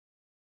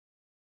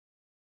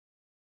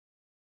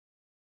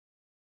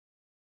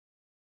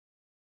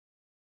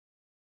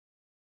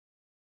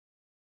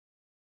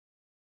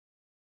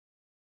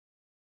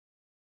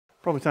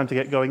Probably time to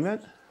get going then.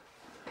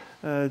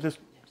 Just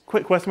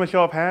quick question by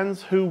show of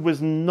hands. Who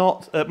was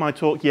not at my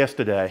talk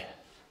yesterday?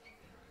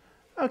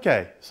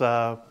 Okay,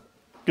 so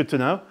good to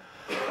know.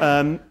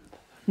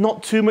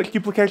 Not too much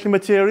duplication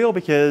material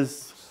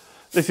because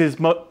this is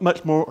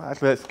much more,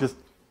 actually let's just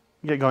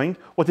get going.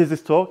 What is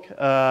this talk?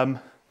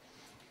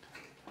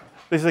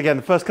 This is again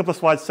the first couple of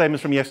slides, same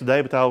as from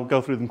yesterday, but I'll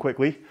go through them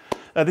quickly.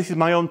 This is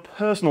my own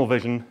personal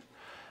vision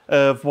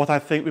of what I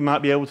think we might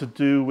be able to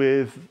do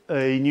with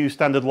a new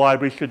standard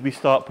library should we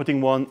start putting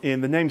one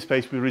in the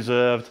namespace we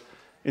reserved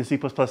in C++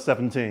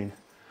 17.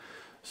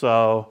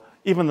 So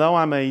even though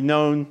I'm a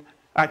known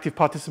active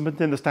participant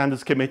in the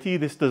standards committee,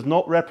 this does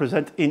not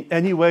represent in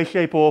any way,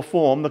 shape or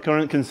form the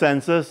current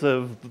consensus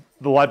of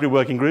the library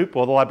working group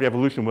or the library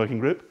evolution working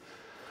group.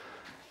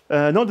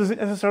 Nor does it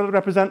necessarily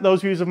represent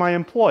those views of my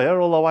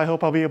employer, although I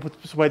hope I'll be able to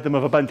persuade them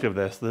of a bunch of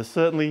this. There's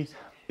certainly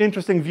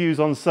interesting views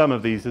on some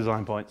of these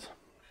design points.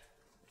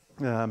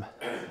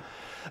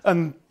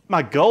 And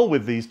my goal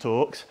with these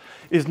talks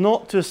is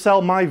not to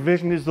sell my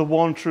vision as the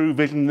one true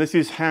vision, this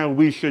is how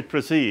we should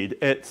proceed.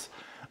 It's,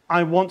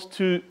 I want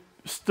to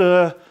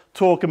stir,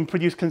 talk and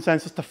produce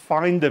consensus to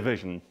find a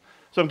vision.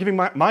 So I'm giving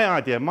my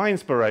idea, my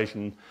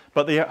inspiration,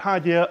 but the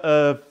idea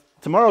of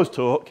tomorrow's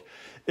talk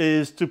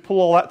is to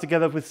pull all that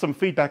together with some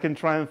feedback and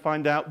try and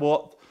find out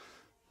what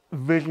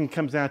vision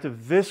comes out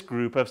of this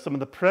group of some of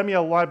the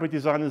premier library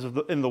designers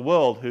in the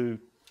world who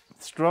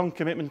strong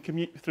commitment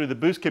through the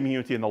Boost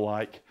community and the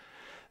like.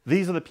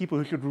 These are the people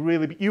who should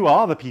really be, you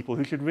are the people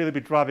who should really be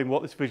driving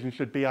what this vision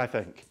should be, I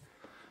think.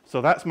 So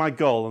that's my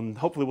goal, and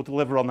hopefully we'll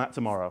deliver on that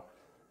tomorrow.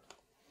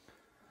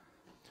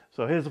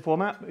 So here's the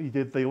format. We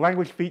did the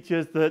language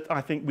features that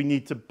I think we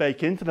need to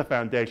bake into the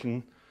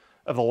foundation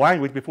of the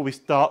language before we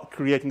start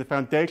creating the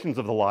foundations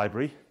of the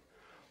library,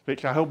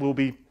 which I hope will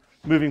be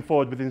moving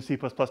forward within C++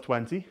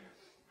 20.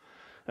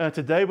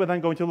 Today we're then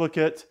going to look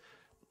at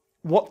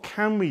what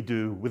can we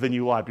do with a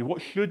new library?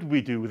 What should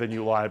we do with a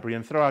new library?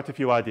 And throw out a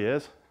few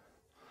ideas.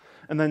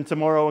 And then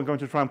tomorrow I'm going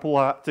to try and pull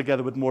that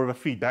together with more of a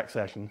feedback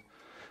session.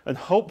 And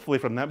hopefully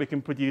from that we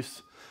can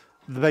produce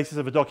the basis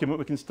of a document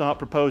we can start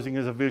proposing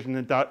as a vision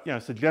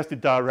and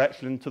suggested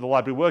direction to the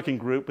library working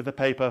group with a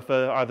paper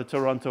for either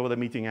Toronto or the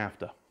meeting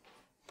after.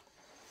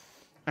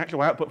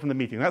 Actual output from the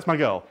meeting, that's my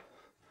goal.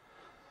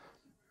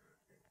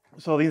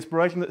 So the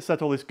inspiration that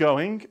set all this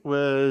going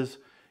was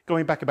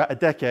going back about a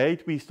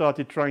decade. We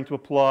started trying to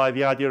apply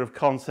the idea of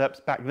concepts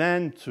back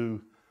then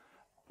to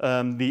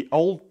the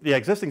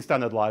existing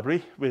standard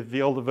library with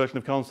the older version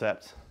of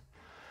concepts.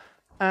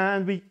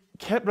 And we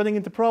kept running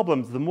into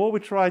problems. The more we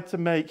tried to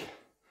make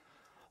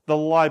the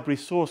library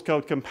source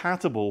code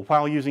compatible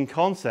while using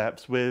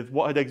concepts with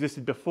what had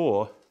existed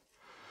before,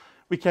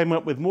 we came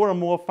up with more and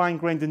more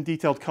fine-grained and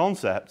detailed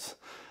concepts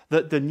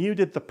that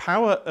denuded the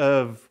power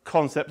of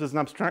concepts as an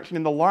abstraction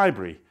in the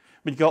library.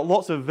 We got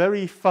lots of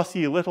very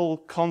fussy little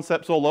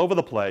concepts all over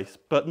the place,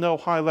 but no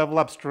high-level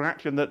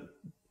abstraction that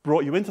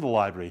brought you into the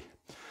library.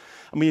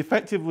 And we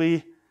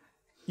effectively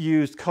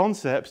used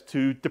concepts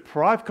to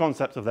deprive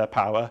concepts of their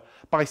power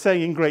by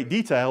saying in great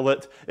detail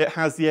that it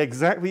has the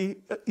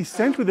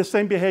essentially the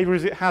same behavior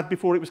as it had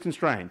before it was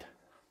constrained.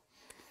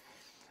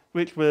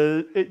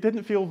 It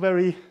didn't feel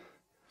very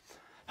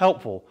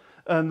helpful.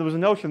 And there was a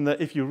notion that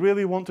if you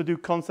really want to do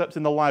concepts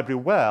in the library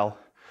well,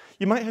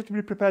 you might have to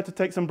be prepared to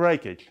take some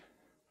breakage.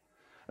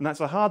 And that's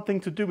a hard thing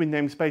to do in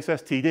namespace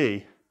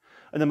std,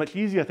 and a much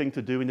easier thing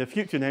to do in a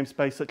future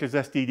namespace such as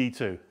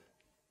std2.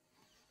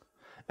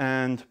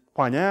 And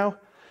by now,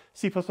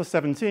 C++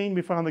 17,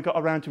 we finally got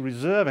around to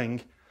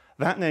reserving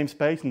that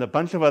namespace and a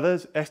bunch of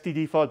others,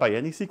 std followed by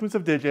any sequence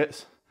of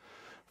digits,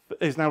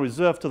 is now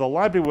reserved to the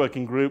library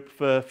working group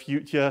for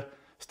future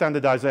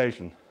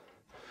standardization.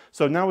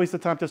 So now is the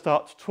time to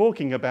start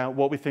talking about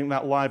what we think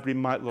that library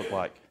might look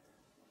like.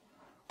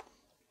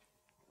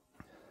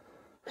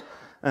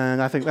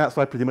 And I think that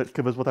slide pretty much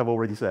covers what I've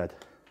already said.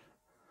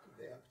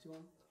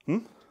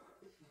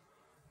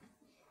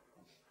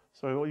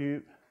 Sorry, what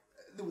you...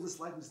 There was a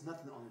slide with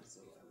nothing on it, so...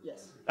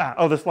 Yes.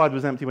 Oh, the slide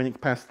was empty when it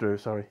passed through,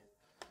 sorry.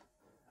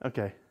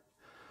 Okay.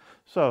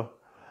 So,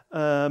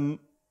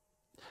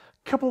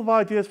 couple of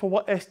ideas for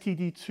what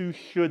std2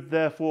 should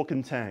therefore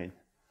contain.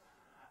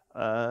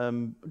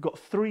 Got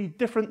three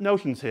different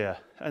notions here,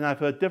 and I've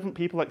heard different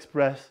people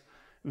express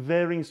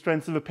varying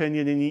strengths of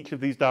opinion in each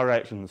of these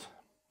directions.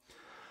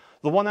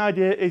 The one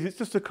idea is it's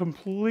just a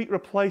complete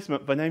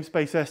replacement for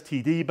namespace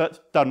std,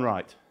 but done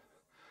right.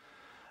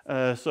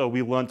 So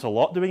we learnt a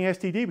lot doing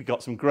std. We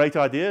got some great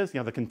ideas.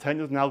 The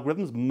containers and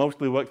algorithms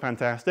mostly work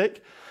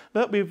fantastic,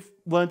 but we've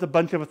learned a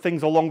bunch of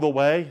things along the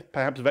way.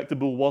 Perhaps vector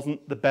bool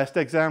wasn't the best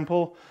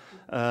example.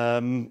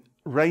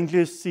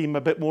 Ranges seem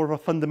a bit more of a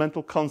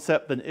fundamental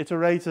concept than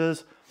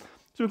iterators.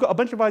 So we've got a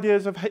bunch of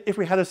ideas of if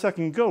we had a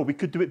second go, we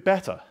could do it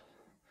better.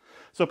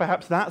 So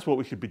perhaps that's what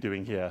we should be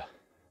doing here.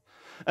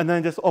 And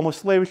then just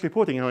almost slavishly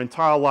putting our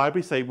entire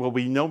library, say, well,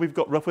 we know we've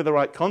got roughly the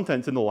right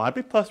content in the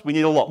library, plus we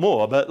need a lot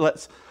more, but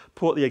let's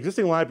put the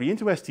existing library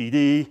into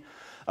std,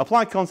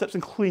 apply concepts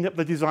and clean up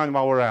the design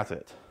while we're at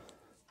it.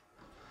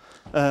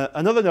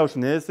 Another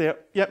notion is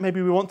that, yeah,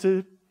 maybe we want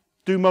to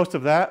do most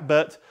of that,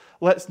 but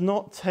let's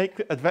not take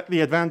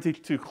the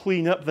advantage to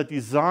clean up the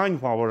design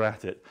while we're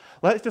at it.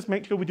 Let's just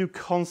make sure we do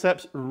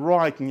concepts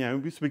right,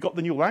 so we've got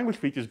the new language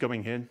features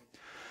going in,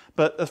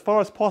 but as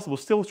far as possible,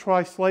 still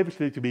try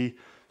slavishly to be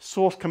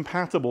source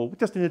compatible,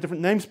 just in a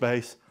different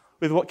namespace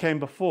with what came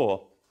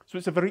before. So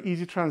it's a very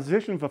easy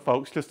transition for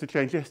folks just to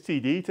change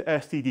std to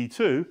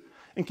std2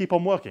 and keep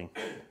on working.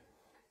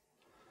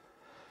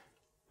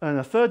 And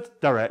a third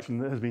direction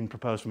that has been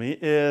proposed for me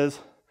is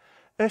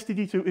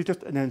std2 is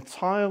just an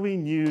entirely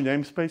new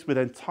namespace with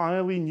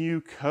entirely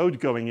new code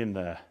going in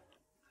there.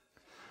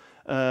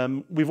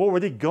 We've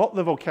already got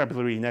the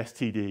vocabulary in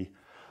std.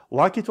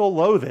 Like it or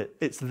loathe it,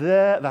 it's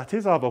there, that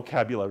is our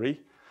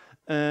vocabulary.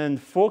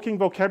 And forking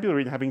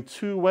vocabulary and having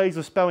two ways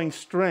of spelling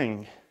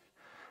string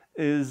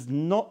is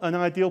not an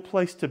ideal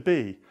place to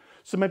be.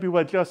 So maybe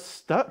we're just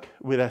stuck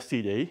with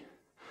std.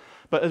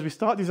 But as we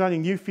start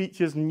designing new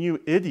features and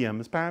new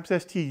idioms, perhaps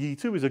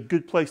std2 is a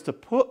good place to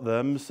put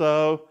them,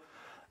 so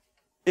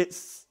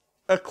it's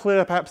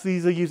clear perhaps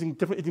these are using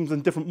different idioms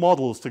and different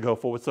models to go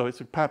forward. So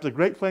it's perhaps a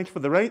great place for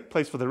the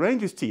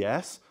range is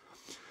TS,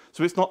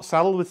 so it's not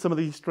saddled with some of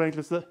these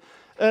strangeness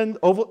and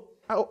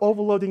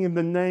overloading in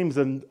the names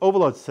and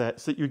overload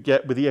sets that you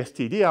get with the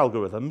std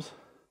algorithms.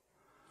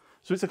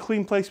 So it's a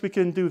clean place we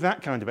can do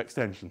that kind of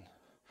extension.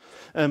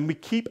 And we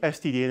keep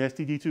std and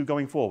std2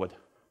 going forward.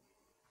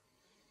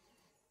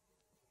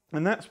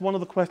 And that's one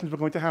of the questions we're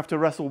going to have to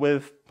wrestle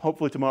with,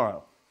 hopefully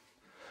tomorrow.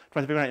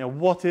 Trying to figure out,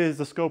 what is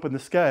the scope and the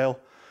scale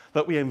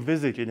that we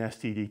envisage in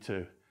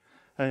std2.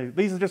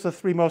 These are just the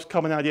three most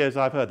common ideas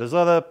I've heard. There's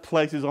other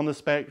places on the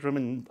spectrum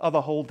and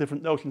other whole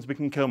different notions we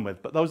can come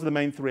with, but those are the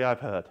main three I've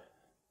heard.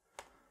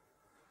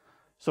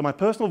 So my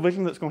personal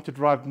vision that's going to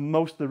drive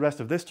most of the rest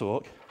of this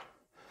talk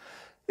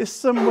is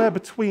somewhere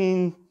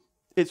between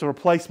it's a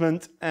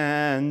replacement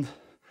and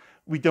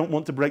we don't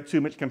want to break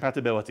too much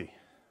compatibility.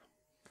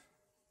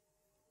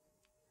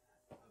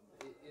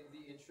 In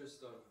the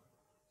interest of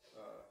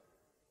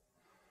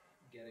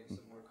getting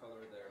some more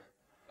color there,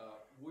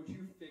 would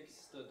you fix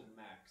std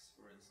max,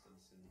 for instance,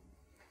 in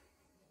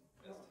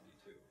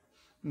std2?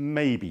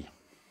 Maybe.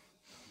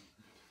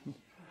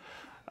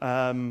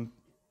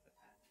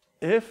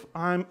 If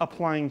I'm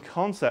applying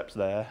concepts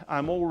there,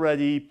 I'm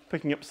already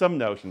picking up some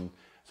notion.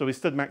 So is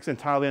std max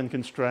entirely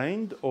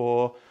unconstrained,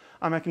 or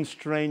am I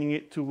constraining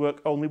it to work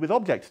only with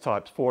object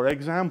types, for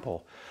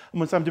example?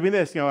 And once I'm doing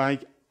this, I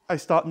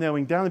start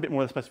narrowing down a bit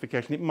more of the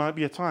specification. It might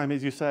be a time,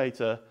 as you say,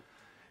 to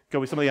go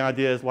with some of the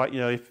ideas like,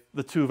 if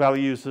the two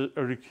values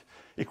are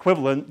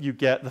equivalent, you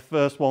get the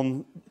first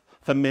one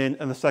for min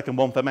and the second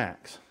one for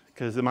max,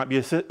 because there might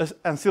be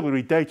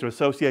ancillary data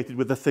associated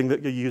with the thing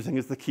that you're using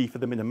as the key for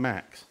the min and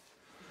max.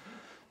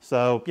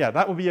 So yeah,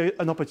 that would be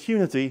an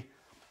opportunity,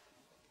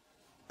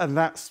 and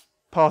that's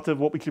part of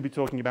what we should be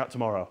talking about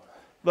tomorrow.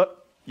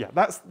 But yeah,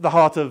 that's the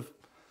heart of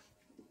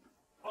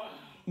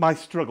my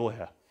struggle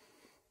here.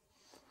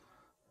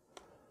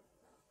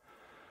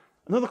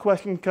 Another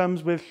question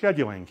comes with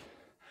scheduling.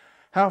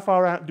 How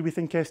far out do we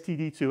think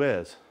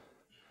std2 is?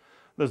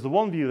 There's the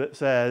one view that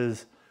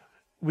says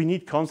we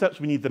need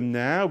concepts, we need them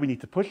now, we need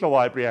to push the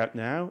library out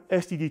now.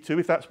 std2,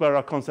 if that's where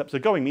our concepts are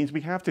going, means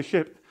we have to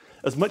ship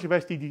as much of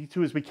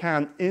std2 as we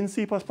can in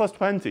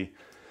C++20,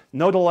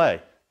 no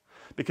delay,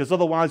 because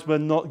otherwise we're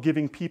not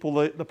giving people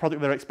the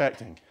product they're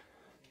expecting.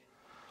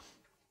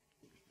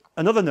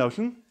 Another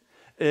notion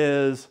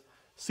is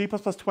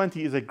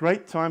C++20 is a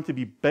great time to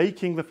be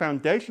baking the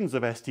foundations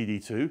of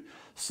std2,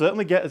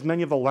 certainly get as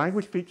many of the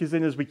language features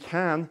in as we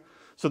can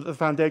so that the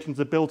foundations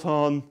are built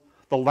on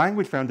the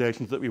language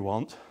foundations that we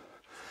want.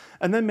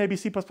 And then maybe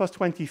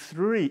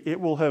C++23, it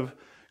will have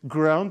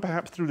grown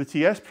perhaps through the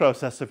TS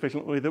process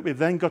sufficiently that we've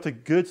then got a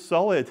good,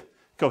 solid,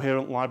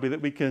 coherent library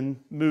that we can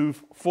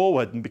move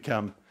forward and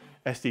become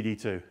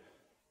std2.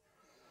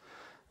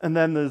 And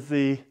then there's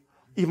the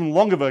even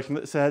longer version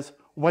that says,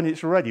 when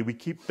it's ready, we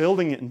keep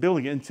building it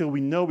until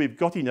we know we've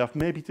got enough,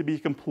 maybe to be a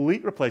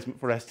complete replacement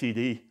for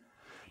std,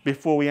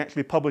 before we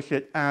actually publish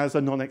it as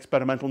a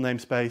non-experimental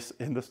namespace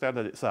in the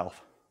standard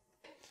itself.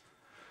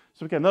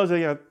 So again, those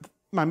are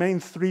my main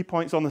 3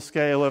 points on the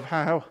scale of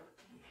how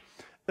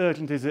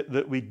urgent is it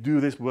that we do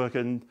this work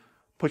and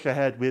push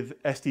ahead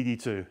with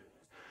std2,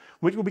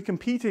 which will be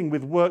competing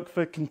with work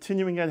for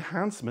continuing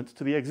enhancement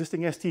to the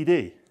existing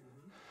std.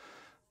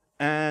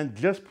 And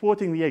just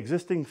porting the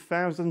existing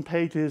 1,000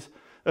 pages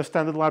of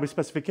standard library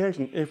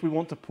specification, if we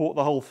want to port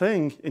the whole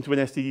thing into an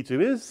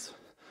std2, is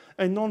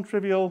a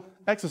non-trivial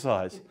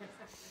exercise.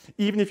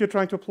 Even if you're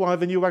trying to apply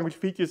the new language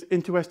features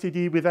into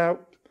std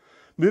without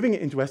moving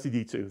it into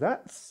std2,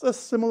 that's a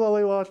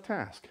similarly large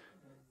task.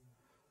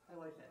 I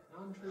like that.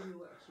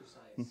 Non-trivial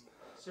exercise.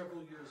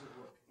 Several years of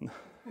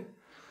work.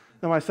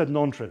 No, I said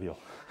non-trivial.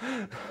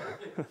 Well,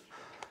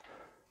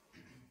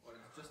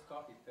 it's just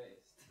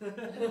copy-paste.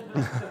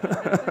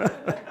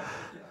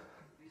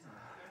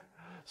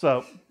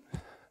 So,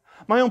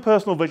 my own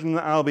personal vision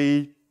that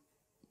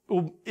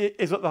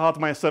is at the heart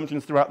of my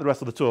assumptions throughout the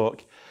rest of the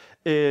talk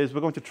is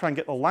we're going to try and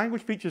get the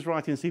language features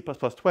right in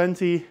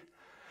C++20.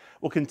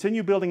 We'll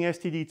continue building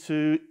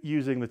std2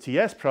 using the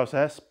TS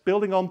process.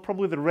 Building on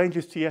probably the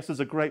ranges TS is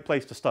a great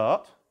place to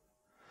start.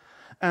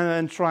 And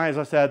then try, as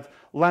I said,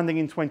 landing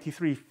in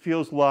 23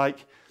 feels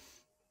like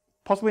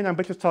possibly an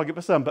ambitious target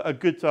for some, but a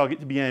good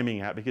target to be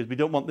aiming at, because we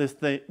don't want this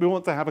thing, we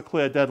want to have a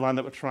clear deadline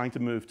that we're trying to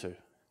move to.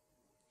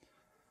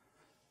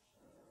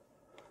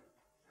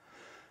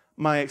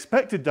 My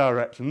expected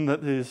direction,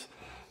 that is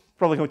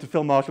probably going to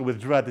fill Marshall with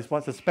dread, is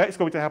what I suspect is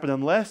going to happen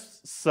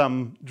unless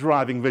some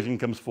driving vision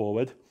comes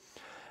forward,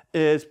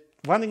 is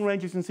landing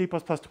ranges in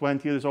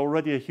C++20. There's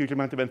already a huge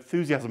amount of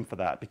enthusiasm for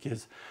that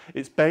because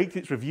it's baked,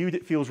 it's reviewed,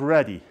 it feels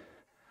ready.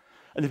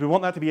 And if we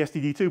want that to be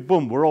std2,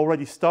 boom, we're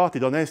already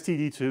started on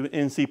std2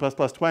 in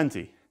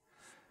C++20.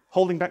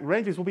 Holding back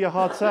ranges will be a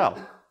hard sell.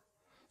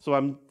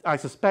 So I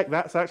suspect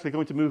that's actually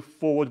going to move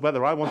forward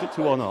whether I want it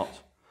to or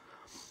not.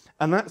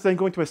 And that's then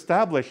going to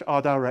establish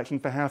our direction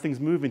for how things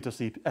move into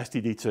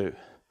std2.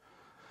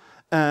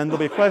 And there'll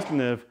be a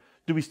question of,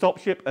 do we stop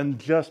ship and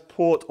just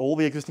port all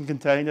the existing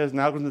containers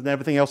and algorithms and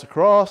everything else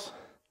across?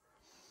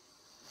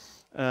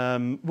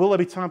 Will there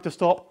be time to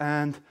stop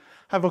and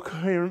have a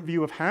coherent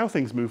view of how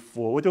things move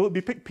forward, or will it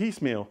be picked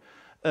piecemeal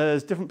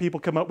as different people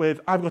come up with,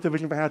 I've got a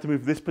vision for how to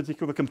move this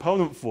particular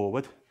component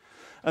forward,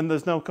 and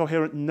there's no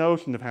coherent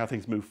notion of how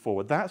things move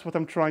forward. That's what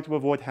I'm trying to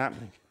avoid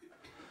happening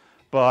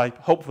by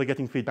hopefully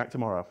getting feedback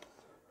tomorrow.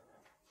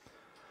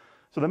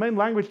 So the main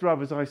language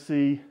drivers I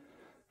see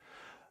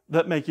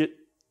that make it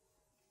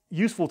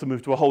useful to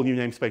move to a whole new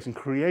namespace and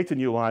create a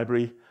new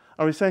library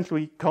are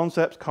essentially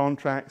concepts,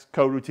 contracts,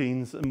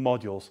 coroutines, and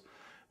modules.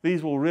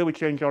 These will really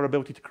change our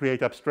ability to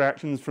create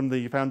abstractions from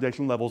the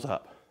foundation levels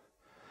up.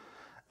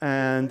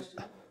 And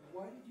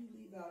why did you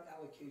leave out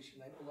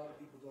allocation? I know a lot of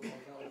people don't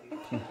like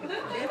allocation.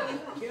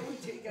 Can't we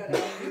take out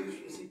allocation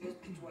from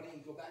C++20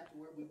 and go back to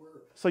where we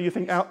were? so you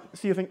think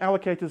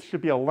allocators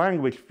should be a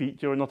language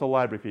feature and not a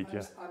library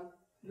feature?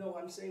 No,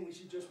 I'm saying we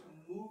should just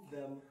remove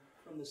them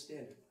from the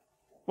standard.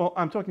 Well,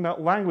 I'm talking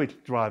about language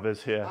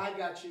drivers here. I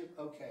got you.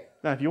 Okay.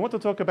 Now, if you want to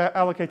talk about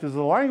allocators as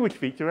a language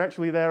feature,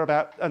 actually they're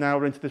about an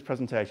hour into this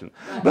presentation.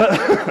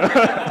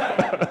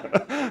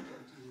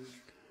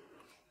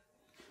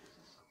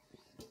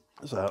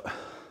 So,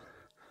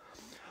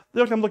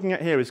 the other thing I'm looking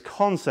at here is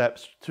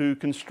concepts to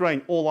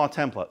constrain all our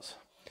templates.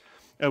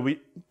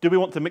 Do we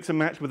want to mix and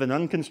match with an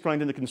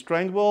unconstrained and a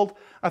constrained world?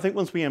 I think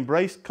once we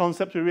embrace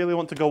concepts, we really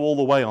want to go all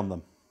the way on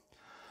them.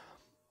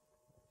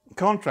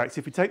 Contracts,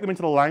 if we take them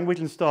into the language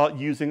and start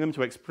using them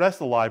to express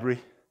the library,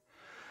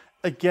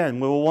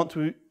 again, we will want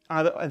to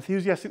either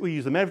enthusiastically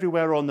use them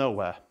everywhere or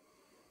nowhere.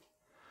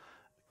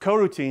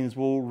 Coroutines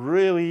will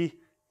really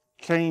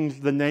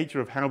change the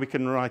nature of how we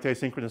can write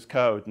asynchronous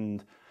code,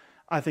 and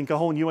I think a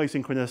whole new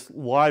asynchronous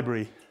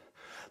library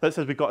that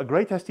says we've got a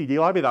great STD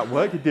library that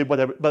worked, it did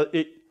whatever, but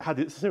it had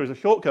its series of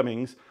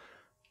shortcomings.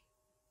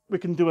 We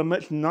can do a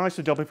much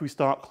nicer job if we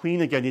start clean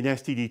again in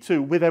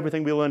std2 with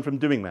everything we learned from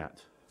doing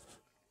that.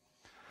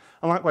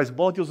 And likewise,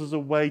 modules as a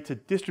way to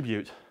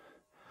distribute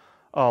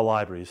our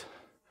libraries.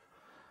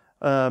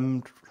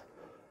 How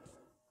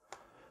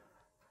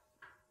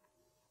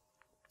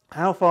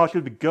far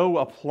should we go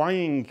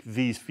applying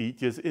these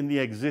features in the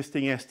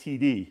existing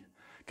STD?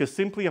 Because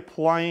simply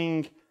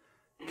applying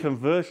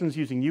conversions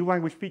using new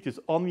language features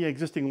on the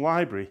existing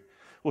library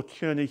will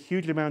churn a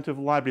huge amount of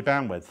library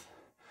bandwidth.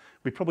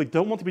 We probably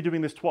don't want to be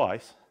doing this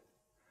twice.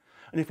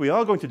 And if we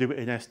are going to do it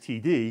in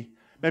STD,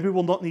 maybe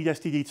we'll not need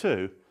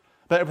std2.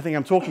 But everything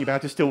I'm talking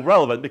about is still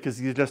relevant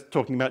because you're just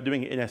talking about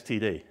doing it in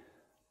std.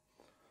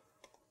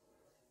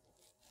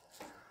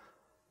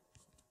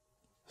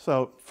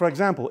 So, for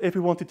example, if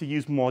we wanted to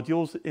use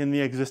modules in the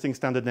existing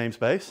standard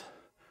namespace,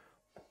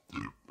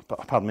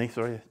 pardon me,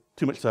 sorry,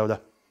 too much soda,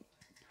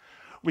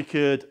 we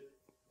could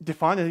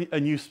define a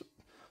new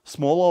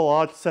small or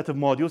large set of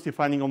modules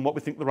depending on what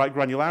we think the right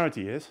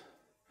granularity is.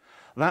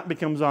 That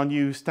becomes our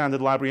new standard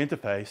library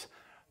interface.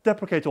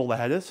 Deprecate all the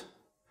headers.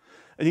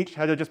 And each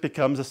header just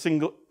becomes a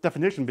single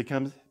definition,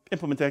 becomes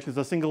implementation as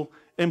a single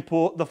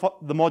import, the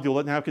module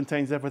that now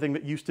contains everything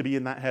that used to be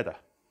in that header.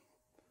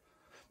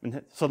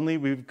 And suddenly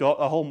we've got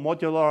a whole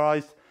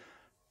modularized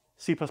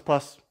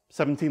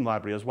C++17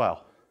 library as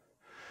well.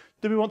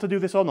 Do we want to do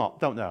this or not?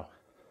 Don't know.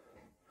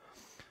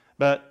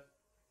 But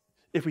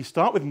if we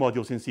start with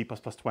modules in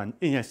C++20,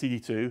 in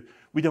std2,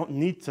 we don't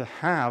need to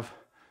have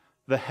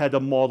the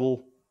header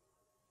model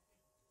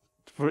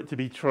for it to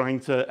be trying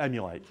to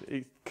emulate.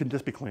 It can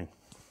just be clean.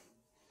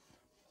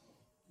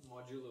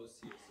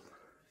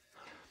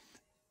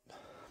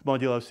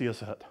 Modulo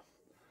CAssert.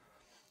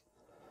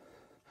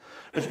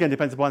 Which again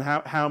depends upon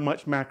how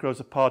much macros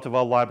are part of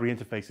our library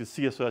interfaces.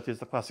 CAssert is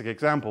the classic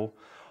example,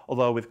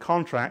 although with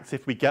contracts,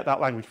 if we get that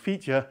language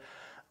feature,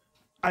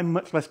 I'm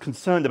much less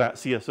concerned about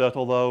CAssert,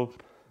 although...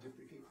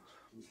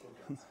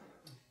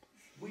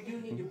 We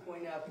do need to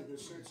point out that the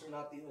asserts are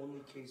not the only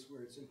case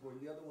where it's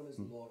important. The other one is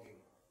logging.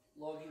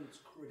 Logging is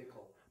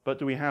critical. But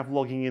do we have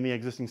logging in the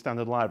existing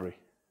standard library?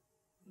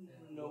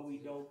 No, we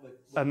don't.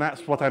 And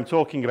that's what I'm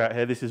talking about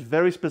here. This is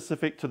very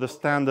specific to the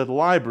standard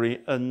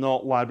library and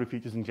not library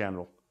features in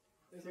general.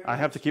 I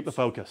have to keep the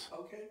focus.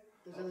 Okay.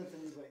 There's other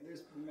things like there's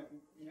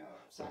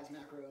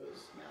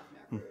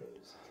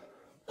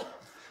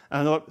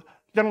And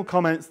general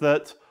comments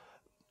that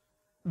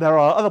there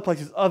are other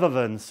places other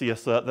than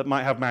CAssert that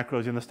might have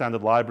macros in the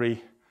standard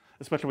library,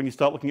 especially when you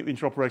start looking at the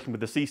interoperation with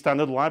the C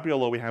standard library,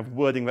 although we have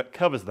wording that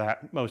covers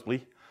that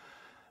mostly.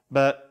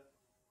 But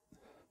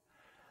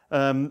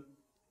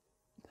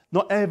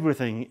not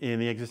everything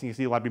in the existing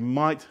C library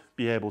might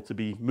be able to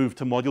be moved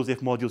to modules if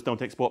modules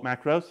don't export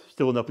macros.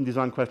 Still an open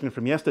design question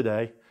from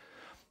yesterday,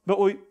 but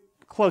we're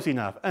close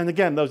enough. And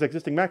again, those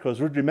existing macros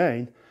would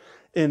remain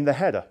in the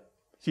header.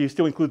 So you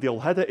still include the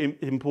old header, it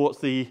imports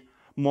the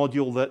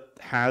module that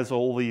has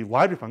all the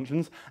library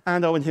functions,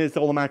 and oh, and here's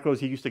all the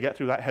macros you used to get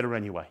through that header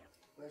anyway.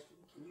 Question,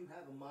 can you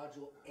have a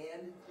module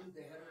and include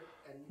the header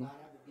and not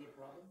have it be a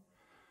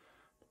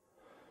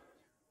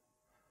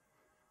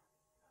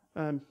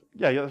problem?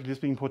 Yeah, you're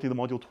just importing the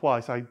module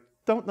twice. I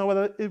don't know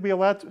whether it'd be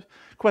allowed to.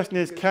 Question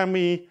is, can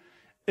we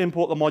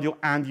import the module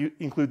and you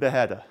include the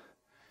header?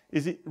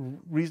 Is it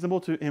reasonable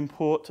to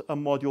import a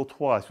module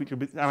twice? Which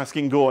I'm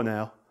asking Gore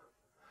now.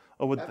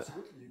 Or would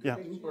Absolutely. You yeah.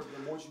 can import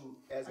the module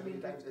as many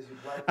times as you'd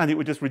like. And it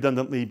would just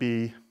redundantly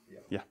be,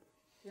 yeah.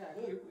 Yeah,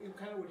 you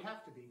kind of would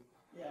have to be.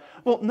 Yeah.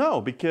 Well,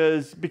 no,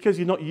 because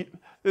you're not,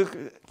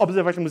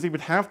 observation machine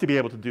would have to be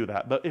able to do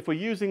that. But if we're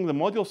using the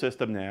module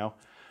system now,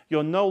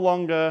 you're no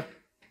longer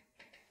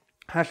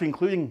actually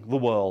including the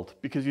world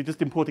because you're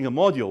just importing a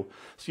module.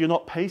 So you're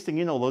not pasting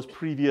in all those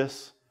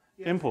previous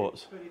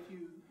imports. But if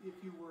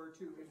you were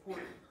to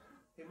import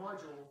a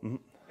module and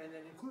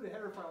then include a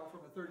header file from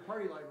a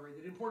third-party library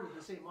that imported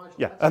the same module.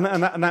 Yeah,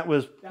 and that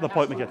was the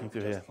point we're getting to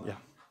here. Yeah.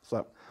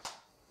 So.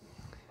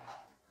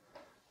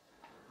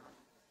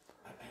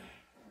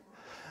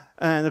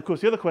 And of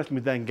course, the other question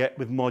we then get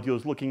with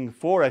modules looking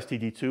for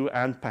std2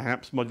 and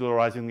perhaps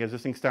modularizing the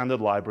existing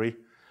standard library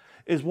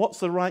is what's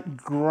the right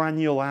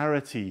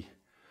granularity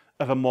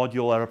of a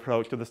modular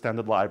approach to the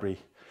standard library?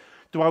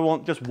 Do I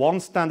want just one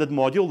standard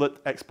module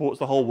that exports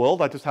the whole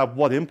world? I just have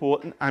one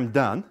import and I'm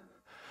done.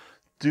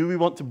 Do we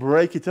want to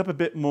break it up a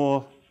bit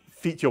more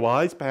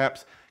feature-wise,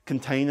 perhaps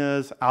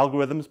containers,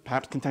 algorithms,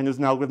 perhaps containers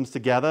and algorithms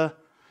together,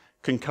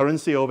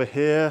 concurrency over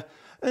here,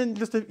 and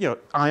just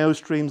I/O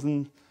streams,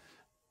 and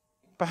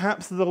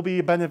perhaps there'll be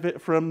a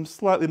benefit from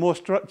slightly more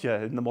structure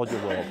in the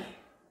module world.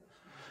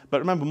 But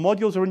remember,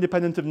 modules are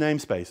independent of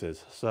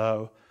namespaces,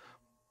 so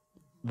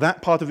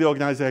that part of the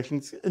organization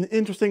is an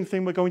interesting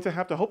thing we're going to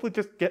have to hopefully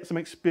just get some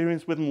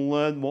experience with and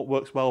learn what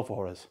works well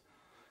for us.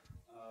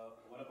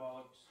 What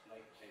about,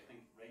 like, I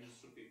think ranges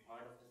should be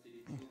part of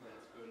std2, but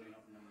it's currently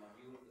not in a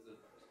module. Is it?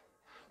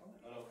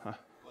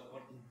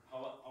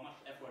 How much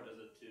effort is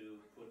it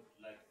to put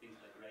like things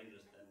like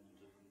ranges then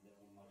into their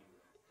own module?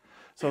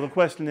 So the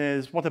question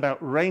is, what about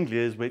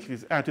ranges, which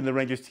is out in the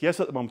ranges TS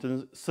at the moment,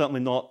 and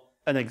certainly not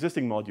an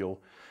existing module?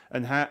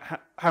 And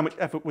how much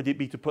effort would it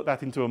be to put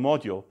that into a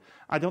module?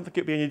 I don't think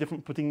it'd be any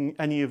different putting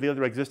any of the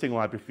other existing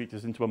library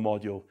features into a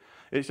module.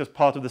 It's just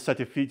part of the set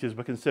of features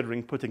we're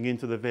considering putting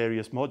into the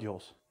various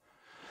modules.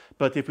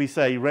 But if we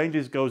say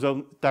ranges goes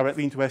on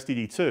directly into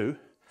std2,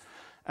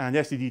 and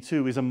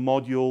std2 is a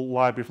module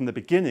library from the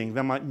beginning,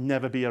 there might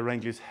never be a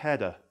ranges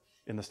header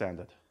in the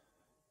standard.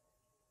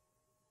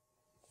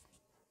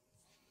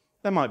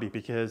 There might be,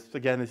 because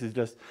again, this is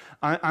just,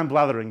 I'm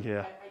blathering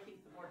here. I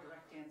think the more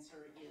direct answer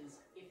is,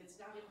 if it's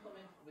not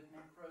implemented with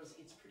macros,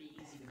 it's pretty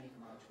easy to make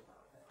a module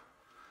out of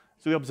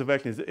it. So the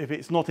observation is that if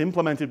it's not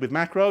implemented with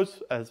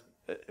macros,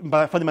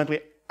 but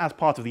fundamentally as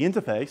part of the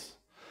interface,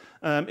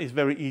 it's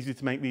very easy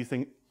to make these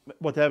things,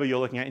 whatever you're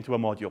looking at, into a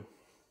module.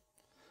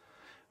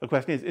 The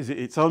question is it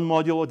its own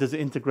module, or does it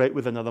integrate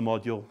with another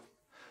module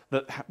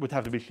that would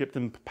have to be shipped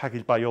and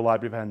packaged by your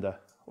library vendor?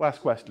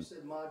 Last question. You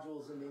said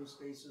modules and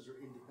namespaces are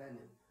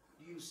independent.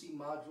 Do you see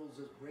modules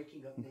as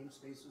breaking up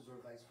namespaces or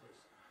vice versa?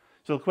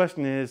 So the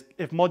question is,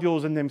 if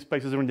modules and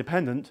namespaces are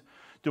independent,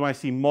 do I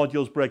see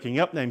modules breaking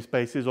up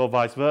namespaces or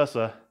vice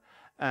versa?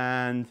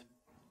 And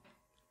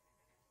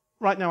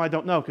right now I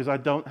don't know, because I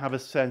don't have a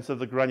sense of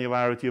the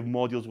granularity of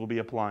modules we'll be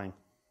applying.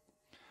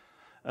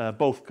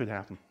 Both could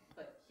happen.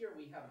 But here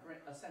we have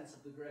a sense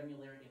of the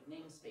granularity of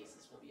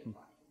namespaces we'll be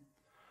applying.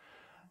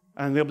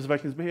 And the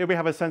observation is here we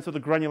have a sense of the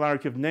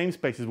granularity of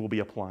namespaces we'll be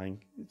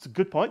applying. It's a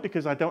good point,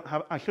 because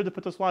I should have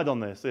put a slide on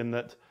this, in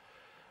that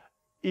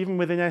even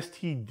within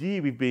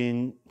STD we've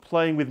been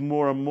playing with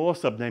more and more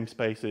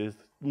sub-namespaces,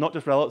 not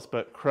just relics,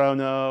 but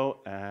chrono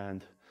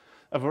and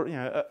a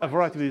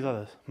variety of these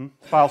others.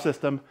 File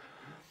system.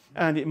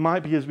 And it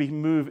might be as we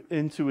move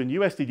into a new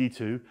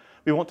std2,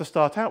 we want to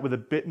start out with a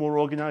bit more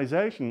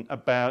organization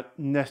about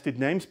nested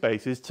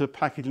namespaces to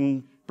package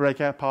and break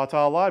apart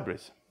our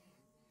libraries.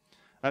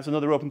 That's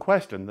another open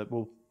question that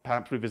we'll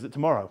perhaps revisit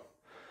tomorrow.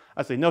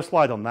 I say no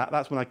slide on that.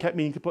 That's when I kept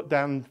meaning to put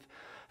down,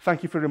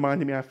 thank you for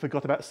reminding me, I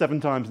forgot about 7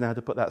 times now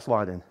to put that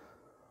slide in.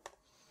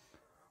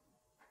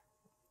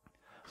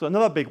 So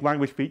another big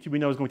language feature we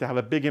know is going to have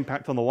a big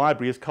impact on the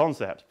library is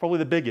concepts, probably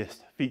the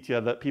biggest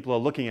feature that people are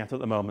looking at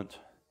the moment.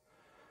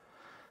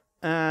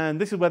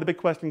 And this is where the big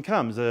question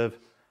comes of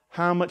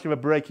how much of a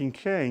breaking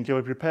change are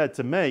we prepared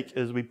to make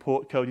as we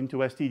port code into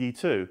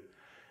std2?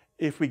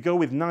 If we go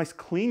with nice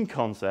clean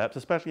concepts,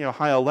 especially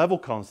higher level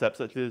concepts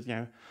such as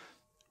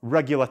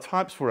regular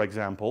types, for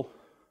example,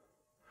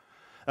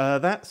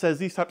 that says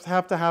these types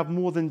have to have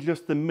more than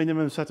just the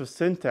minimum set of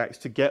syntax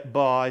to get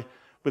by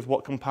with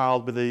what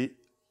compiled with the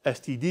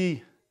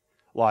std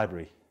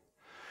library.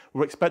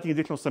 We're expecting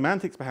additional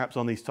semantics perhaps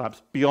on these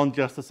types beyond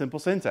just the simple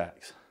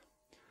syntax.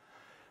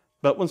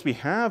 But once we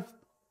have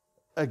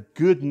a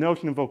good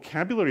notion of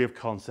vocabulary of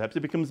concepts,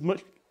 it becomes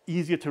much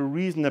easier to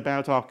reason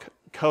about our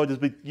code as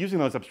we're using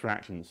those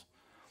abstractions.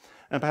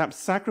 And perhaps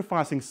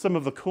sacrificing some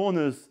of the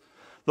corners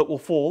that will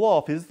fall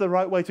off is the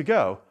right way to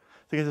go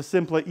to get a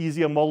simpler,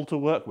 easier model to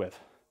work with.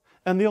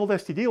 And the old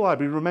std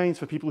library remains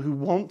for people who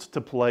want to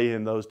play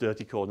in those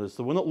dirty corners,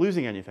 so we're not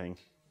losing anything.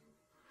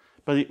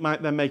 But it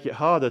might then make it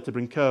harder to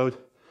bring code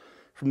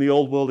from the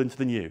old world into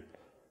the new.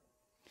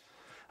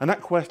 And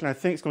that question, I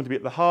think, is going to be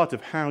at the heart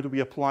of how do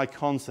we apply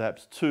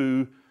concepts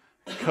to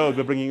code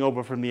we're bringing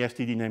over from the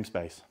std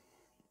namespace.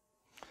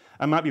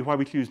 And might be why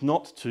we choose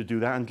not to do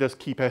that and just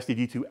keep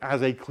std2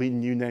 as a clean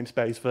new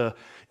namespace for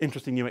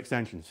interesting new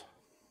extensions.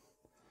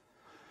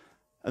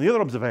 And the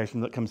other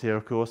observation that comes here,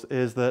 of course,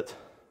 is that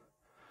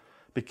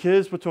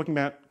because we're talking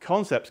about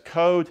concepts,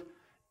 code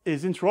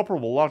is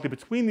interoperable largely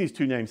between these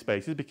two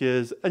namespaces,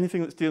 because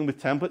anything that's dealing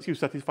with templates, you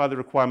satisfy the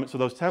requirements of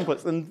those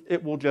templates and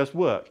it will just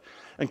work.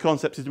 And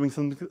concepts is doing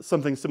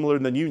something similar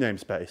in the new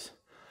namespace.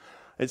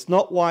 It's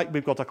not like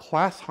we've got a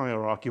class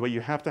hierarchy where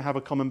you have to have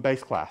a common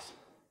base class,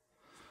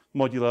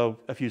 modulo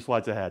a few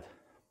slides ahead.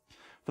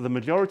 For the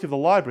majority of the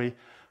library,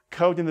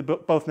 code in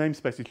both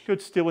namespaces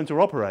should still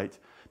interoperate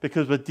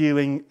because we're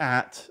dealing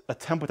at a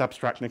template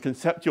abstraction, a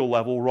conceptual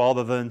level,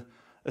 rather than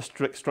a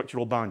strict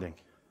structural binding.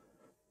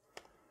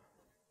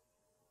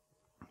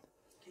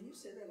 Can you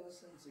say that last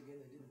sentence again?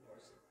 I didn't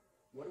parse it.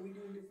 What are we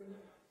doing differently?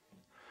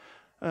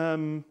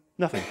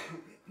 Nothing.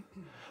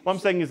 What I'm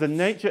saying is the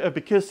nature of,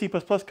 because C++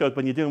 code,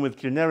 when you're dealing with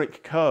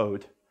generic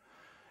code,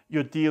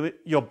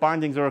 your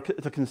bindings are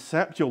at a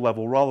conceptual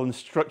level rather than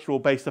structural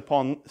based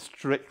upon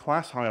strict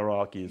class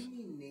hierarchies. Do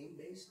you mean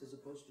name-based as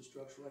opposed to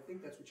structural? I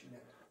think that's what you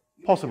meant.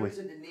 Possibly.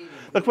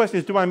 The question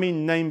is, do I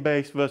mean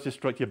name-based versus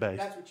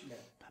structure-based? That's what you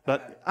meant.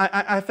 But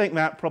I think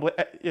that probably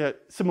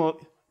similar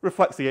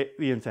reflects the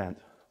intent.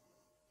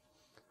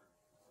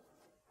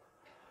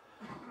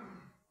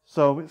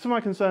 So some of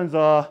my concerns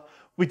are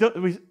we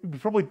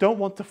probably don't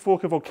want to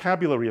fork a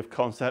vocabulary of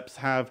concepts,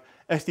 have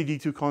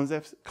std2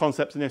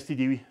 concepts and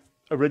std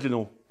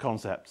original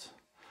concepts,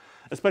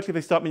 especially if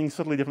they start meaning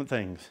subtly different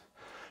things.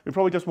 We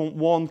probably just want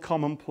one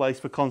common place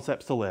for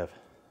concepts to live.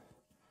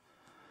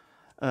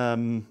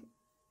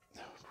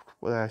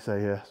 What did I say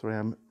here? Sorry,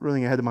 I'm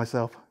running ahead of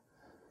myself.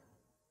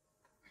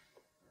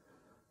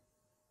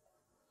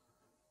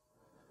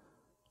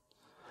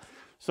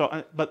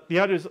 So, but the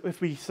idea is if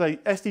we say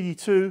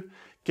std2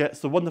 gets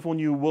the wonderful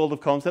new world of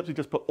concepts, we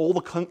just put all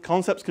the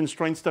concepts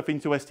constraint stuff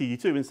into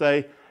std2 and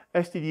say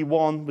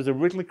std1 was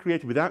originally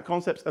created without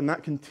concepts and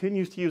that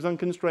continues to use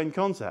unconstrained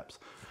concepts.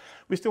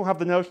 We still have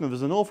the notion that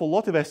there's an awful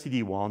lot of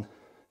std1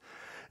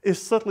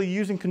 is subtly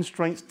using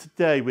constraints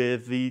today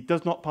with the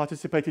does not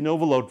participate in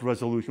overload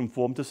resolution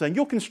form to saying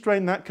you'll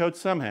constrain that code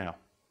somehow.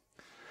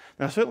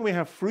 Now certainly we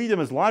have freedom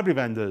as library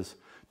vendors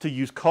to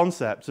use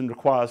concepts and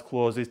requires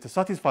clauses to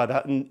satisfy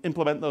that and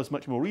implement those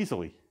much more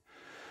easily.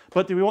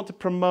 But do we want to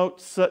promote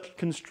such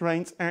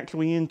constraints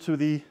actually into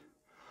the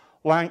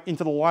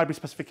library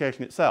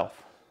specification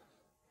itself?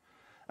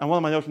 And one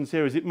of my notions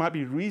here is it might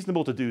be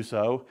reasonable to do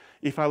so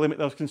if I limit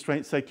those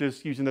constraints, say,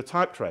 just using the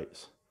type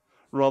traits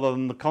rather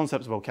than the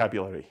concepts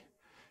vocabulary.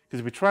 Because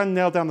if we try and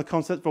nail down the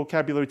concept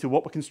vocabulary to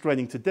what we're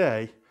constraining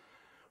today,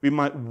 we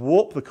might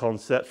warp the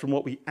concept from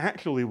what we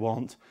actually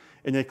want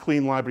in a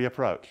clean library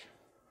approach.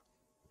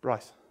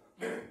 Bryce.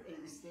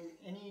 Is there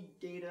any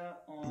data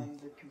on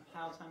the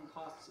compile time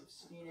costs of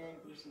std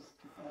versus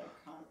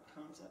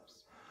concepts?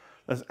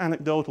 There's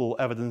anecdotal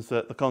evidence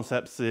that the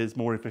concepts is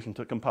more efficient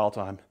at compile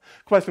time.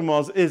 Question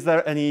was, is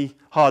there any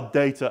hard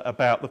data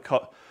about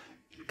the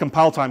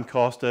compile time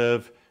cost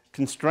of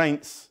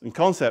constraints and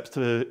concepts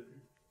to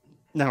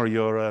narrow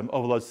your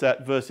overload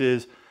set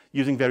versus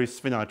using various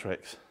sphinai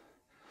tricks?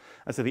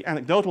 And so the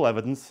anecdotal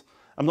evidence,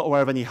 I'm not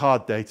aware of any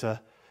hard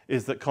data,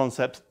 is that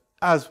concepts,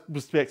 as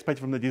was to be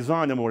expected from the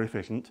design, are more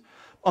efficient.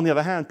 On the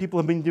other hand, people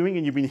have been doing,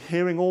 and you've been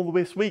hearing all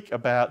this week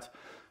about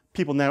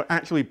people now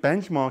actually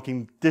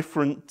benchmarking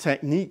different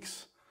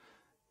techniques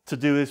to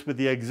do this with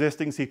the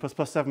existing C++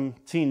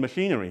 17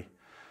 machinery.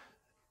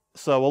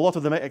 So a lot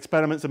of the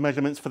experiments and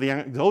measurements for the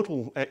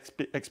anecdotal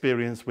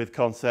experience with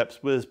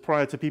concepts was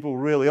prior to people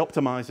really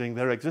optimizing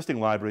their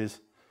existing libraries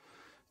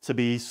to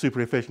be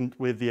super efficient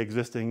with the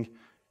existing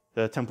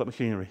template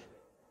machinery.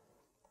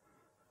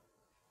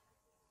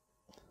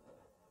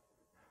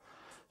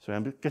 So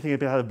I'm getting a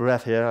bit out of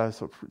breath here. I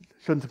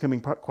shouldn't have come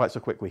in quite so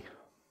quickly.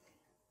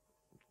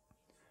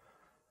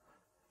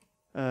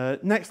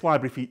 Next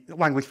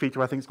language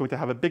feature I think is going to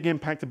have a big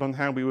impact upon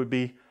how we would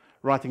be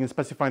writing and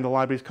specifying the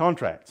library's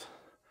contracts.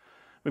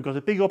 We've got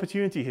a big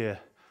opportunity here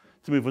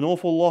to move an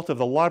awful lot of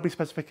the library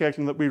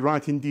specification that we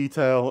write in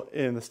detail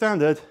in the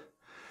standard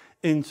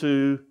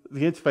into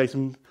the interface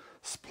and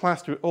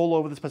plaster it all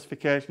over the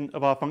specification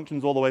of our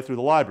functions all the way through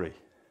the library.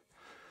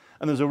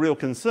 And there's a real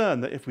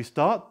concern that if we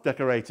start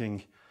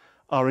decorating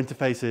our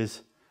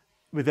interfaces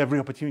with every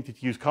opportunity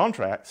to use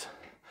contracts,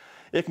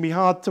 it can be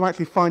hard to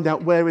actually find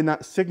out where in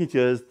that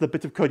signature is the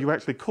bit of code you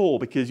actually call,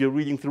 because you're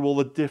reading through all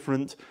the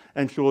different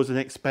ensures and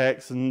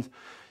expects, and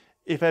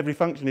if every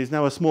function is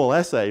now a small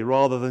essay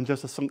rather than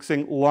just a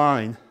succinct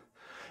line,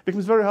 it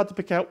becomes very hard to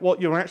pick out what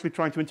you're actually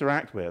trying to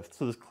interact with.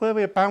 So there's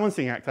clearly a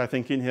balancing act, I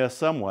think, in here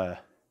somewhere.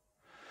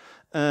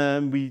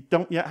 We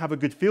don't yet have a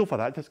good feel for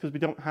that just because we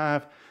don't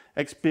have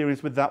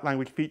experience with that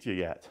language feature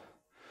yet.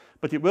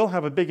 But it will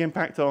have a big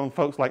impact on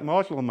folks like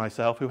Marshall and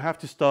myself who have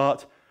to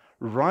start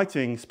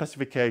writing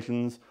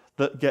specifications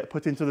that get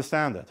put into the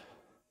standard.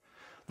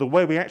 The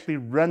way we actually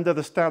render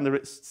the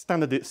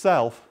standard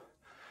itself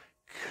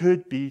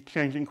could be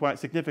changing quite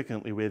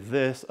significantly with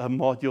this,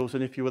 modules,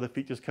 and a few other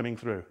features coming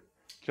through.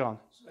 John?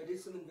 So I did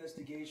some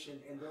investigation,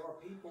 and there are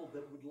people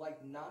that would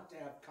like not to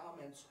have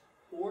comments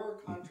or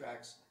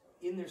contracts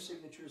in their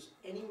signatures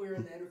anywhere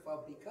in the header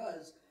file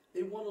because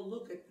they want to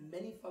look at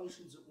many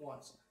functions at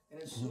once. And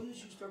as soon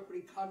as you start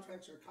putting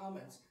contracts or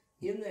comments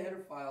in the header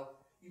file,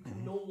 you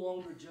can no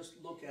longer just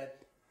look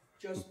at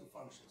just the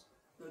functions.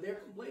 So they're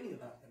complaining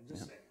about them,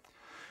 just saying.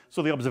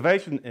 So the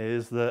observation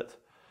is that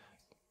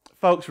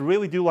folks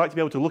really do like to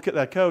be able to look at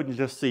their code and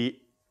just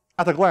see,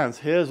 at a glance,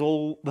 here's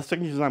all the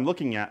signatures I'm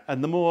looking at.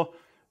 And the more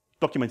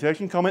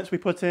documentation comments we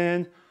put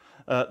in,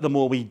 the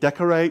more we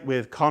decorate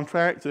with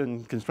contracts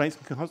and constraints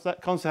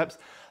and concepts,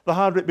 the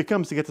harder it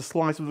becomes to get a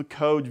slice of the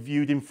code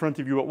viewed in front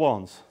of you at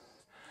once.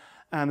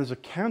 And there's a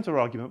counter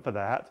argument for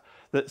that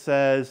that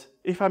says,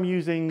 if I'm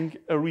using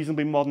a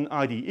reasonably modern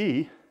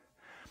IDE,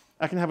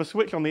 I can have a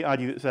switch on the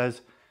IDE that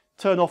says,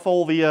 turn off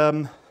all the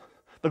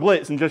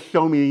glitz and just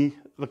show me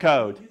the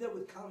code. You can do that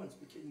with comments,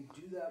 but can you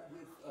do that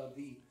with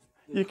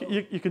the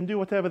code? You can do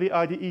whatever the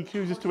IDE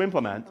chooses to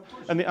implement,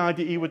 and the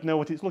IDE would know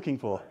what it's looking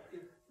for.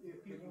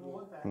 If people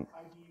want that,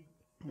 ID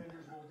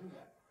vendors will do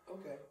that.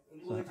 Okay.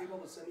 And will they take all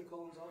the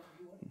semicolons off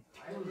if you want?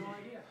 I have no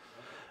idea.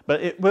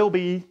 But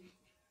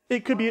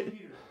it could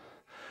be,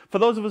 for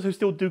those of us who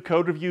still do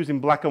code reviews in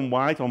black and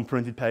white on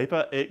printed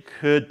paper, it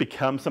could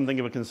become something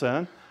of a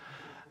concern.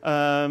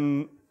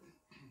 I'm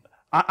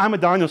a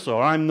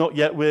dinosaur. I'm not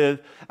yet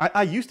with,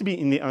 I used to be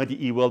in the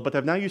IDE world, but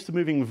I'm now used to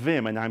moving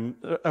Vim, and I'm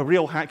a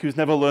real hack who's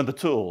never learned the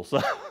tools.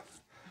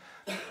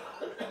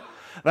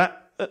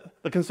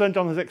 The concern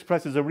John has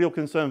expressed is a real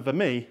concern for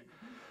me,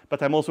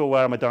 but I'm also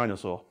aware I'm a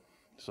dinosaur.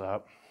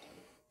 So,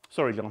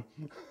 sorry, John.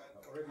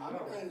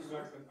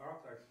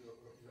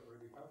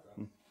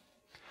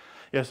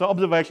 Yeah, so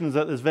observation is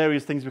that there's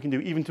various things we can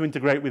do, even to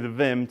integrate with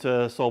Vim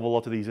to solve a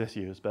lot of these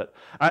issues. But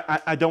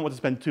I don't want to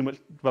spend too much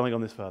dwelling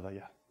on this further,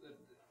 yeah.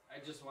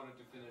 I just wanted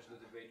to finish the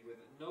debate with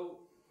no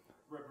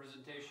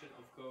representation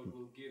of code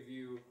will give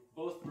you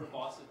both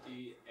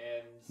verbosity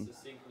and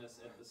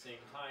succinctness at the same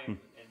time,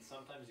 and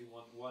sometimes you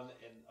want one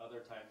and other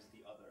times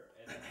the other.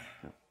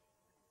 And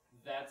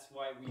that's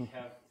why we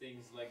have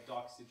things like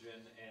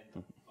Doxygen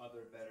and other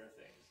better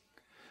things.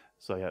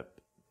 So yeah,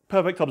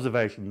 perfect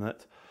observation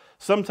that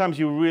sometimes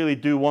you really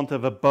do want a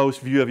verbose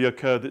view of your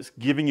code that's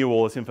giving you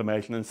all this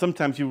information, and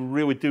sometimes you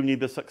really do need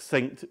the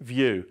succinct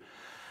view.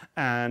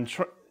 And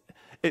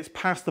it's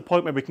past the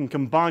point where we can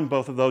combine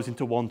both of those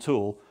into one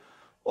tool,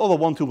 or the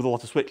one tool with a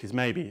lot of switches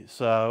maybe.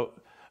 So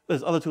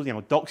there's other tools,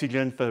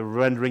 Doxygen for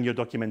rendering your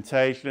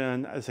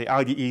documentation, I say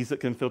IDEs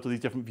that can filter these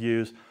different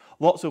views.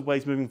 Lots of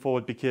ways moving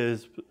forward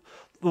because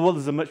the world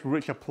is a much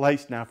richer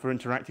place now for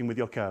interacting with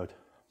your code.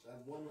 So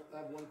I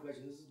have one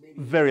question. This is maybe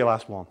Very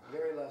last one.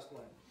 Very last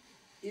one.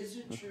 Is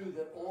it true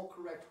that all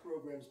correct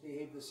programs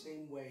behave the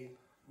same way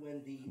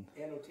when the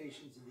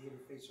annotations in the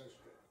interface are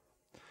stripped?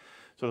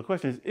 So the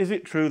question is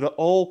it true that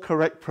all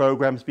correct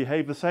programs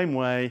behave the same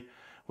way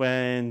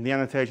when the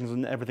annotations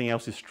and everything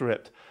else is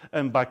stripped?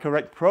 And by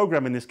correct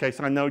program in this case,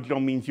 I know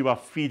John means you are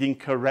feeding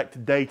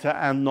correct data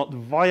and not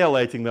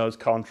violating those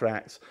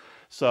contracts.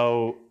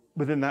 So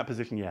within that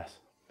position, yes,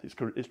 it's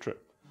true.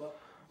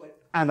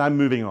 And I'm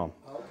moving on.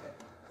 Okay.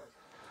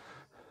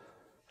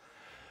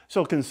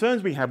 So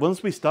concerns we have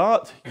once we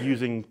start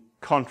using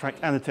contract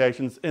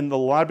annotations in the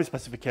library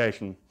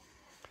specification,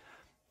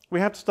 we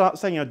have to start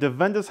saying, do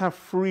vendors have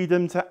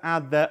freedom to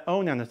add their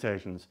own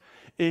annotations?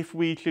 If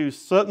we choose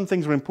certain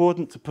things are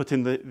important to put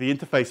in the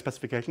interface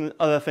specification, and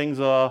other things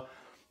are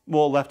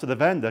more left to the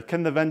vendor,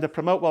 can the vendor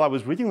promote, well, I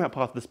was reading that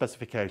part of the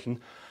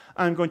specification,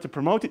 I'm going to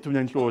promote it to an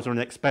ensures or an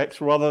expects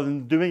rather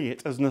than doing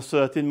it as an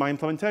assert in my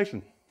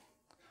implementation?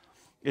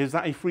 Is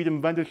that a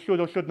freedom vendors should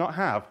or should not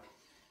have?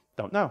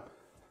 Don't know.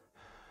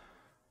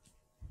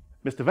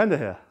 Mr. Vendor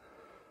here.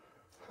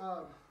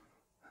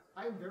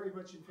 I'm very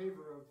much in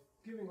favor of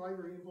giving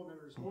library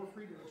implementers more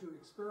freedom to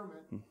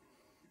experiment,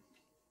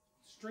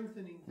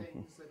 strengthening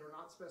things that are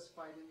not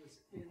specified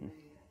in the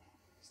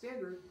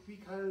standard,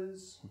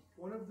 because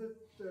one of the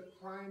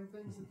prime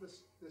things that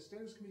the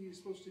standards committee is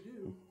supposed to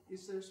do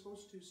is they're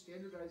supposed to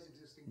standardize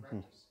existing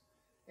practice.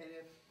 And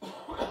if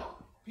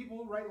people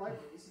who write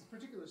libraries, in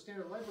particular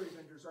standard library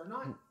vendors, are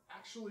not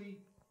actually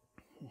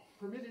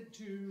permitted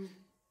to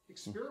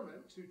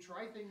experiment, to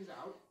try things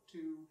out,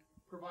 to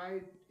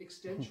provide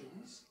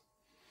extensions,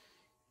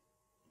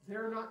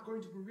 they're not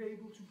going to be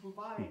able to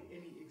provide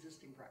any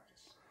existing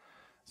practice.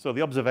 So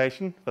the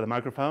observation for the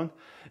microphone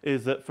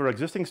is that for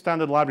existing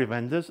standard library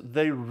vendors,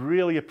 they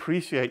really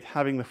appreciate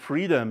having the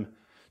freedom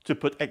to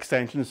put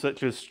extensions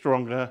such as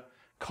stronger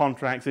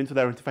contracts into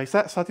their interface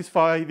that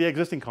satisfy the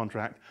existing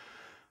contract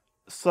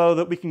so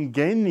that we can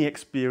gain the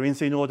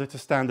experience in order to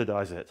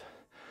standardize it.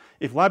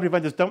 If library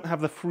vendors don't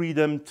have the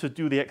freedom to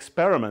do the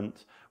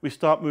experiment, we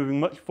start moving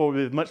much forward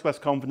with much less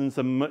confidence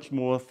and much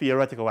more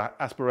theoretical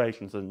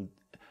aspirations. And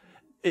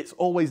it's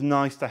always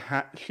nice to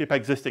ship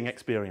existing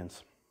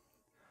experience.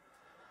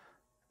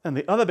 And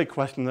the other big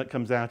question that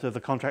comes out of the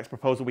contracts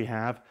proposal we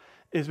have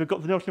is we've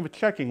got the notion of a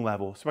checking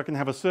level. So I can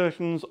have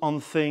assertions on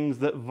things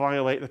that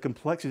violate the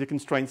complexity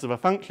constraints of a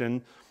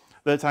function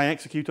that I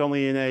execute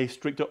only in a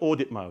stricter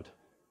audit mode.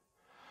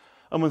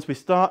 And once we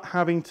start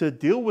having to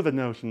deal with the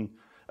notion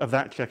of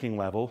that checking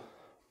level,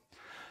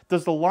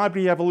 does the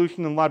library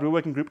evolution and library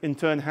working group in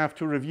turn have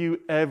to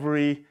review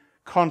every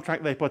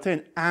contract they put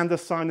in and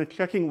assign a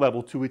checking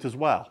level to it as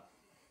well?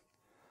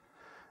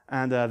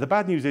 And the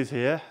bad news is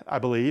here, I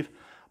believe,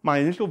 my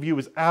initial view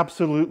was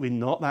absolutely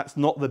not. That's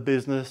not the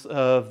business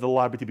of the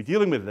library to be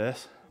dealing with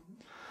this.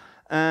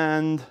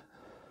 And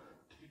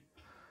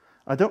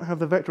I don't have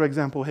the vector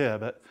example here,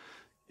 but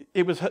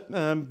it was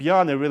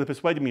Bjarne really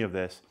persuaded me of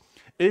this.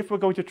 If we're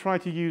going to try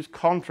to use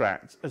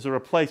contracts as a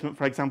replacement,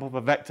 for example,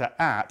 for vector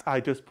at, I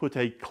just put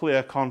a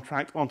clear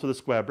contract onto the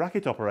square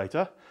bracket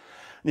operator.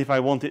 And if I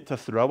want it to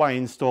throw, I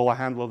install a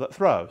handler that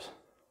throws.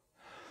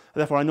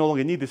 Therefore, I no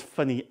longer need this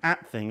funny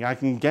at thing. I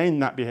can gain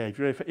that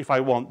behavior if I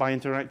want by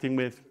interacting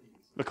with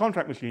the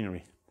contract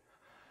machinery.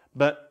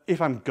 But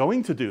if I'm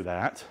going to do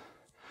that,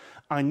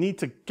 I need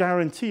to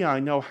guarantee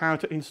I know how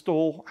to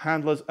install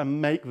handlers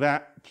and make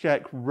that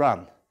check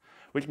run,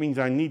 which means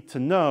I need to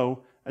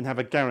know and have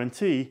a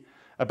guarantee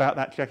about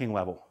that checking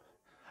level,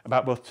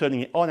 about both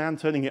turning it on and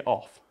turning it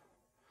off.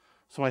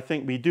 So I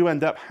think we do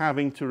end up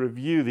having to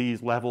review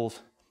these levels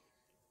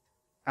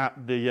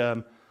at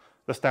the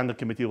standard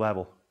committee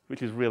level,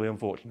 which is really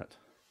unfortunate.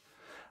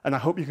 And I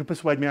hope you can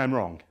persuade me I'm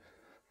wrong.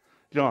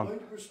 John? I'm going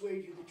to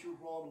persuade you that you're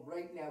wrong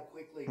right now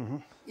quickly.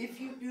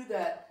 If you do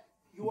that,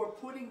 you are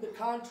putting the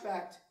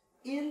contract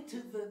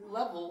into the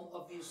level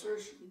of the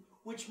assertion,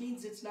 which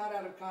means it's not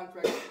out of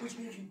contract, which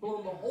means you've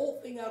blown the whole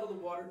thing out of the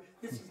water.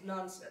 This is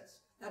nonsense.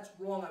 That's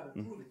wrong. I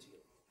will prove it to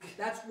you.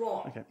 That's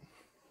wrong. Okay.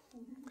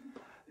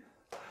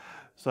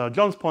 So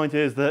John's point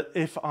is that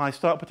if I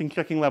start putting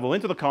checking level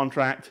into the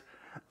contract,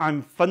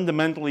 I'm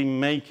fundamentally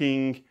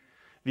making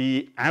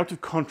the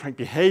out-of-contract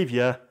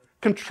behavior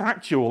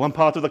contractual and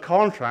part of the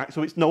contract,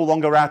 so it's no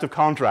longer out of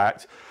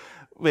contract,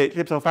 which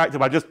ipso facto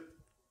I just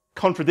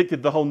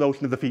contradicted the whole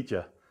notion of the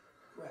feature.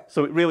 Correct.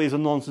 So it really is a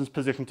nonsense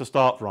position to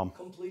start from.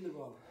 Completely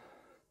wrong.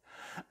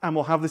 And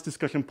we'll have this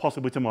discussion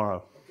possibly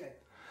tomorrow, Okay.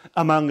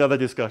 among other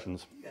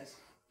discussions. Yes.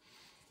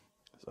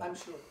 I'm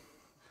sure.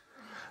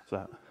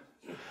 So,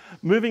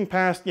 moving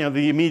past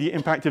the immediate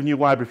impact of new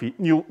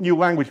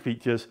language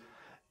features,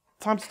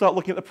 time to start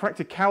looking at the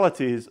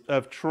practicalities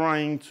of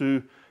trying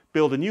to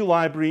build a new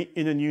library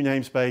in a new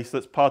namespace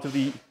that's part of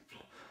the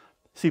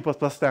C++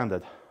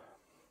 standard.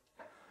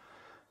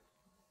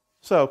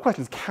 So,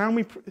 questions.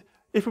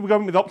 If we're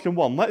going with option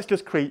 1, let's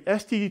just create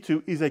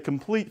std2 is a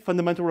complete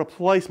fundamental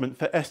replacement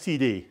for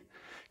std.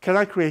 Can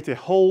I create a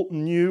whole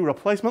new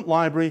replacement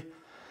library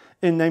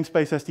in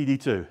namespace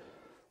std2?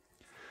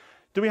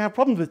 Do we have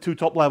problems with two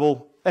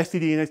top-level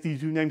std and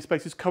std2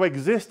 namespaces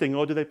coexisting,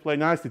 or do they play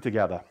nicely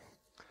together?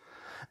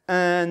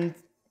 And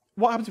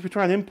what happens if we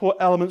try and import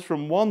elements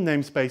from one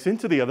namespace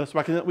into the other so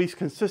I can at least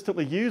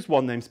consistently use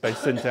one namespace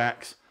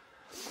syntax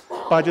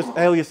by just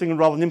aliasing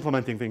rather than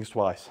implementing things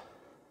twice?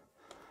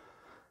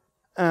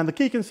 And the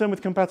key concern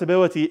with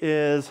compatibility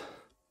is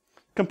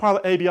compiler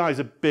ABI is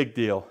a big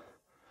deal.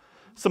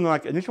 Something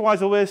like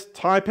initializer list,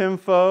 type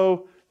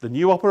info, the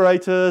new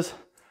operators,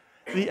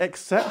 the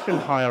exception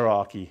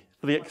hierarchy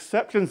for the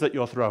exceptions that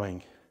you're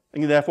throwing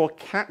and you're therefore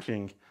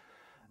catching,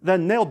 they're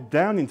nailed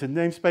down into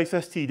namespace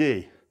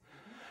std.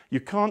 You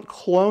can't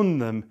clone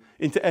them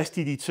into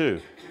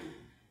std2.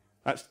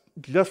 That's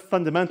just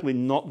fundamentally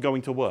not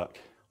going to work.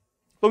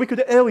 But we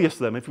could alias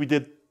them if we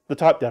did the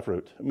type def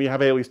route, and we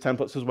have alias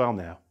templates as well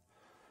now.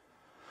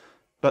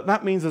 But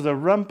that means there's a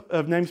rump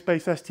of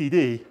namespace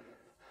std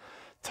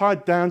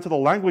tied down to the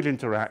language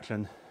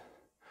interaction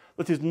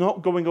that is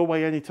not going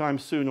away anytime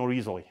soon or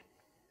easily.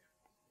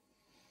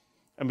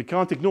 And we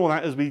can't ignore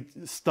that as we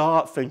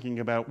start thinking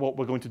about what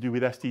we're going to do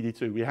with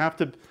std2. We have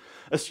to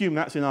assume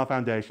that's in our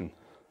foundation.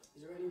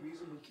 Is there any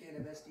reason we can't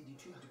have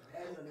std2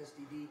 depend on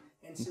std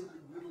and simply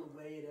whittle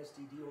away at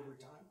std over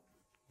time?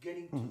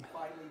 Getting to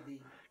finally the...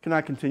 Can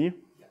I continue?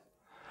 Yeah.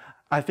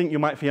 I think you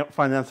might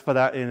find an answer for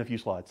that in a few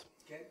slides.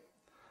 Okay.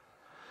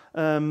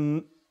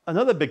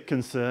 Another big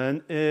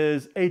concern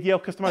is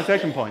ADL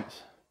customization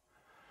points.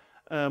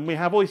 We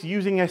have always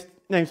using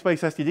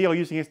namespace std or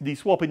using std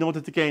swap in order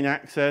to gain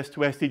access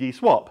to std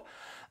swap.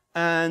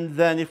 And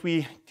then if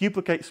we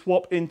duplicate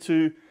swap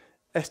into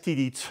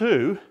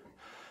std2,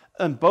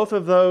 and both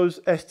of those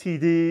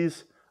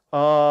stds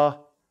are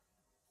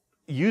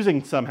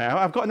using somehow,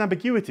 I've got an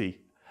ambiguity.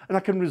 And I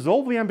can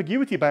resolve the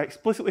ambiguity by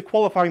explicitly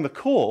qualifying the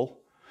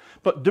call,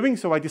 but doing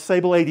so I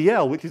disable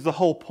ADL, which is the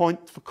whole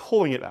point for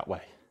calling it that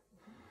way.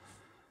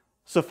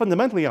 So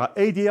fundamentally, our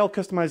ADL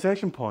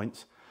customization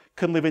points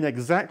can live in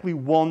exactly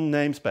one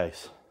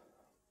namespace.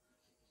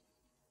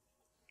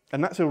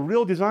 And that's a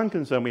real design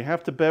concern we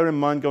have to bear in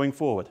mind going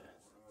forward.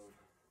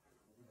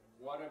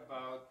 What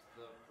about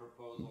the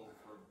proposal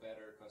for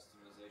better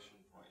customization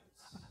points?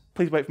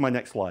 Please wait for my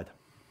next slide.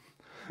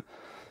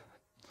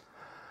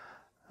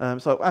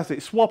 So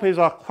actually, swap is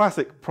our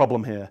classic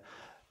problem here.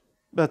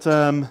 But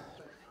Begin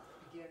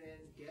in,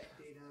 get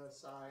data,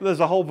 aside. there's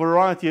a whole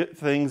variety of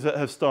things that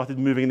have started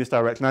moving in this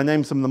direction. I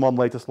named some of them on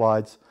later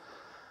slides.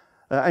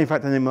 In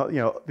fact, I named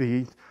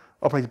the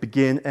operators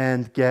begin,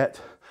 end, get.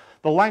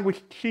 The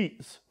language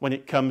cheats when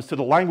it comes to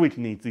the language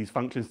needs these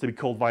functions to be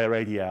called via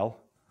ADL,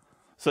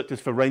 such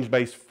as for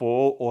range-based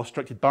for or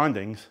structured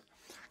bindings,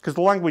 because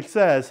the language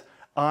says,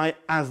 I,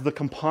 as the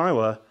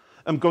compiler,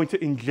 am going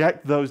to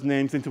inject those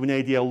names into an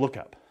ADL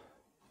lookup.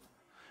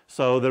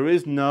 So there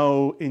is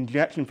no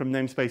injection from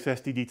namespace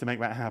std to make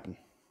that happen.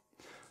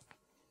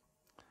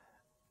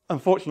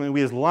 Unfortunately,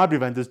 we as library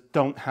vendors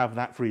don't have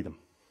that freedom.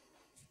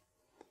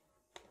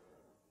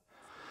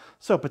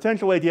 So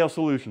potential ADL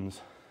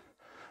solutions.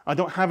 I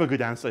don't have a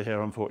good answer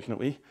here,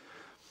 unfortunately.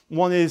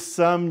 One is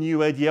some new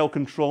ADL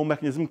control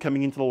mechanism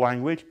coming into the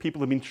language. People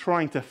have been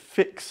trying to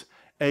fix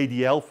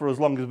ADL for as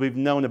long as we've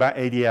known about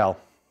ADL.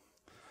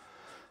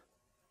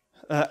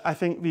 I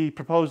think the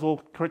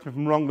proposal, correct me if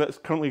I'm wrong, that's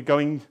currently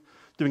getting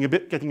a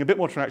bit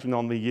more traction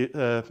on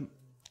the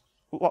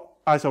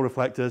ISO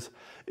reflectors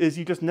is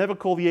you just never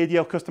call the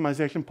ADL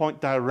customization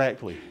point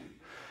directly.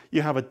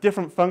 You have a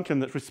different function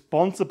that's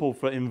responsible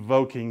for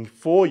invoking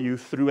for you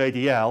through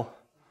ADL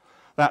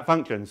that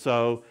function.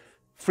 So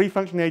free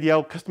function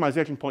ADL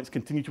customization points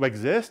continue to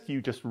exist.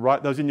 You just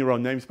write those in your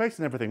own namespace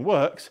and everything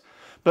works,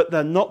 but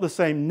they're not the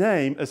same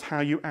name as how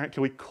you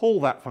actually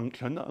call that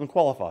function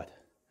unqualified.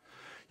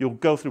 You'll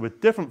go through a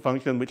different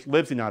function which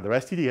lives in either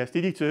std,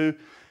 std2,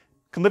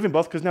 can live in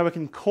both because now we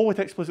can call it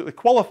explicitly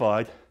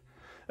qualified,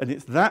 and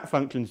it's that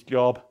function's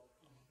job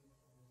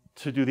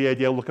to do the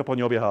ADL lookup on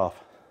your behalf.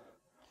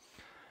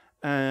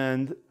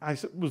 And I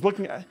was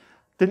looking at,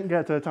 didn't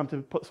get time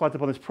to put slides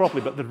up on this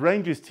properly, but the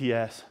ranges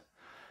TS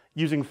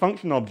using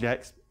function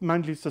objects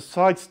manages to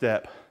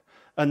sidestep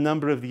a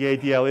number of the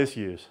ADL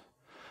issues.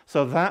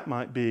 So that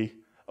might be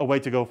a way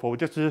to go forward,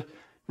 just to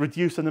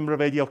reduce the number of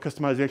ADL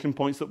customization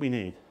points that we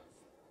need,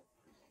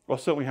 or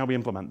certainly how we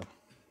implement them.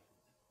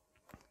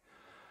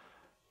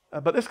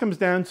 But this comes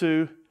down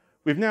to,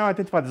 we've now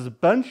identified there's a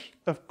bunch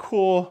of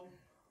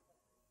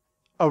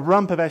a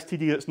rump of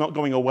STD that's not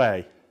going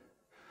away.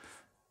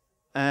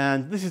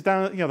 And this is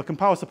down at the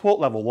compiler support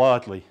level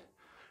largely,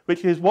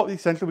 which is what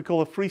essentially we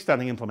call a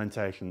freestanding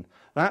implementation.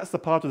 That's the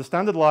part of the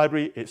standard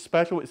library. It's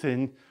special. It's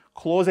in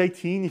clause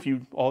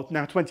 18, or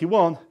now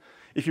 21,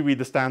 if you read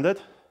the standard.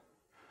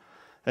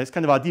 And it's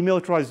kind of our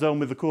demilitarized zone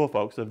with the core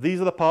folks. So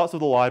these are the parts of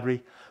the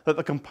library that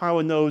the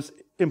compiler knows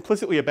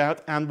implicitly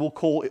about and will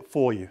call it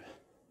for you.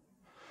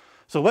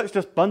 So let's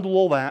just bundle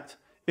all that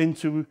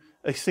into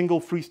a single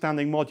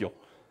freestanding module,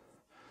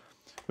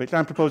 which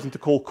I'm proposing to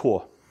call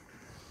core.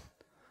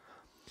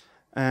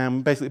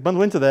 And basically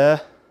bundle into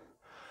there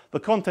the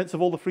contents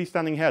of all the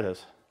freestanding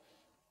headers.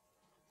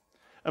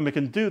 And we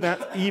can do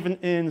that even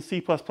in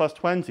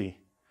C++20,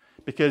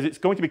 because it's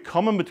going to be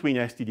common between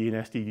std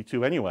and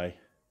std2 anyway.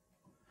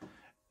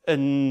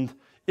 And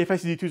if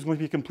std2 is going to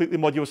be a completely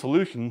modular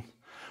solution,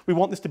 we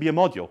want this to be a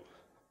module.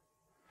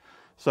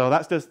 So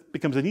that just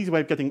becomes an easy way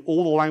of getting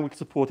all the language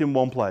support in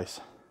one place.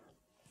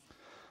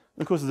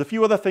 And of course, there's a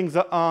few other things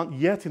that aren't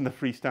yet in the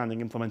freestanding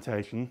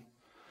implementation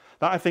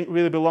that I think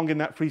really belong in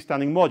that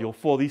freestanding module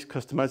for these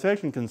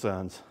customization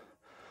concerns.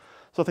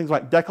 So things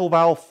like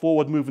declval,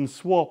 forward, move, and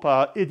swap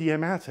are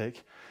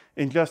idiomatic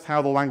in just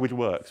how the language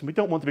works. And we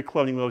don't want to be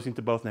cloning those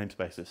into both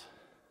namespaces.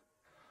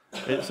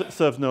 It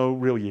serves no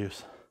real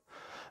use.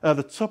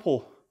 The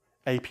tuple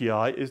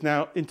API is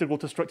now integral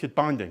to structured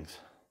bindings,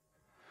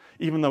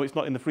 even though it's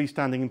not in the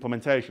freestanding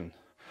implementation,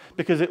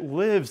 because it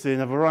lives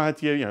in a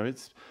variety of,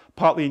 it's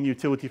partly in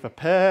utility for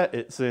pair,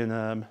 it's in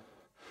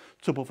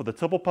tuple for the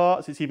tuple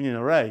parts, it's even in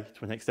array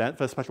to an extent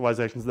for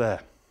specializations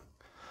there.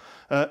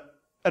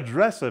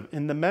 Addressive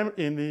in the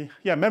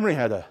memory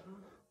header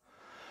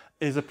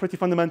is a pretty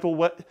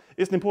fundamental,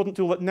 it's an important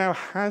tool that now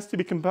has to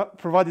be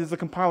provided as a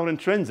compiler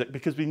intrinsic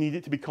because we need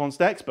it to be const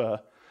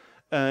expr,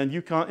 and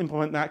you can't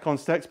implement that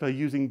const expr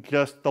using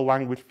just the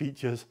language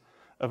features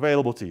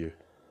available to you.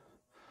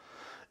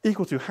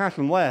 Equal to hash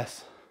and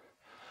less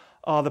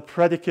are the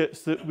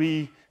predicates that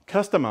we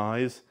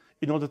customize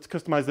in order to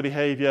customize the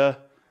behavior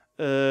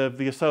of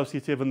the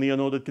associative and the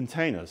unordered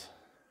containers.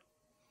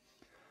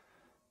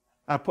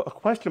 I put a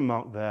question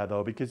mark there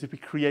though, because if we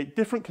create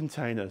different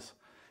containers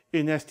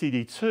in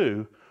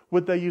std2,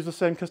 would they use the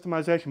same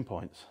customization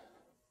points?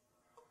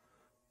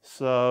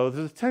 So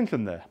there's a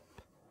tension there.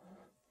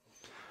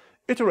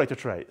 Iterator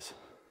traits.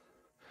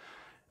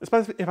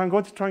 Especially if I'm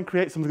going to try and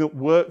create something that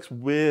works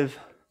with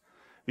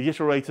the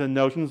iterator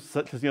notions,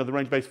 such as the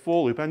range-based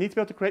for loop. I need to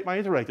be able to create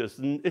my iterators,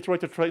 and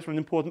iterator traits are an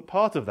important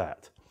part of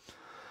that.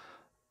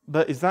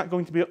 But is that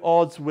going to be at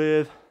odds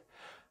with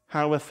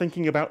how we're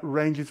thinking about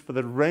ranges for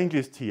the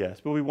ranges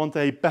TS? Will we want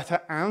a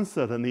better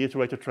answer than the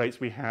iterator traits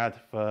we had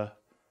for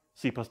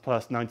C++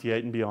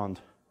 98 and beyond?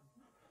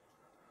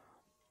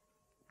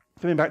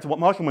 Coming back to what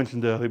Marshall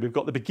mentioned earlier, we've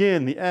got the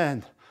begin, the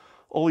end,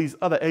 all these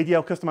other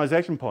ADL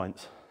customization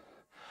points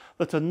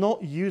that are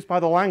not used by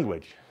the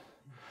language,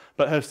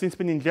 but have since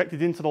been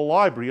injected into the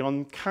library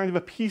on kind of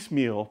a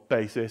piecemeal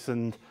basis.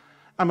 And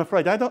I'm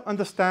afraid I don't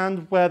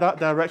understand where that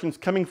direction's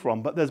coming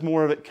from, but there's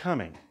more of it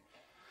coming.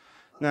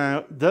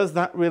 Now, does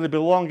that really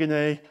belong in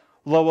a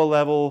lower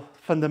level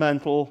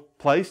fundamental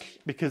place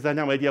because they're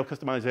now ADL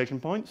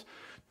customization points?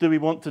 Do we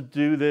want to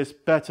do this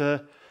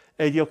better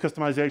ADL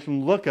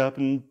customization lookup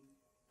and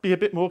be a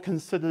bit more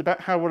considered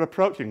about how we're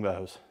approaching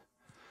those?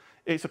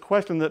 It's a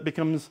question that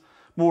becomes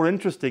more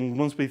interesting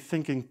once we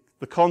think in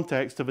the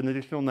context of an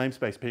additional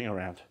namespace being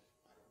around.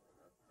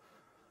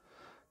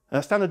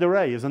 A standard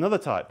array is another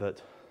type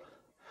that's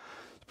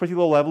pretty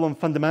low level and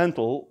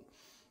fundamental,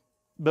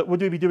 but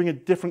would we be doing a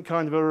different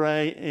kind of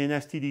array in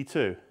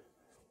std2?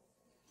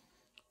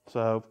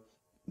 So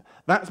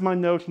that's my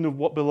notion of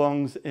what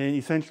belongs in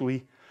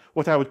essentially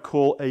what I would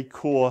call a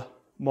core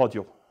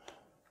module.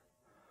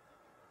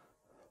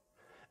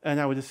 And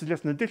I would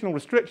suggest an additional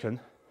restriction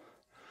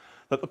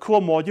that the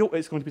core module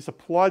is going to be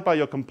supplied by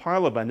your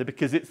compiler vendor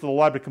because it's the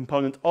library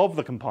component of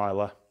the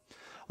compiler.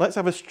 Let's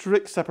have a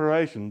strict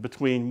separation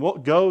between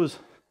what goes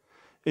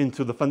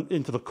into the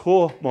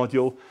core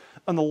module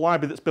and the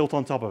library that's built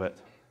on top of it.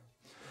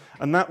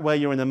 And that way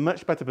you're in a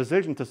much better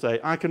position to say,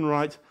 I can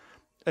write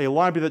a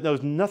library that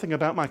knows nothing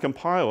about my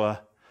compiler,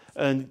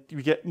 and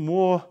you get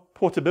more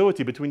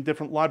portability between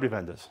different library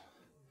vendors.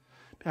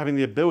 Having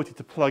the ability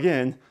to plug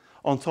in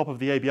on top of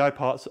the ABI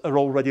parts are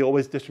already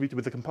always distributed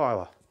with the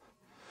compiler.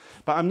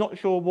 But I'm not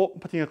sure what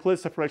putting a clear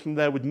separation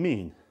there would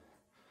mean.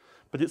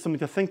 But it's something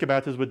to think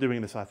about as we're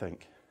doing this, I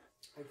think.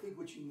 I think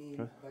what you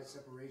mean by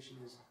separation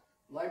is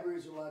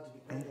libraries are allowed to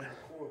depend on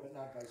the core, but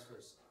not vice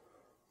versa.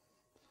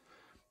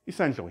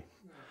 Essentially.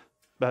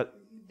 But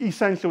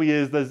essentially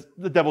is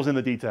the devil's in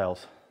the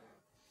details.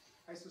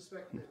 I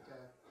suspect that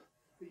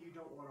you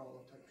don't want all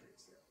of type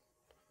traits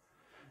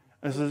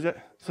there.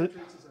 Type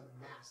traits is a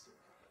massive.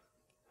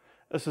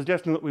 A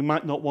suggestion that we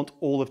might not want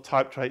all of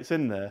type traits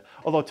in there,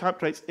 although type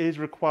traits is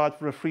required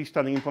for a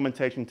freestanding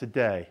implementation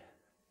today.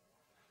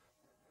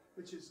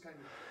 Which is kind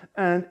of...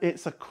 And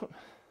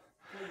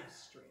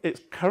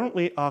it's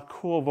currently our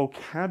core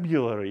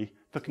vocabulary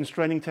for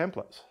constraining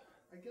templates.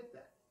 I get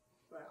that.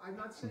 But I'm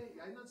not saying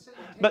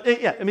but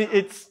yeah, I mean,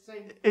 it's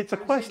a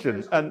question.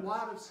 There's a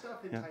lot of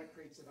stuff in type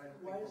traits that I don't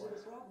think. Why is it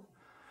a problem?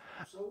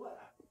 So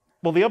what?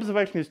 Well, the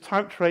observation is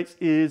type traits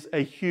is a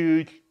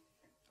huge,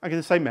 I'm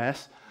going to say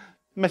mess.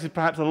 Mess is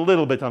perhaps a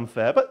little bit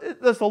unfair,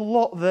 but there's a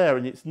lot there,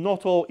 and it's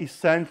not all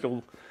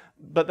essential,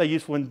 but they're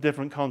useful in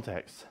different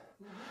contexts.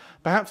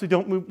 Perhaps we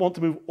don't want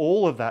to move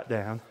all of that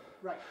down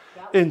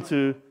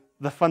into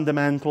the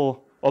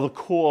fundamental or the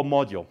core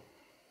module.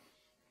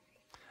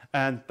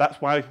 And that's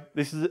why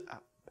this is,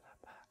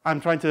 I'm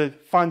trying to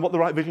find what the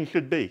right vision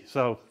should be.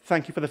 So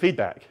thank you for the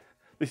feedback.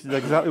 This is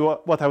exactly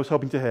what I was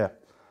hoping to hear.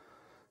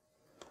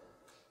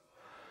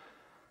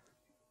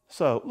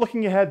 So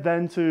looking ahead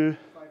then to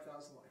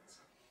 5,000 lines.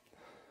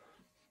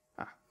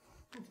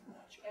 And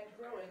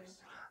growing.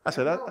 I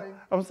say that.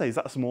 I would say, is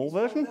that a small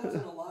version?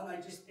 5,000 a lot, I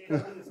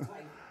think it's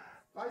tight.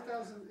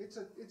 5,000,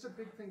 it's a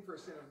big thing for a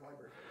standard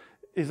library.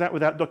 Is that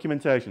without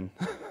documentation?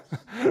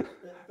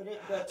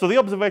 So the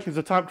observations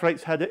of type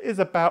traits header is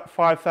about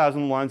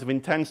 5,000 lines of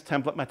intense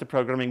template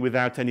metaprogramming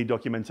without any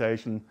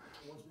documentation.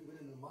 Once we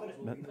get into the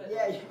module,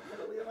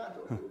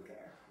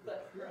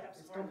 But perhaps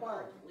more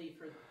importantly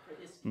for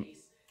this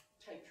case,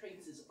 type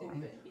traits is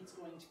open. It's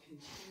going to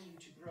continue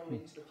to grow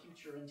into the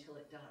future until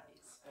it dies.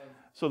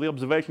 So the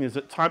observation is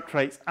that type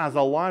traits as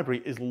a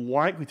library is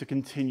likely to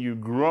continue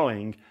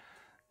growing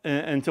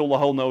until the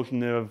whole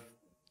notion of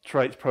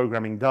traits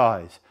programming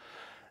dies.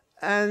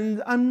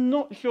 And I'm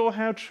not sure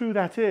how true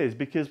that is,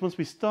 because once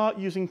we start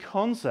using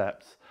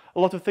concepts, a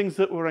lot of things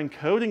that we're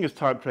encoding as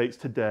type traits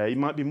today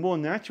might be more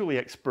naturally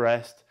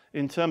expressed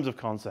in terms of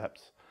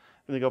concepts.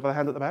 Can you go for the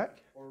hand at the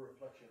back? Or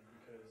reflection,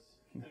 because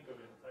if you think of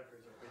it, type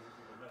traits are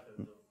basically the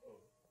methods of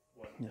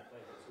what type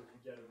is. So if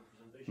you get a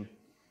representation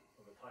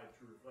of a type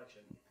through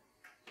reflection,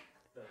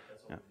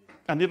 that's all it is.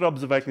 And the other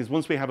observation is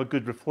once we have a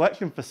good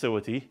reflection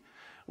facility,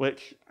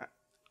 which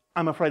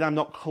I'm afraid I'm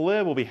not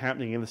clear will be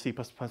happening in the C++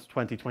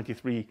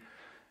 2023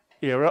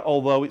 era,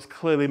 although it's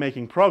clearly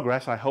making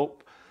progress, I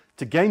hope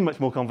to gain much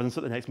more confidence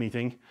at the next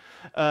meeting.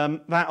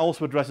 That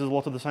also addresses a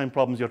lot of the same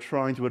problems you're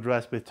trying to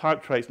address with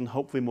type traits and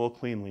hopefully more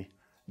cleanly.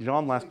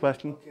 John, last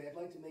question. Okay, I'd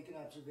like to make an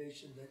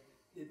observation that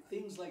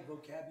things like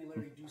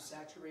vocabulary do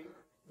saturate.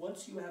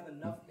 Once you have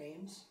enough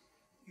names,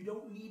 you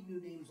don't need new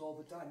names all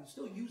the time. You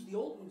still use the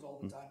old ones all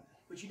the time,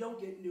 but you don't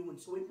get new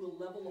ones, so it will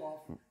level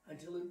off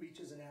until it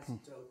reaches an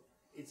asymptote.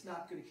 It's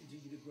not going to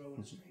continue to grow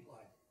in a straight line.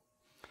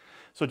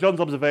 So John's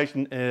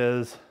observation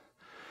is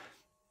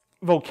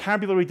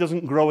vocabulary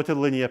doesn't grow at a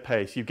linear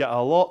pace. You get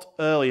a lot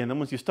early, and then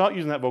once you start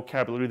using that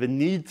vocabulary, the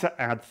need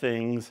to add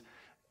things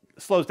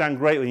slows down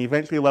greatly and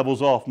eventually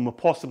levels off, and we're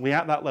possibly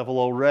at that level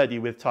already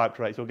with type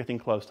traits, or getting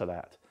close to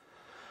that.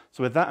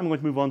 So with that, I'm going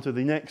to move on to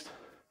the next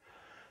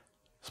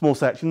small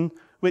section,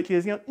 which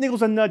is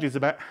niggles and nudges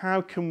about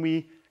how can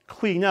we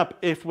clean up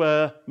if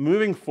we're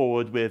moving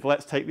forward with,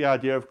 let's take the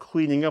idea of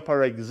cleaning up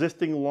our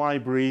existing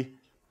library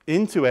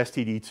into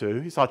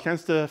std2. It's our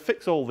chance to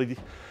fix all the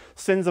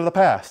sins of the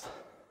past.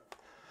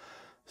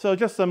 So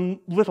just some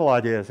little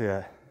ideas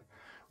here.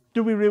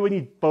 Do we really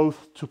need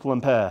both tuple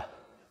and pair?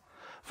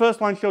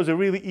 First line shows a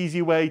really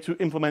easy way to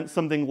implement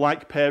something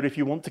like pair if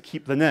you want to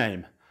keep the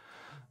name.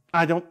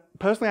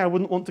 Personally, I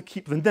wouldn't want to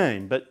keep the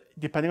name, but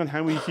depending on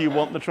how easy you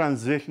want the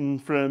transition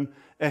from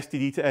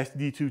std to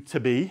std2 to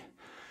be,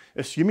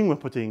 assuming we're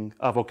putting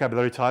our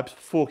vocabulary types,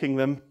 forking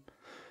them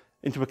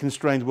into a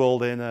constrained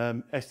world in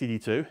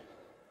std2.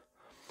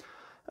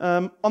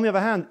 On the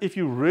other hand, if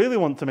you really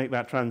want to make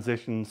that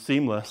transition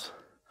seamless,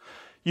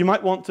 you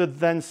might want to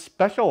then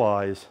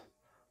specialize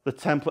the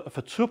template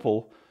for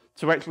tuple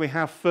to actually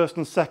have first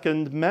and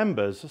second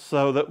members,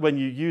 so that when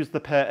you use the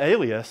pair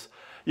alias,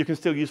 you can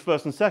still use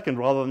first and second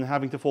rather than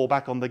having to fall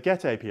back on the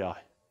get API.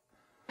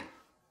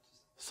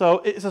 So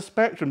it's a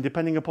spectrum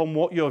depending upon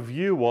what your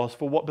view was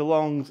for what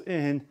belongs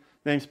in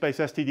namespace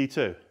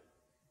std2.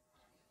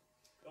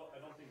 I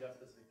don't think that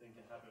specific thing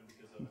can happen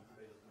because of empty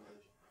base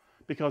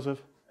optimization. Because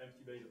of?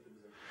 Empty base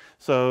optimization.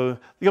 So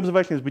the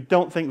observation is we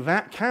don't think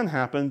that can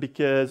happen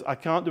because I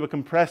can't do a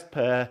compressed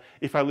pair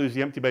if I lose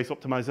the empty base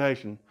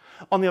optimization.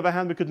 On the other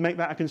hand, we could make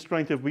that a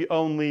constraint if we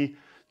only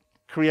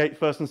create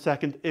first and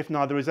second if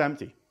neither is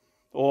empty,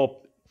 or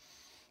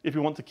if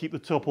we want to keep the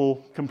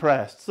tuple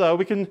compressed. So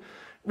we can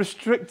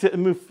restrict it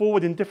and move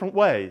forward in different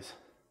ways.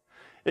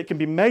 It can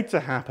be made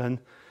to happen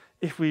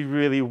if we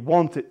really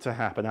want it to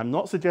happen. I'm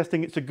not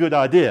suggesting it's a good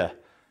idea,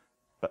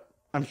 but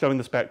I'm showing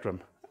the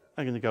spectrum.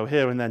 I'm going to go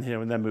here and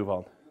then move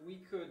on. We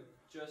could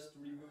just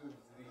remove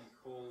the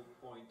whole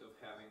point of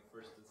having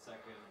first and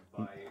second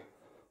by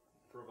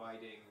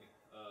providing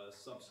a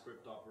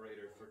subscript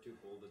operator for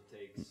tuple that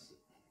takes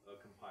a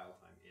compile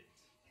time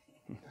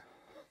int.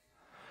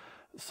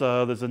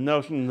 So there's a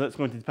notion that's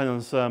going to depend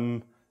on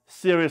some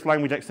serious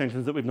language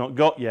extensions that we've not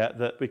got yet,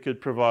 that we could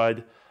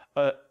provide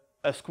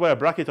a square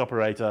bracket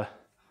operator.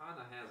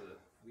 HANA has it.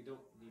 We don't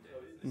need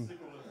it. It's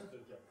equivalent to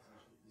the get,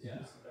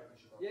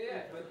 essentially.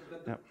 Yeah,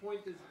 but the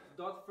point is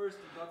dot first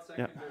and dot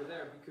second are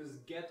there because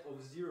get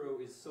of 0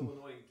 is so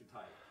annoying to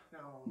type.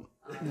 No,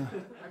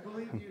 I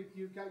believe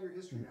you've got your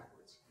history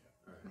backwards.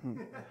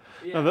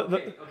 Yeah,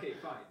 okay,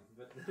 fine.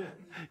 But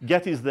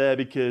Get is there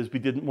because we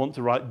didn't want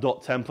to write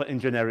dot template in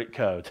generic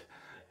code,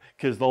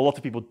 because a lot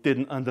of people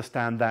didn't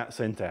understand that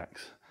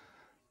syntax.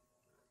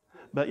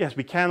 But yes,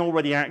 we can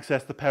already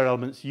access the pair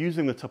elements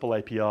using the tuple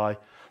API.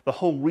 The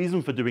whole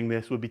reason for doing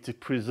this would be to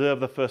preserve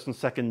the first and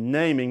second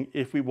naming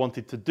if we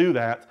wanted to do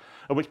that,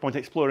 at which point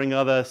exploring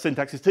other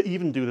syntaxes to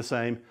even do the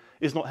same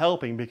is not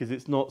helping because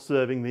it's not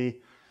serving the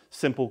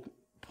simple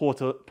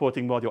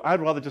porting module.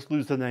 I'd rather just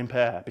lose the name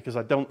pair because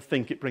I don't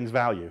think it brings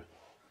value.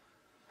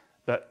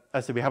 But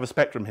as I said, we have a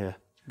spectrum here.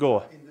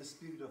 Gore. In the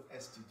spirit of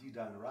STD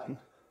done right,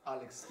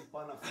 Alex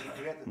Stepanov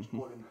regretted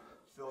calling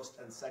first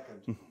and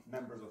second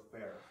members of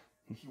pair.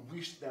 He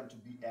wished them to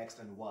be X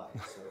and Y.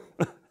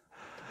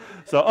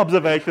 So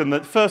observation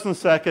that first and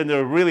second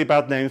are really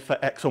bad names for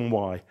X and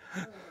Y.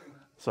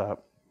 So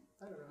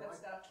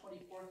That's not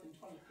 24th and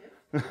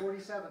 25th.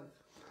 47th.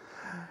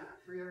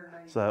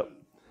 398. So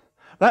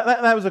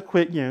that was a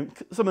quick,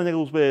 some of the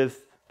niggles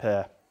with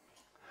pair.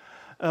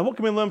 What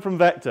can we learn from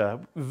vector?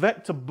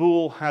 Vector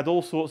bool had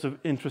all sorts of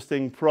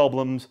interesting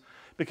problems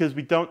because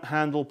we don't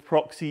handle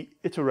proxy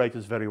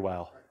iterators very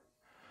well.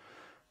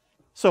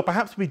 So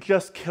perhaps we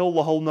just kill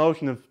the whole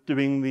notion of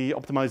doing the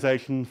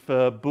optimization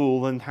for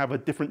bool and have a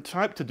different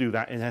type to do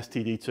that in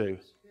std2.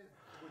 Yeah,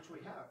 which we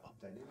have.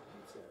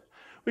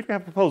 Which we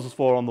have proposals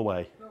for on the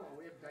way. No,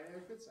 we have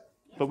dynamic bit set.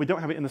 But we don't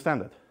have it in the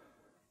standard.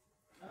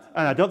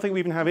 And I don't think we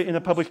even have it in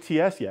a published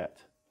TS yet.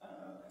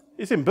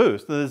 It's in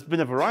Boost. There's been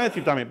a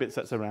variety of dynamic bit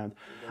sets around.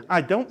 I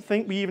don't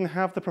think we even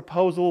have the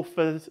proposal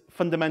for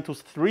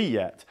Fundamentals 3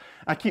 yet.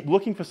 I keep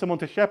looking for someone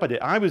to shepherd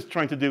it. I was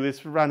trying to do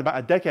this around about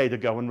a decade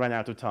ago and ran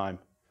out of time.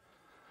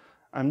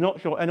 I'm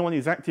not sure anyone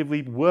is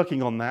actively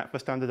working on that for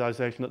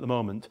standardization at the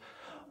moment.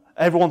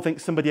 Everyone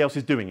thinks somebody else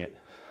is doing it.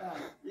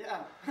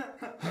 Yeah.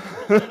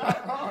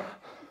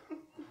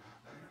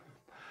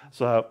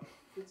 So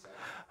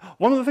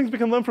one of the things we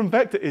can learn from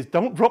vector is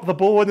don't drop the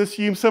ball and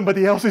assume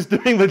somebody else is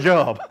doing the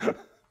job.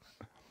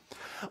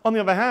 On the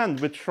other hand,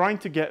 we're trying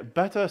to get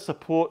better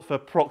support for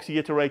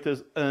proxy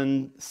iterators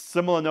and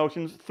similar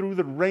notions through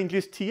the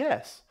ranges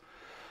TS.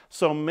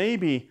 So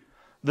maybe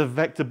the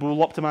vector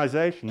bool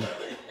optimization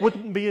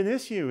wouldn't be an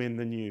issue in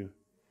the new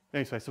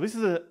namespace. So this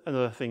is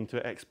another thing to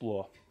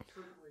explore.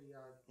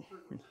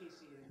 Certainly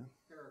Casey and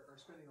Eric are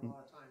spending a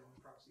lot of time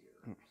on proxy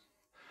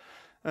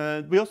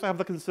iterators. We also have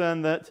the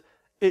concern that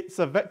it's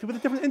a vector with a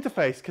different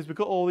interface because we've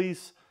got all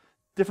these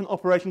different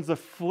operations of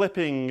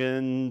flipping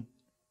and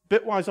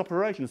bitwise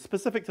operations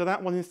specific to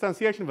that one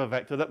instantiation of a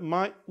vector that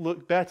might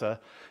look better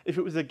if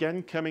it was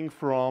again coming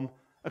from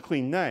a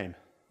clean name.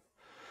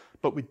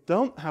 But we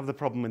don't have the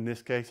problem in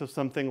this case of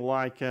something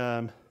like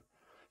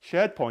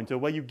shared pointer,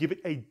 where you give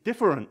it a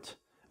different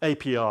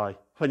API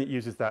when it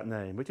uses that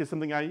name, which is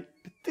something I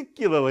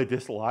particularly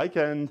dislike,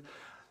 and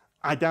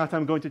I doubt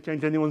I'm going to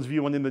change anyone's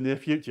view on in the near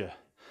future.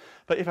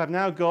 But if I've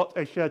now got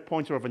a shared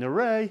pointer of an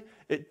array,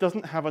 it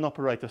doesn't have an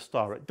operator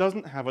star, it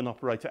doesn't have an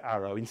operator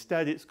arrow,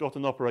 instead it's got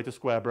an operator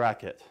square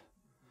bracket.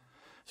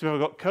 So if I've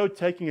got code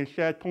taking a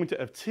shared pointer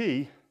of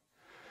t,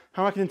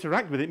 how I can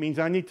interact with it means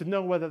I need to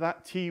know whether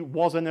that t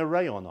was an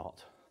array or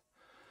not,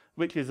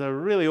 which is a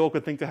really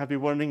awkward thing to have to be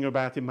wondering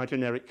about in my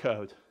generic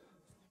code.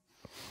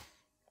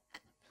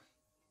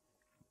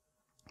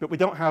 But we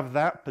don't have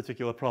that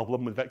particular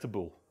problem with vector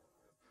bool.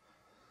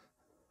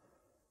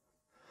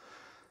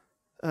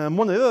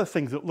 One of the other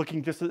things that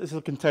looking just at this as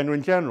a container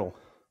in general,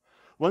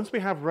 once we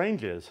have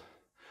ranges,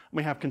 and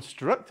we have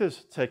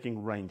constructors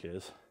taking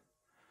ranges,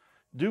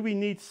 do we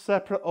need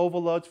separate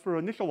overloads for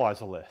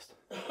initializer list?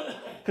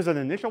 Because an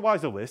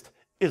initializer list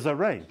is a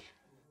range.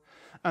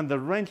 And the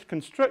range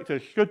constructor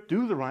should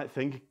do the right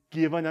thing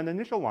given an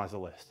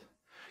initializer list.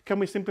 Can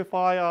we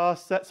simplify our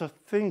sets of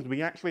things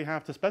we actually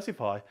have to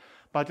specify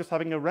by just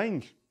having a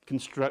range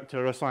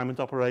constructor, assignment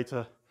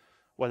operator,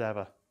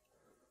 whatever?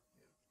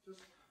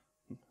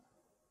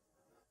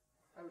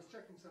 I was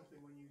checking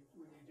something when you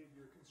did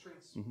your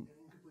constraints and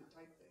incomplete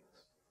type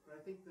things, but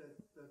I think the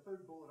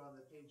third bullet on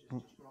the page is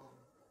just wrong,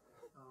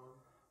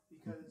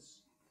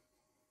 because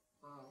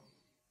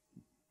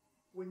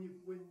when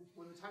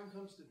the time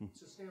comes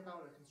to stamp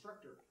out a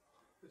constructor,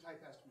 the type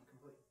has to be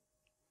complete.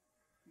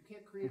 You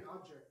can't create an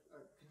object,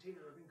 a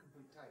container of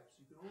incomplete types.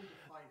 You can only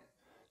define it.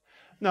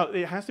 No,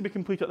 it has to be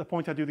complete at the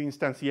point I do the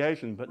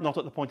instantiation, but not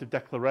at the point of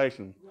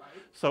declaration. Right.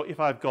 So if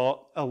I've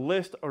got a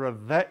list or a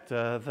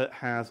vector that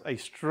has a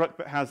struct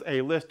that has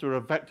a list or a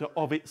vector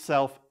of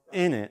itself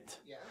in it,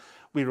 Yes.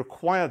 we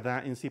require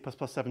that in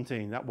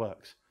C++17. That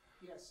works.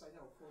 Yes, I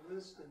know. For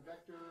list and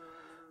vector.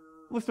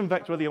 List and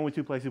vector are the only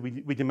two places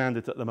we demand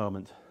it at the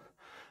moment.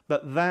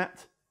 But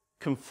that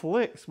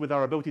conflicts with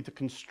our ability to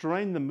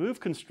constrain the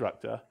move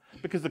constructor,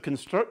 because the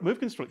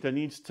move constructor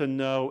needs to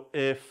know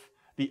if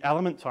the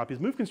element type is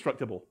move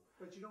constructible.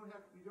 But you don't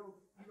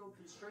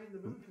constrain the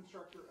move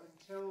constructor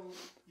until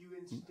you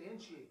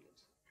instantiate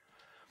it.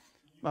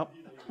 Well,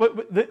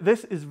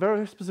 this is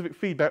very specific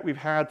feedback we've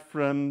had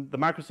from the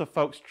Microsoft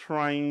folks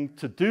trying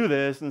to do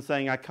this and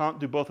saying I can't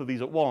do both of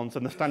these at once,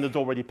 and the standard's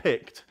already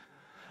picked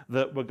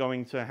that we're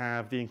going to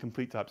have the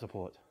incomplete type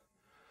support.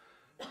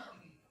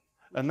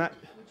 And that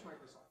Which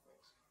Microsoft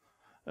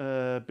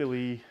folks?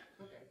 Billy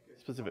Okay, good.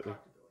 specifically. I'll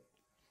talk to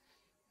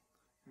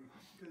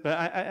Billy.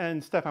 But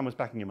and Stefan was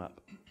backing him up.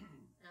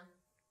 Yeah,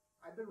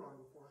 I've been wrong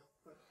before,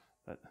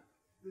 but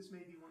this may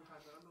be one time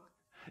that I'm not.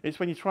 It's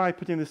when you try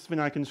putting the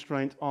Svinai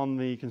constraint on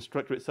the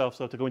constructor itself,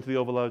 so to go into the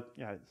overload,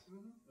 yeah. It's, I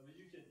mean,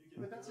 you can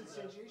But that's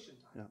instantiation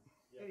time. Yeah.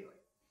 Anyway.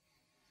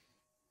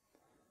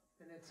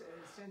 And it's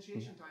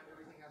instantiation time,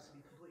 everything has to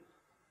be complete.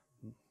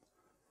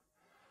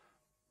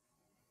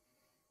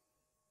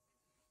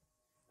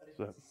 But if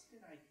So- it's a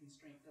spin-I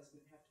constraint, doesn't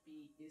it have to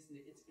be, isn't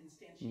it, it's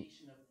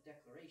instantiation of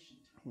declaration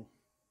time.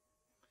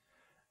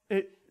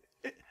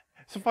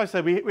 Suffice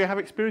to say, we have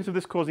experience of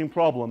this causing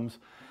problems,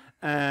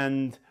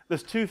 and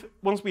there's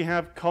once we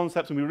have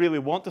concepts and we really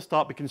want to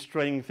start by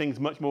constraining things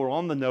much more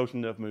on the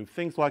notion of move,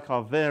 things like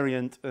our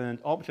variant and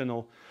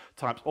optional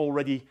types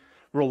already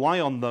rely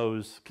on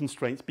those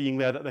constraints being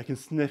there that they can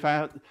sniff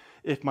out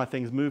if my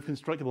thing's move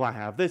constructible, I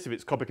have this, if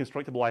it's copy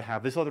constructible, I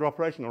have this other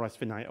operation, or I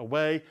sphinite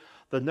away.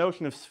 The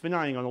notion of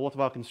sphinaiting on a lot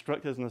of our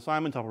constructors and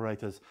assignment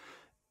operators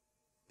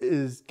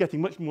is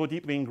getting much more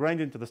deeply ingrained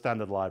into the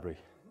standard library.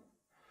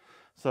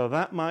 So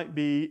that might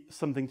be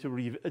something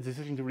a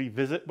decision to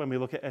revisit when we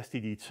look at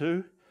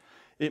std2.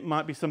 It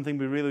might be something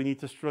we really need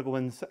to struggle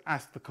and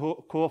ask the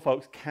core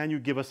folks, can you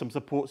give us some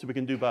support so we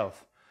can do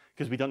both?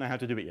 Because we don't know how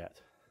to do it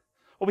yet.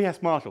 Or we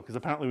ask Marshall, because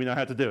apparently we know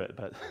how to do it,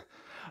 but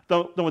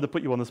don't want to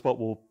put you on the spot,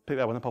 we'll pick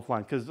that one up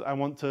offline, because I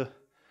want to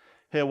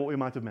hear what we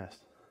might have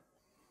missed.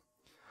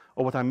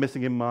 Or what I'm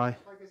missing in my... Like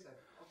I said,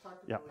 I'll talk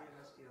to Billy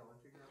and STL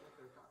and figure out what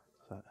they're talking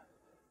about.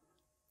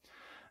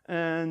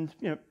 And,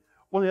 you know,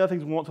 one of the other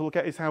things we want to look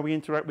at is how we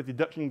interact with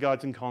deduction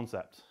guides and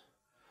concepts.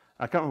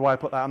 I can't remember why I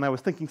put that on there. I was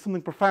thinking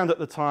something profound at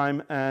the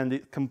time, and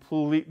it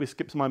completely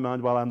skips my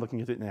mind while I'm looking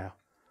at it now.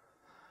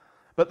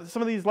 But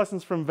some of these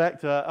lessons from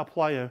Vector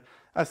apply,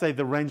 I say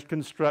the range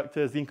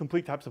constructors, the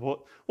incomplete type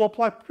support, will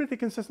apply pretty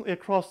consistently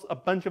across a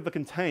bunch of the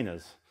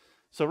containers.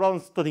 So rather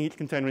than studying each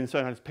container in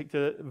turn, I just picked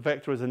a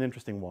Vector as an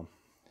interesting one.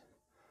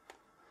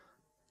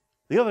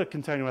 The other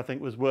container I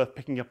think was worth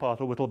picking apart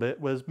a little bit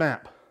was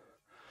map.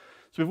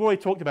 So we've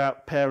already talked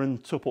about pair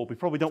and tuple. We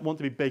probably don't want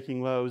to be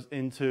baking those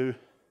into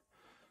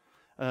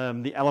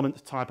the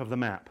element type of the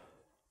map.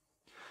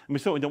 And we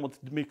certainly don't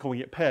want to be calling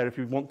it pair if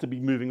we want to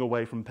be moving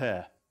away from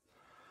pair.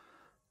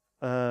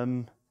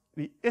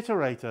 The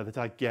iterator that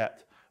I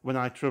get when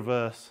I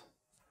traverse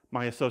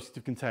my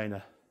associative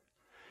container,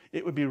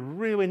 it would be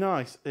really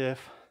nice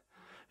if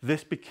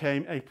this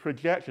became a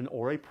projection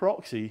or a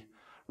proxy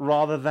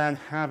rather than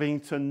having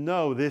to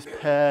know this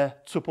pair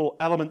tuple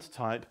element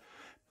type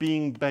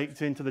being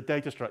baked into the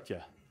data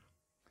structure.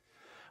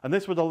 And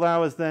this would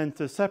allow us then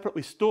to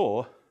separately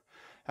store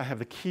and have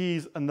the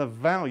keys and the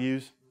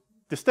values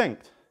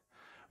distinct,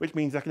 which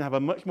means I can have a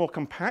much more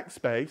compact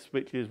space,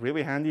 which is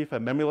really handy for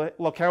memory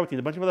locality and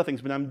a bunch of other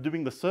things when I'm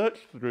doing the search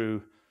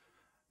through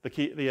the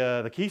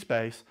key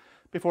space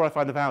before I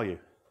find the value,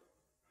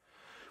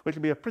 which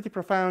would be a pretty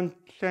profound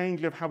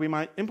change of how we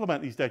might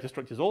implement these data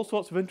structures. All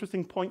sorts of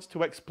interesting points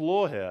to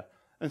explore here,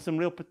 and some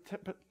real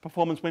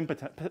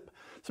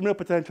some real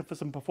potential for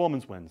some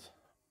performance wins.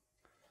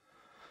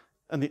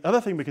 And the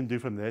other thing we can do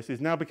from this is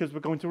now, because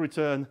we're going to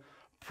return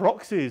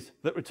proxies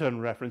that return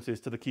references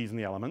to the keys and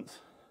the elements,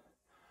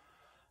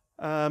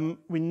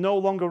 we no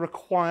longer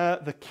require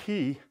the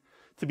key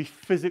to be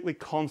physically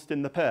constant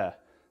in the pair,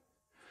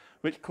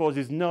 which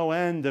causes no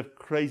end of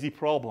crazy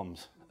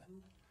problems.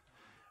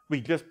 We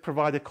just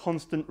provide a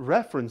constant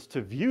reference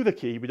to view the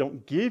key. We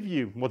don't give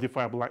you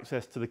modifiable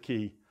access to the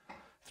key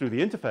through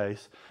the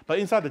interface, but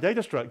inside the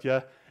data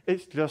structure,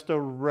 it's just a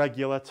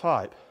regular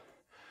type,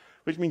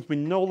 which means we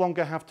no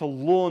longer have to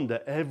launder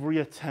every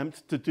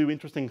attempt to do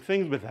interesting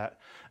things with that,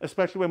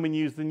 especially when we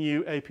use the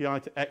new API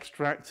to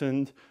extract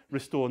and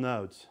restore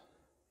nodes.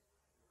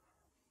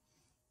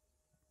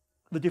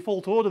 The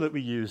default order that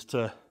we use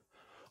to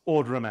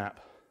order a map,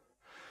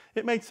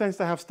 it made sense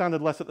to have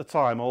standard less at the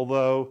time,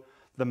 although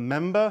the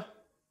member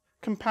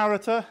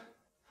comparator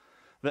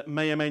that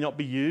may or may not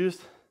be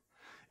used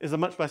is a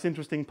much less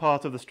interesting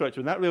part of the structure,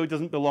 and that really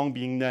doesn't belong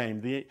being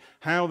named.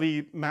 How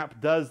the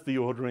map does the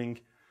ordering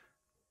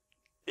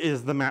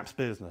is the map's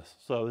business.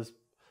 So there's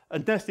a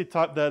nested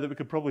type there that we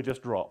could probably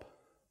just drop.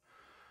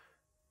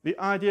 The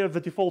idea of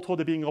the default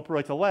order being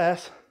operator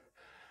less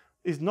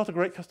is not a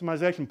great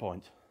customization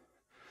point,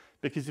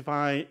 because if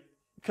I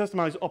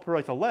customize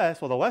operator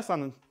less, or the less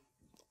than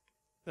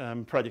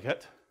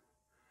predicate,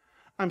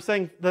 I'm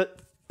saying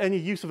that any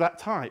use of that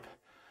type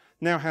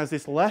now has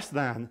this less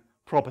than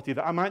property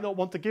that I might not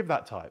want to give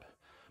that type.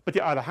 But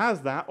it either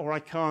has that, or I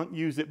can't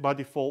use it by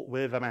default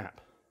with a map.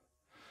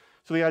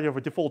 So the idea of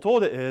a default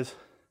order is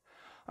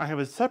I have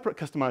a separate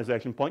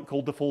customization point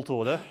called default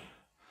order,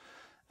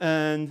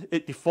 and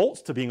it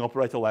defaults to being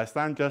operator less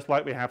than, just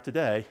like we have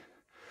today.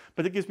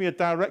 But it gives me a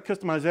direct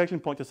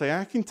customization point to say,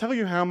 I can tell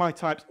you how my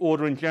types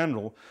order in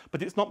general,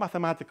 but it's not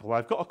mathematical.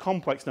 I've got a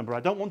complex number. I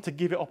don't want to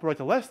give it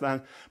operator less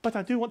than, but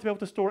I do want to be able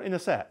to store it in a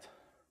set.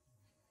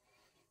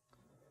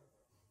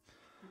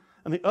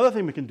 And the other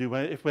thing we can do,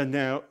 if we're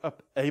now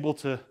able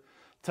to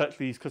touch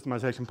these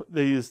customization,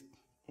 these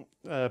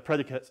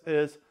predicates,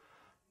 is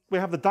we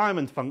have the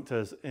diamond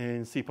functors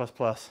in C++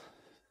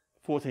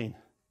 14.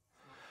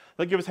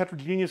 They give us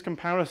heterogeneous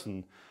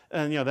comparison.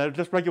 And they're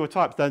just regular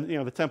types. Then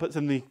the template's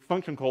in the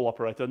function call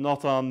operator,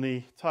 not on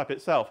the type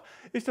itself.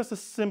 It's just a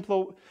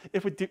simple,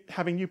 if we're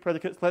having new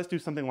predicates, let's do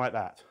something like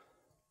that.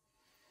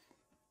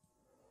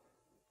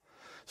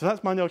 So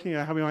that's my notion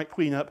how we might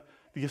clean up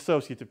the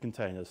associative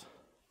containers.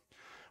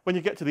 When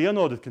you get to the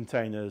unordered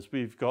containers,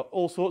 we've got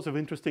all sorts of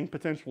interesting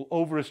potential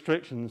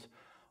over-restrictions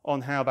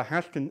on how the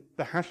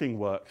hashing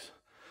works.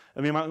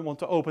 And we might want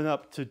to open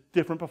up to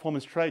different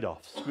performance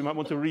trade-offs. We might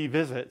want to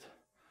revisit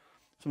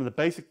some of the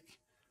basic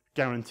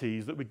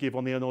guarantees that we give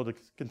on the unordered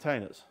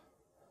containers.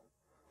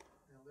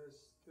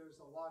 There's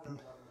a lot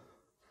of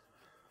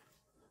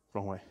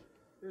wrong way.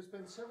 There's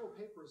been several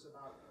papers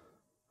about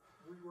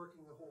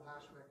reworking the whole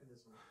hash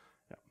mechanism,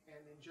 and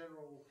in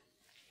general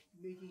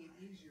making it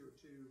easier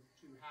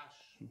to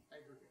hash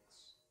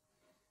aggregates.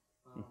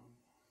 And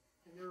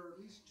there are at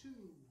least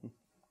two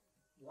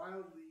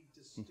wildly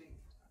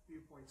distinct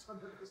viewpoints on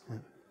this.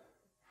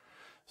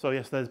 So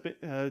yes, there's been,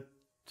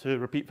 to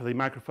repeat for the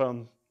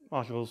microphone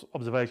Marshall's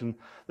observation,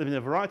 there have been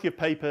a variety of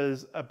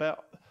papers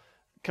about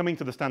coming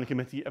to the standing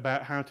committee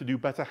about how to do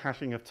better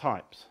hashing of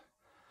types.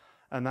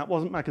 And that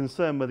wasn't my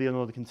concern with the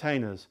unordered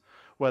containers,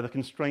 where the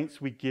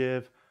constraints we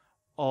give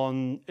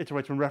on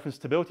iterator and reference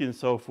stability and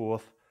so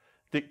forth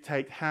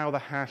dictate how the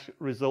hash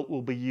result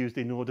will be used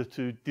in order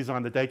to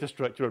design the data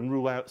structure and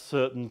rule out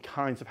certain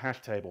kinds of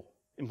hash table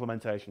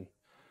implementation.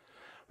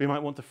 We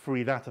might want to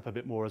free that up a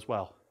bit more as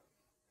well.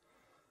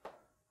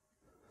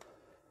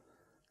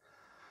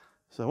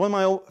 So one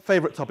of my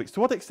favorite topics, to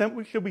what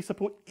extent should we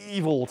support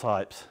evil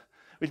types?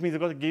 Which means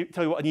I've got to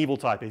tell you what an evil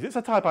type is. It's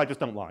a type I just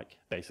don't like,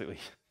 basically.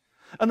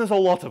 And there's a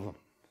lot of them.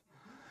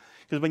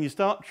 Because when you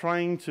start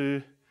trying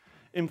to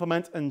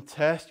implement and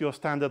test your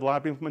standard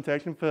library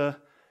implementation for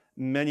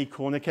many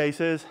corner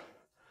cases,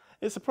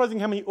 it's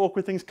surprising how many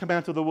awkward things come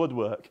out of the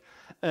woodwork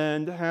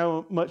and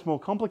how much more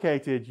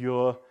complicated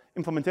your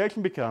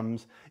implementation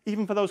becomes,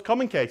 even for those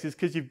common cases,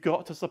 because you've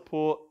got to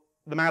support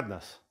the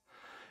madness.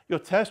 Your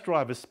test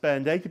drivers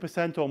spend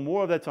 80% or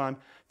more of their time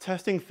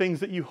testing things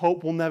that you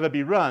hope will never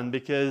be run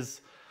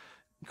because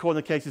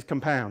corner cases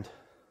compound.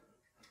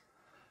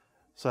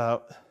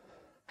 So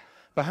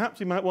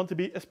perhaps we might want to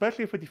be,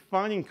 especially if we're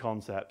defining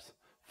concepts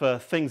for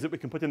things that we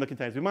can put in the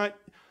containers, we might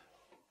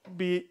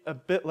be a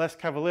bit less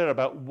cavalier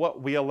about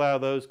what we allow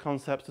those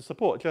concepts to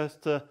support,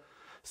 just to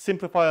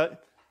simplify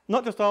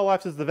not just our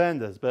lives as the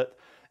vendors, but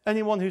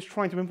anyone who's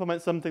trying to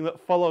implement something that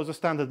follows a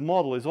standard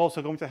model is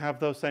also going to have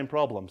those same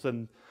problems,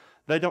 and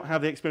they don't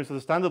have the experience of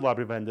the standard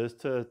library vendors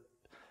to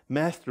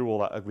mess through all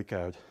that ugly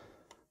code.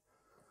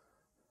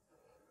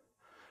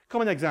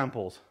 Common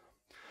examples.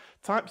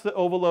 Types that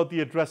overload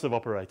the address of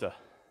operator.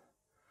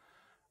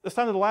 The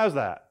standard allows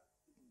that.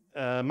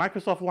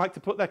 Microsoft like to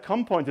put their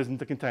COM pointers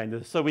into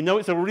containers, so we know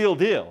it's a real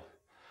deal.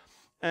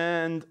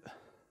 And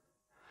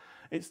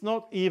it's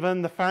not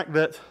even the fact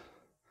that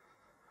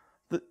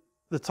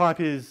the type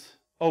is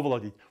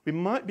overloaded. We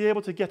might be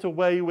able to get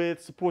away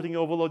with supporting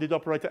overloaded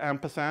operator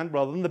ampersand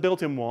rather than the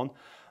built-in one,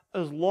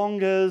 as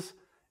long as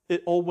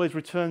it always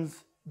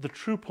returns the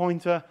true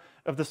pointer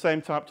of the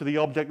same type to the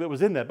object that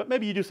was in there. But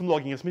maybe you do some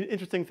logging, some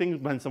interesting things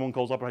when someone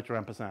calls operator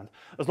ampersand.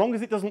 As long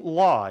as it doesn't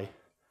lie,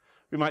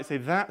 we might say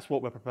that's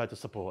what we're prepared to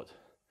support.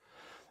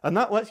 And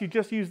that lets you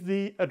just use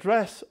the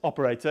address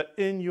operator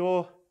in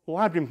your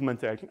library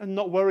implementation and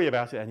not worry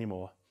about it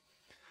anymore.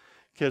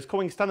 Because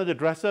calling standard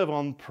address server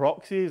on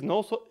proxies and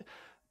also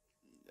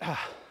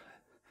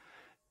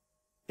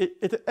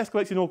it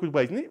escalates in awkward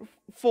ways, and it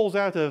falls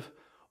out of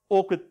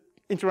awkward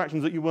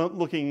interactions that you weren't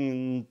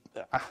looking.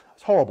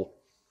 It's horrible.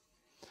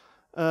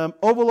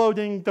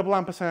 Overloading double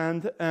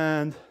ampersand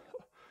and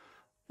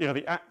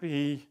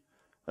the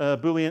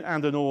Boolean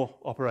and and or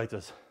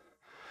operators.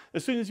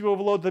 As soon as you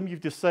overload them,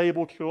 you've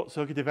disabled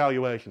short-circuit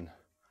evaluation.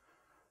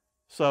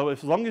 So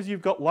as long as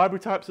you've got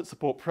library types that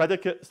support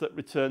predicates that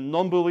return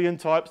non-Boolean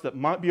types that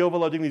might be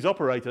overloading these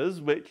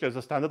operators, which as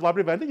a standard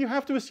library vendor, you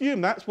have to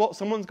assume that's what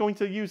someone's going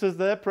to use as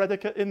their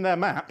predicate in their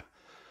map,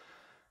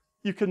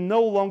 you can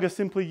no longer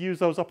simply use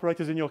those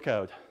operators in your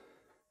code.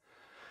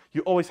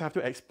 You always have to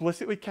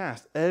explicitly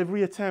cast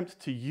every attempt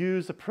to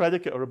use a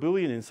predicate or a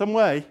Boolean in some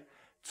way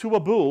to a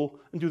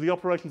bool and do the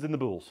operations in the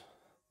bools,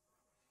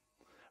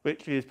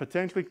 which is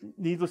potentially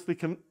needlessly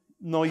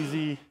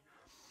noisy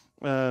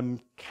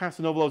cast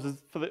and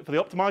overloads for the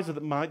optimizer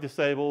that might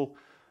disable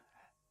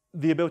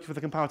the ability for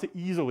the compiler to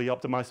easily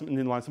optimize something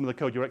inline some of the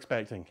code you're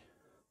expecting.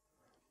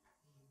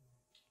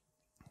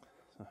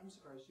 I'm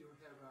surprised you don't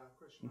have a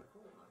question mark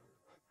colon on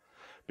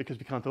here. Because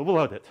we can't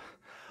overload it.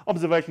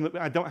 Observation that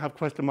I don't have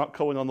question mark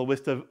colon on the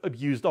list of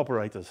abused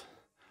operators.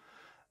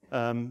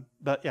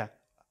 But yeah,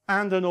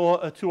 and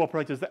or are two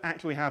operators that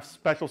actually have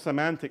special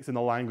semantics in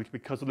the language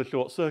because of the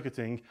short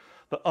circuiting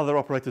that other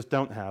operators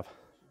don't have.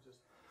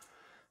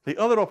 The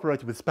other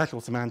operator with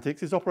special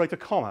semantics is operator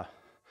comma.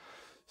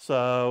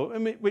 So,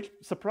 which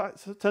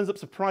turns up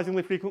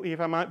surprisingly frequently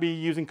if I might be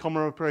using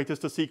comma operators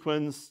to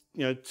sequence,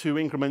 2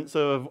 increments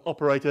of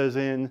operators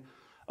in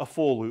a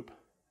for loop.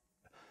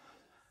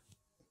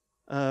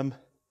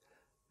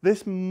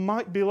 This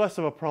might be less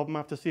of a problem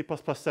after C++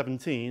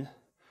 17,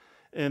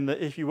 in that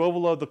if you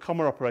overload the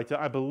comma operator,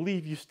 I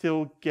believe you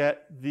still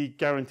get the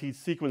guaranteed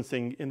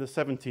sequencing in the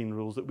 17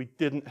 rules that we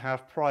didn't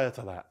have prior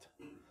to that.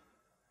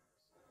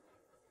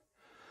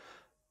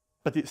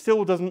 But it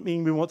still doesn't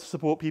mean we want to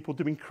support people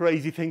doing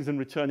crazy things and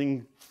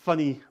returning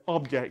funny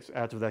objects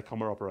out of their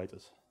comma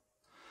operators.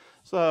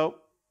 So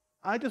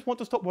I just want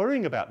to stop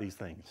worrying about these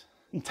things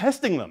and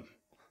testing them.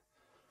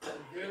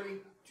 Very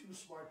two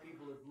smart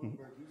people at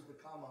Bloomberg use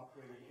the comma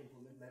operator to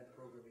implement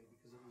metaprogramming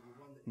because it was the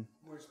one that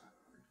was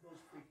most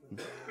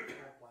frequent on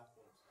all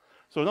platforms.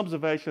 So an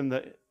observation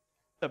that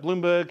at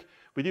Bloomberg,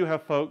 we do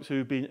have folks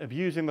who've been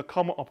abusing the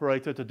comma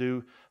operator to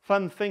do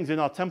fun things in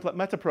our template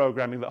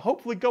metaprogramming that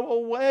hopefully go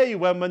away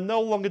when we're no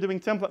longer doing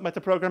template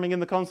metaprogramming in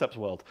the concepts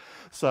world.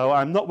 So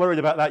I'm not worried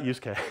about that use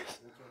case.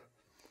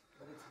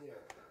 But it's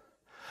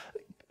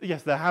there.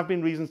 Yes, there have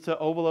been reasons to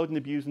overload and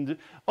abuse. And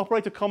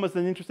operator comma is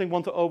an interesting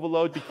one to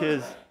overload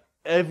because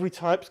every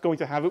type's going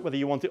to have it, whether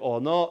you want it or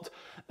not.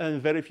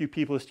 And very few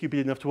people are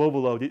stupid enough to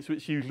overload it, so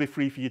it's usually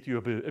free for you to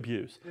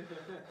abuse.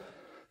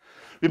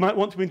 We might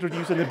want to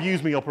introduce an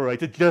abuse me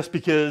operator just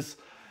because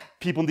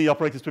people need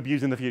operators to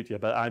abuse in the future,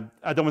 but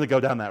I don't want to go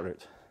down that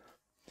route.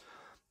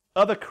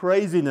 Other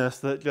craziness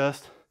that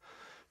just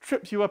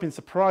trips you up in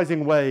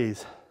surprising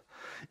ways.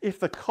 If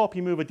the copy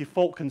mover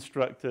default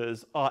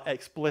constructors are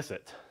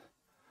explicit,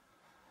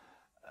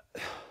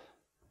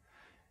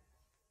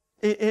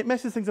 it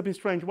messes things up in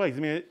strange ways. I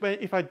mean,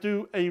 if I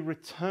do a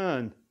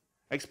return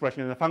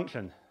expression in a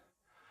function,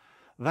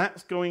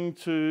 that's going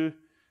to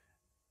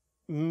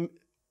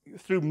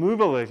through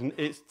move alert,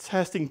 it's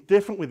testing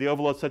different with the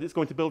overload set it's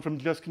going to build from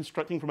just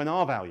constructing from an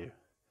R value.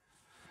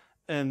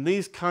 And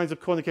these kinds of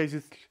corner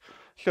cases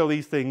show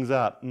these things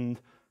up. And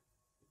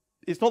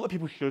it's not that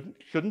people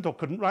shouldn't or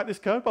couldn't write this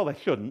code. Well, they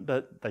shouldn't,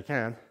 but they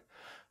can.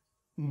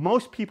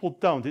 Most people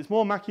don't. It's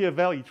more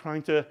Machiavelli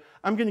trying to,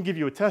 I'm going to give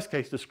you a test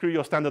case to screw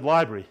your standard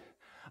library.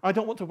 I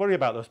don't want to worry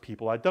about those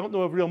people. I don't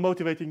know of real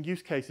motivating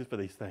use cases for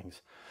these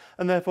things.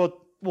 And therefore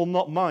will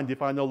not mind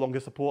if I no longer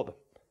support them.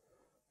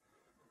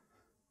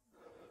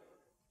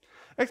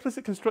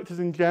 Explicit constructors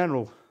in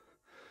general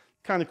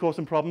kind of cause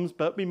some problems,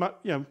 but we might,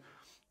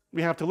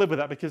 we have to live with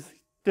that because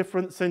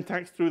different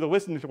syntax through the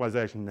list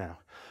initialization now.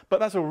 But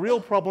that's a real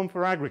problem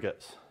for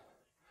aggregates.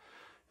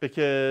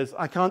 because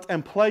I can't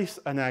emplace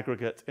an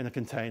aggregate in a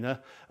container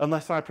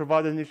unless I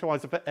provide an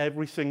initializer for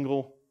every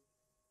single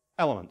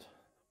element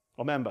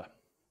or member.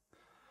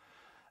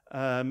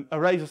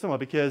 Arrays are similar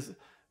because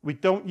we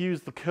don't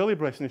use the curly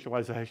brace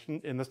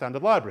initialization in the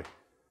standard library,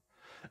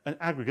 and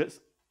aggregates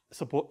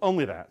support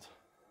only that.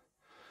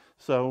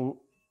 So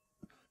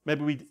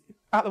maybe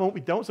at the moment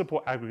we don't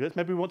support aggregates,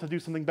 maybe we want to do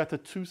something better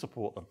to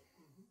support them.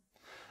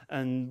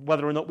 And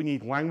whether or not we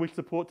need language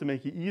support to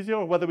make it easier,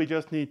 or whether we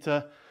just need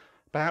to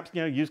perhaps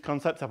use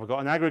concepts, have I got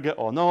an aggregate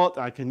or not,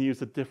 I can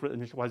use a different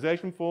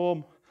initialization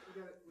form.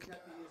 We got the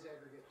use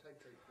aggregate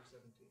type trait for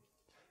 17.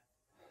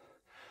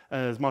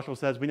 As Marshall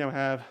says, we now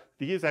have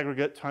the use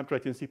aggregate type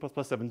trait in C++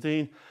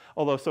 17,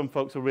 although some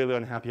folks are really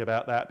unhappy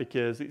about that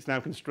because it's now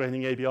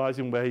constraining ABIs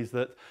in ways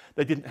that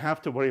they didn't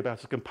have to worry about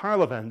as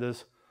compiler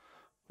vendors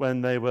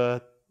when they were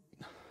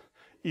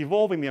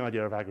evolving the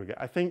idea of aggregate.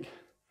 I think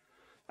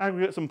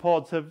aggregates and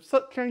pods have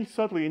changed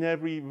subtly in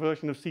every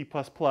version of C++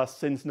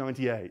 since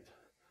 98.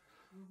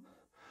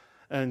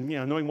 And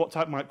knowing what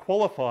type might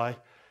qualify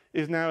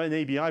is now an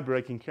ABI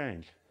breaking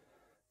change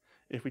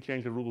if we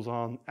change the rules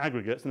on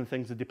aggregates and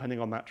things are depending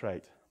on that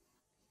trait.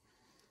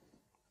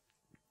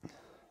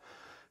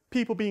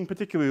 People being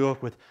particularly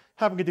awkward,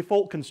 having a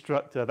default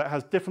constructor that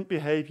has different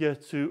behavior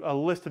to a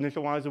list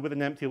initializer with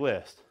an empty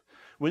list.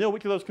 We know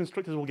which of those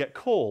constructors will get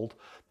called,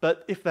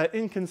 but if they're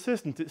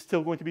inconsistent, it's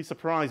still going to be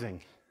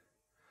surprising.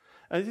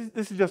 And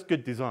this is just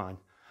good design.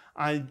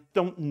 I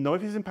don't know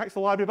if this impacts the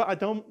library, but I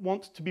don't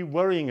want to be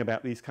worrying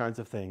about these kinds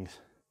of things.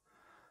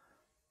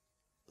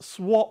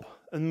 Swap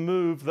and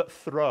move that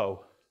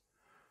throw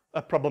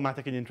are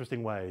problematic in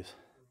interesting ways,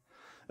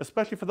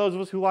 especially for those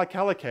of us who like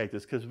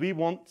allocators, because we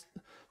want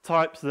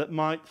types that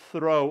might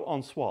throw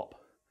on swap,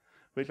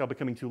 which I'll be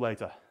coming to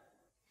later.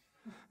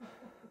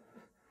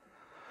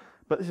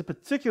 But this is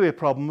particularly a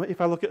problem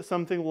if I look at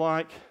something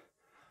like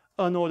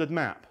unordered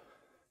map,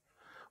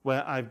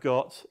 where I've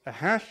got a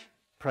hash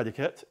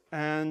predicate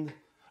or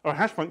a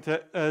hash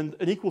functor and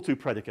an equal to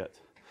predicate,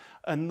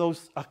 and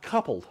those are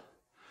coupled.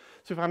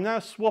 So if I'm now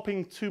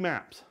swapping two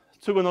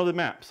unordered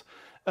maps,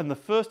 and the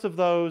first of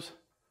those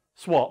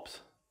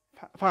swaps,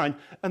 fine,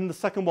 and the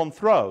second one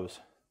throws,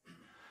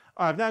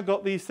 I've now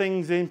got these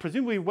things in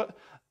presumably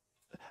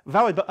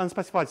valid but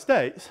unspecified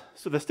states,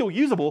 so they're still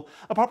usable,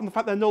 apart from the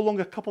fact they're no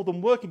longer coupled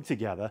and working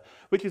together,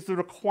 which is the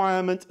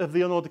requirement of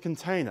the unordered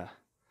container.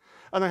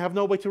 And I have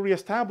no way to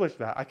re-establish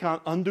that. I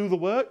can't undo the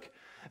work.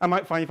 I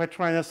might find if I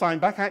try and assign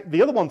back,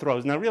 the other one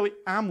throws, and I really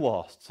am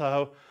lost.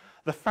 So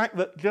the fact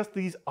that just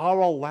these are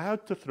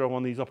allowed to throw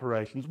on these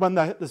operations, when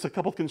there's a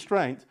coupled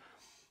constraint,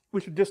 we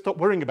should just stop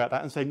worrying about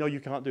that and say, no, you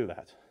can't do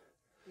that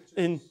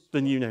in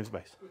the new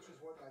namespace. Which is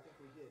what I think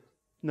we did.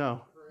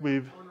 No,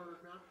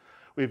 Unordered map?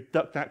 we've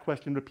ducked that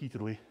question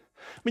repeatedly.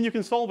 I mean, you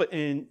can solve it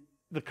in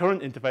the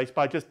current interface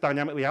by just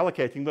dynamically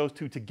allocating those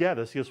two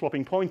together, so you're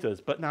swapping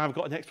pointers, but now I've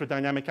got an extra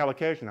dynamic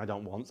allocation I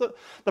don't want. So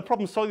the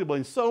problem's soluble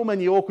in so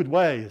many awkward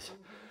ways.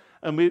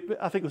 And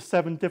I think there's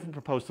 7 different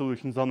proposed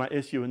solutions on that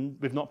issue, and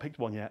we've not picked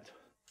one yet.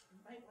 You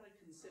might want to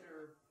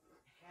consider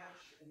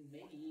hash and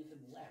maybe even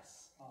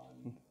less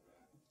on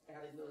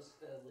adding those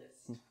to the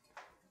list.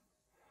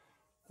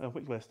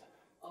 Which list?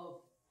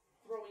 Of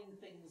throwing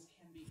things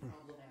can be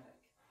problematic.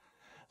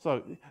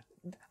 So,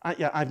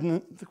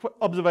 the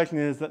observation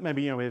is that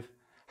maybe with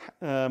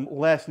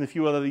less and a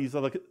few of these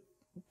other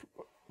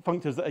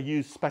functors that are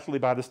used specially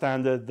by the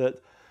standard,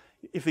 that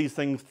if these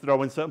things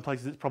throw in certain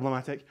places, it's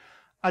problematic.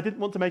 I didn't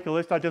want to make a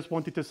list. I just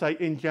wanted to say,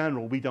 in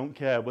general, we don't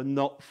care. We're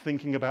not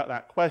thinking about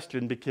that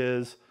question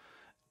because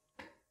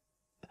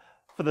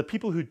for the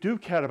people who do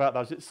care about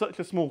those, it's such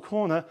a small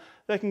corner,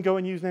 they can go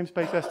and use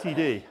namespace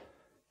std.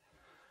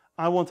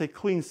 I want a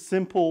clean,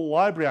 simple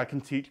library I can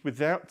teach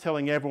without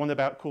telling everyone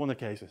about corner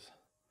cases.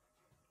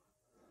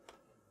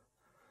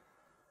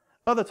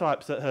 Other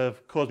types that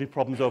have caused me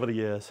problems over the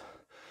years.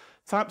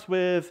 Types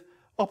with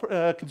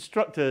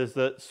constructors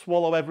that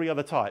swallow every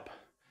other type.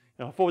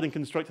 A forwarding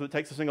constructor that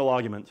takes a single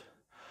argument.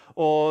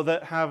 Or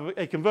that have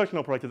a conversion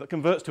operator that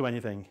converts to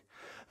anything.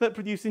 That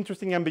produce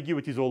interesting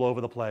ambiguities all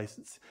over the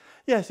place.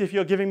 Yes, if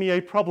you're giving me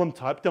a problem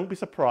type, don't be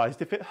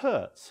surprised if it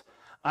hurts.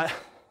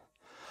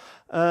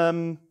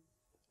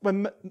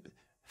 When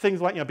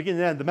things like begin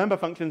and end, the member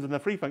functions and the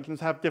free functions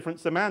have different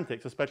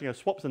semantics, especially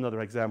swap's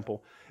another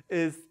example,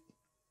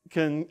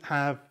 can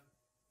have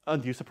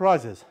undue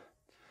surprises.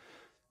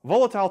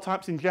 Volatile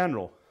types in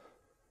general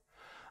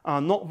are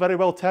not very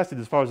well tested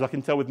as far as I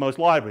can tell with most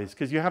libraries,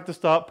 because you have to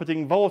start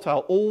putting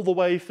volatile all the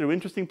way through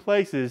interesting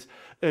places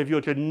of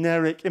your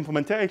generic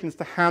implementations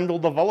to handle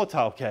the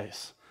volatile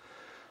case.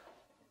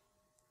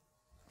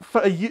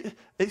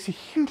 It's a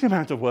huge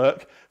amount of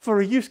work.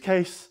 For a use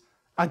case,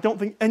 I don't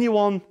think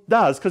anyone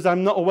does, because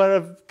I'm not aware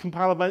of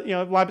standard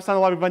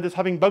library vendors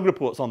having bug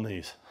reports on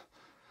these.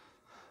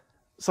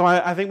 So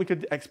I think we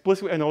could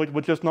explicitly acknowledge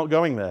we're just not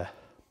going there.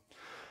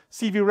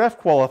 CVRef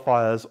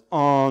qualifiers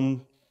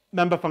on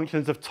member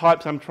functions of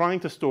types I'm trying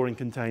to store in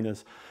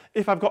containers.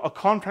 If I've got a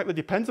contract that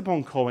depends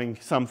upon calling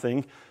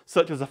something,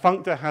 such as a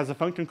functor has a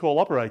function call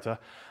operator,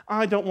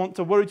 I don't want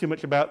to worry too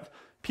much about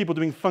people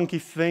doing funky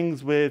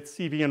things with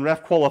CV and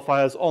ref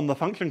qualifiers on the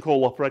function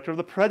call operator of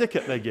the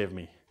predicate they give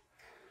me.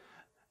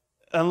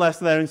 Unless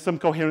they're in some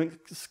coherent,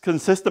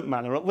 consistent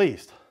manner at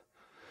least.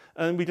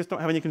 And we just don't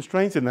have any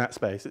constraints in that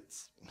space.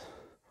 It's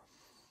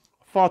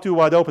far too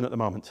wide open at the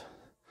moment.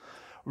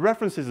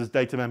 References as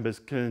data members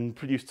can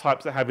produce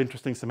types that have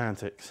interesting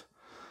semantics.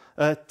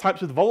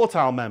 Types with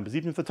volatile members,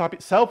 even if the type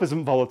itself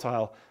isn't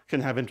volatile,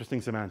 can have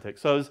interesting semantics.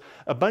 So there's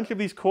a bunch of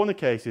these corner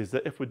cases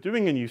that if we're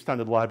doing a new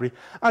standard library,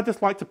 I'd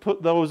just like to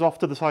put those off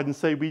to the side and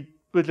say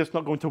we're just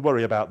not going to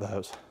worry about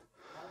those.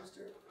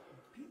 Alistair,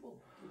 people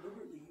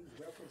deliberately use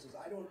references.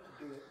 I don't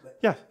do it, but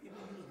Yes. people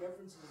use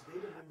references as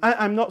data members.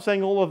 I'm not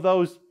saying all of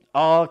those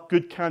are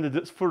good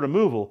candidates for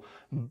removal,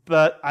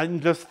 but I'm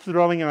just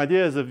throwing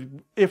ideas of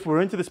if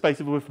we're into the space,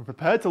 if we're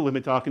prepared to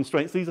limit our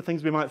constraints, these are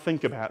things we might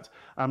think about.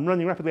 I'm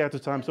running rapidly out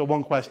of time, so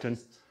one question.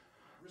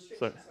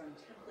 Restrictions on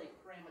template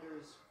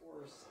parameters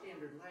for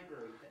standard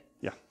library things.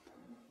 Yeah.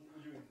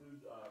 Would you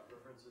include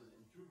references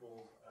in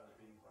tuples as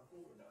being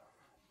harmful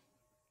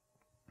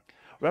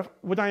or not?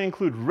 Would I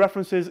include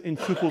references in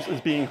tuples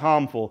as being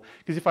harmful?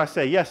 Because if I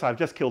say, yes, I've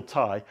just killed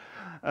Ty.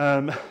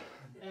 And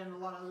a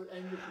lot of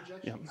and your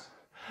projections.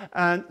 Yeah.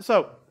 And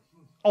so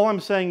all I'm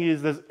saying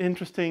is there's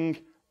interesting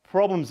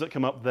problems that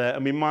come up there,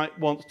 and we might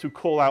want to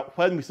call out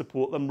when we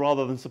support them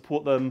rather than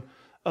support them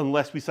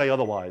unless we say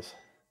otherwise.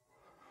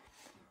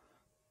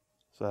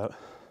 So,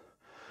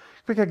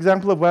 quick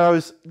example of where I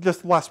was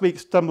just last week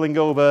stumbling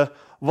over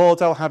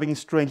volatile having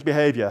strange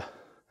behavior.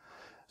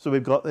 So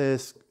we've got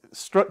this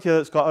structure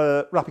that's got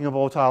a wrapping of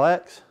volatile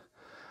X.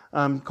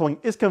 I'm calling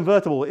is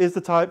convertible, is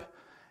the type,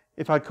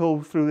 if I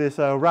call through this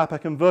wrapper,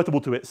 convertible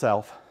to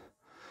itself.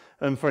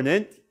 And for an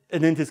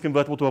int is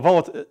convertible to a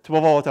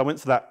volatile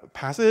once that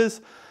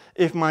passes.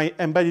 If my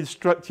embedded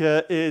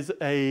structure is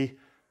a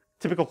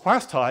typical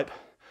class type,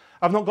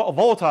 I've not got a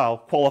volatile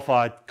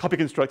qualified copy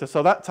constructor,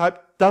 so that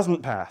type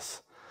doesn't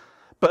pass.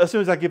 But as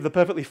soon as I give the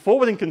perfectly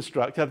forwarding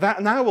constructor,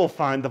 that now will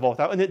find the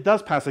volatile, and it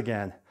does pass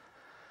again.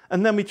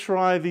 And then we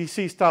try the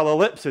C-style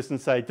ellipsis and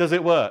say, does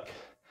it work?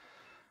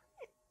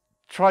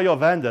 Try your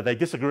vendor, they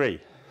disagree.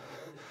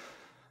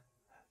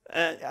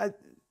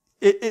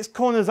 It's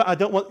corners that I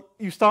don't want.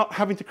 You start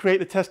having to create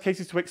the test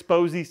cases to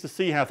expose these to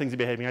see how things are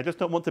behaving. I just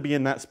don't want to be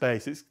in that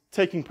space. It's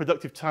taking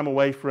productive time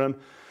away from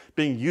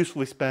being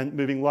usefully spent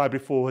moving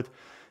library forward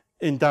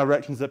in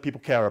directions that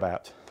people care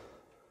about.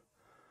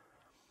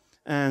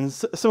 And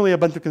similarly, a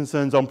bunch of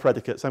concerns on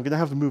predicates. I'm going to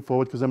have to move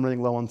forward because I'm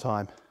running low on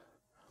time.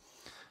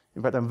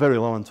 In fact, I'm very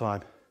low on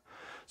time.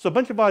 So a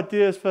bunch of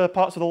ideas for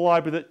parts of the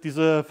library that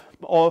deserve,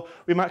 or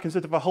we might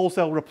consider for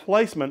wholesale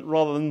replacement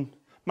rather than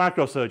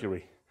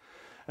microsurgery.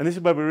 And this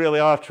is where we really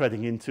are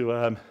treading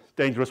into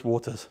dangerous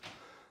waters.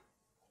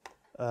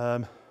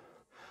 A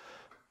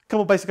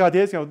couple of basic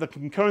ideas, the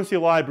concurrency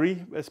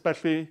library,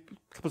 especially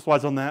a couple of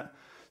slides on that.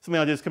 Some of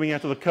the ideas coming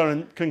out of the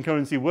current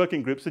concurrency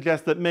working group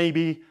suggest that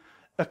maybe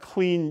a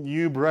clean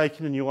new break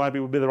in a new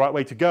library would be the right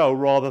way to go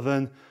rather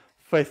than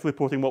faithfully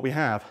porting what we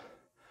have.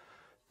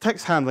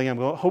 Text handling I'm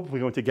hopefully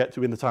going to get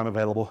to in the time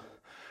available.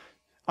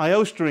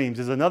 I/O streams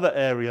is another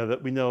area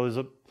that we know is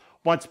a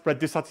widespread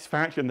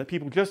dissatisfaction, that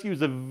people just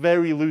use a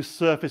very loose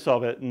surface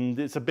of it, and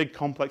it's a big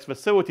complex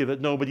facility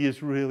that nobody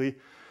is really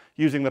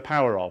using the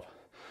power of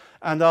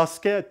and are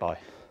scared by.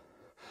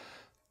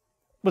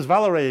 Was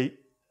Valerie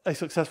a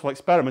successful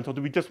experiment, or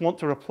do we just want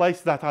to replace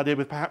that idea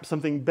with perhaps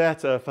something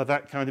better for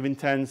that kind of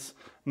intense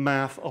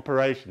math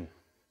operation?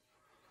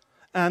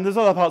 And there's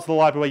other parts of the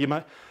library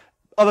where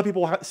other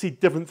people see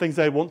different things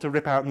they want to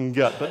rip out and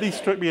gut, but these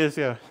struck me as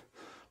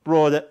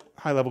broad,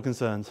 high-level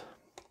concerns.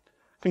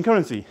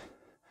 Concurrency.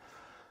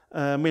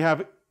 We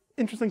have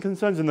interesting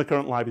concerns in the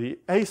current library.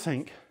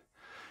 Async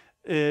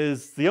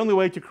is the only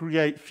way to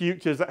create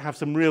futures that have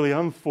some really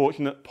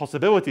unfortunate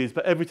possibilities,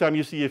 but every time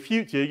you see a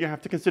future, you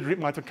have to consider it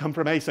might have come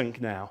from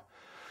async now.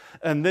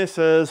 And this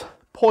has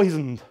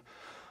poisoned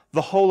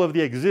the whole of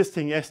the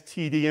existing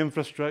std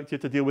infrastructure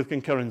to deal with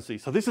concurrency.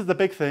 So this is the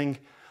big thing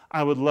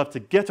I would love to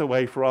get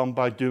away from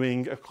by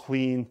doing a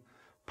clean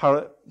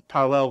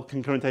parallel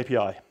concurrent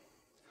API.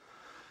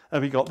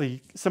 And we've got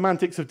the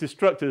semantics of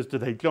destructors. Do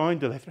they join?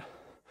 Do they?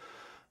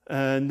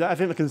 And I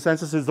think the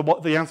consensus is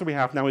that the answer we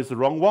have now is the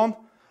wrong one,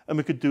 and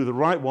we could do the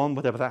right one,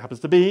 whatever that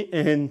happens to be,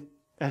 in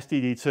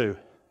std2.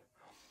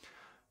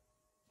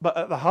 But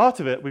at the heart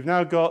of it, we've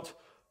now got,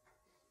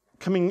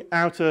 coming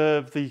out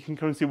of the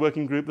concurrency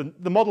working group,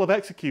 the model of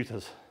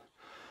executors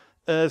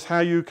as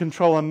how you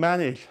control and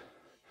manage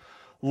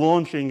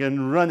launching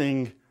and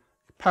running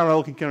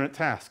parallel concurrent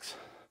tasks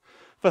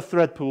for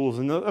thread pools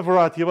and a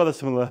variety of other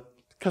similar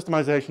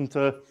customization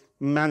to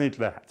manage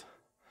that.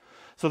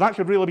 So that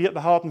should really be at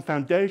the heart and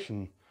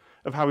foundation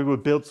of how we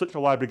would build such a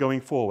library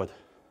going forward.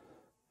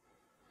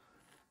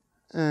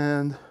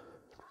 And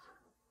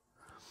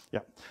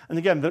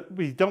again,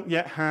 we don't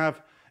yet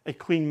have a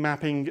clean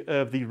mapping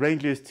of the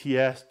ranges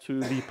TS to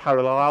the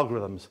parallel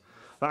algorithms.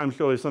 That I'm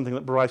sure is something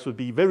that Bryce would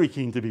be very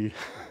keen to be.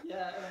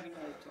 Yeah, I think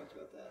I talked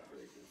about that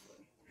very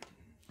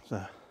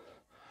briefly.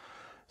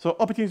 So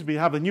opportunities, we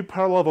have a new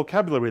parallel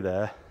vocabulary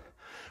there,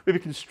 we'd be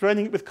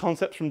constraining it with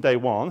concepts from day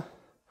one.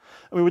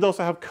 And we would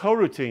also have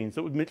coroutines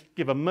that would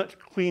give a much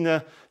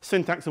cleaner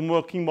syntax and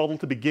working model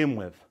to begin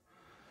with.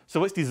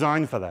 So it's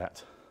designed for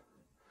that.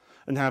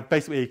 And have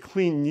basically a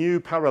clean new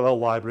parallel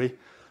library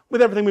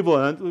with everything we've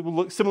learned. It will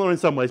look similar in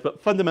some ways,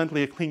 but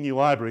fundamentally a clean new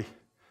library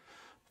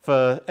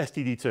for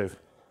std2.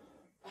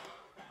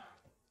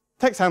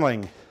 Text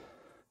handling.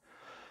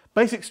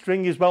 Basic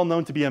string is well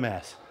known to be a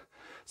mess.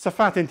 It's a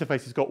fat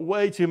interface. It's got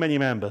way too many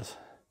members.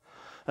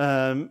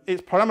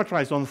 It's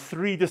parameterized on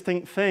 3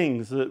 distinct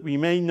things that we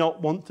may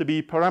not want to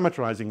be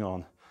parameterizing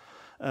on.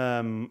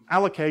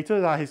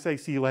 Allocators, I say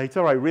see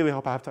later. I really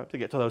hope I have time to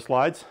get to those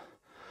slides.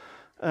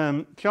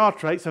 Char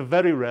traits are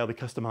very rarely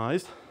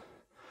customized.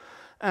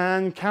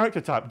 And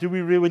character type. Do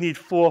we really need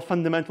 4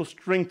 fundamental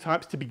string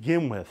types to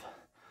begin with?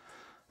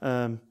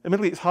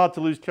 Admittedly, it's hard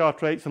to lose char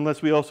traits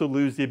unless we also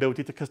lose the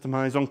ability to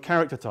customize on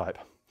character type.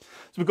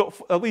 So we've got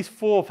at least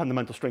 4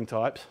 fundamental string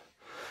types.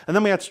 And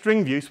then we had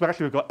string view, so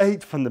actually we've got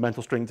 8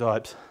 fundamental string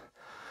types.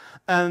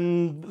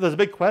 And there's a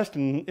big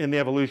question in the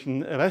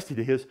evolution of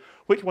std is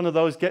which one of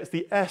those gets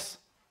the S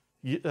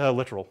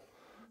literal?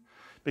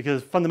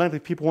 Because fundamentally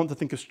people want to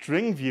think of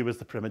string view as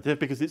the primitive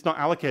because it's not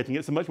allocating,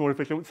 it's a much more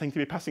efficient thing to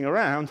be passing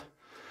around,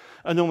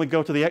 and only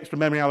go to the extra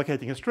memory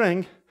allocating a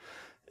string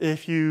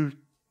if you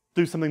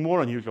do something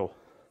more unusual.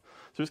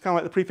 So it's kind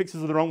of like the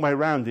prefixes are the wrong way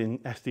around in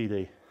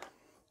std.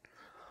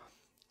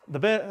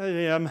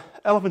 The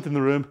elephant in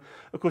the room,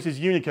 of course, is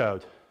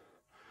Unicode.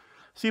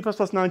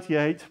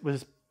 C++98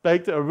 was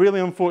baked at a really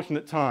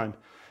unfortunate time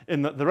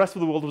in that the rest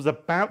of the world was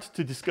about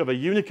to discover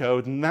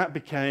Unicode, and that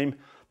became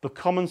the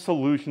common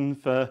solution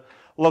for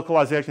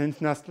localization,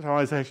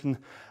 internationalization,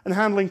 and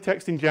handling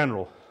text in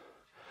general.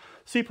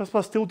 C++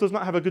 still does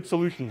not have a good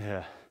solution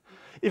here.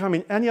 If I'm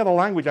in any other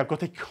language, I've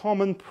got a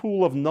common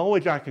pool of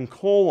knowledge I can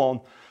call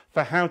on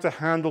for how to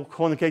handle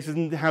corner cases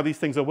and how these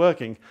things are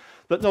working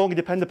that no longer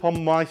depend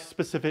upon my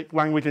specific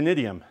language and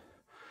idiom.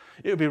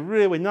 It would be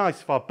really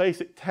nice if our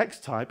basic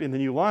text type in the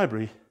new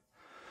library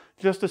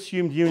just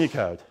assumed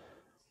Unicode.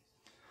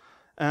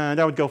 And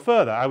I would go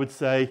further. I would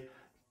say,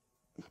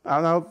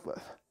 I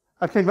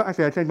changed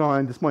my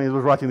mind this morning as I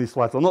was writing these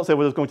slides. I'm not saying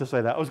what I was going to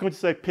say that. I was going to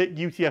say pick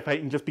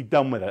UTF-8 and just be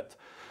done with it.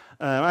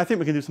 I think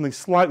we can do something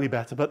slightly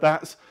better, but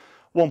that's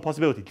one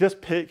possibility. Just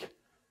pick,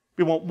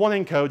 we want one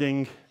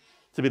encoding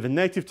to be the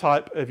native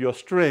type of your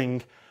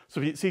string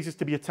so it ceases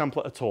to be a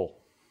template at all.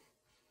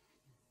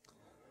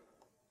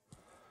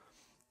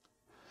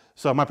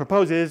 So my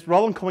proposal is,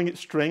 rather than calling it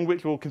string,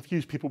 which will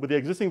confuse people with the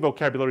existing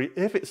vocabulary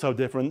if it's so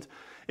different,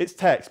 it's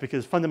text,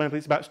 because fundamentally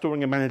it's about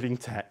storing and managing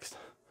text.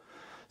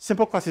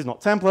 Simple classes,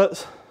 not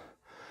templates.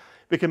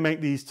 We can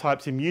make these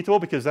types immutable,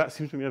 because that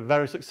seems to be a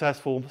very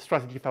successful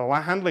strategy for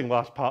handling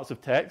large parts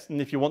of text.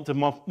 And if you want to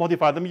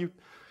modify them, you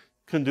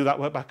can do that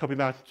work by copying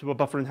that to a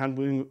buffer and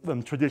handling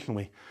them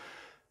traditionally.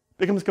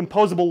 Becomes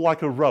composable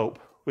like a rope,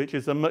 which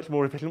is a much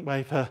more efficient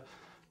way for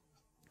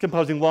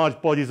composing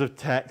large bodies of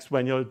text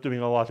when you're doing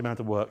a large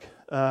amount of work.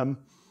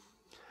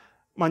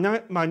 My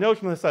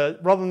notion is that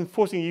rather than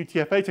forcing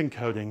UTF-8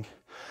 encoding,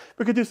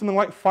 we could do something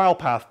like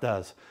FilePath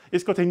does.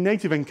 It's got a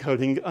native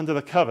encoding under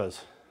the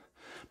covers,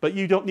 but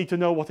you don't need to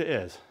know what it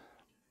is.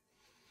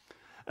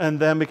 And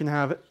then we can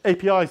have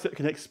APIs that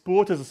can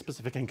export as a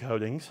specific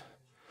encodings,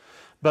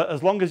 but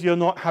as long as you're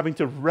not having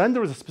to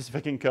render as a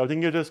specific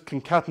encoding, you're just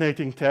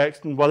concatenating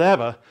text and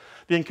whatever,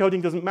 the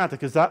encoding doesn't matter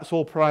because that's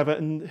all private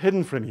and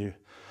hidden from you.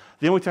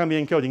 The only time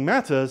the encoding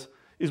matters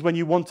is when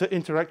you want to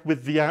interact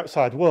with the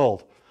outside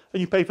world. And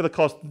you pay for the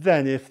cost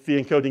then if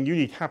the encoding you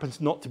need happens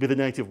not to be the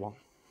native one.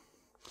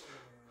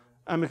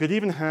 And we could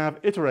even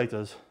have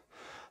iterators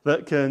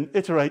that can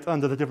iterate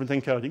under the different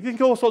encodings. You can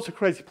go all sorts of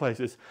crazy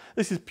places.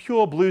 This is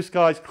pure blue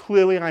skies.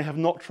 Clearly, I have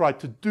not tried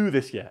to do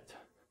this yet.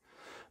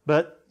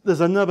 But there's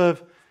another,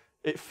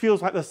 it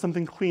feels like there's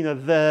something cleaner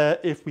there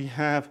if we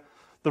have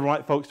the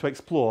right folks to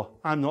explore.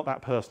 I'm not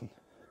that person.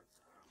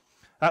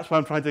 That's why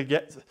I'm trying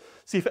to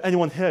see if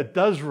anyone here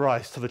does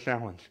rise to the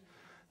challenge,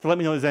 to let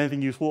me know if there's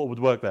anything useful that would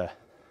work there.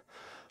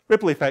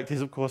 Ripple effect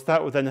is, of course,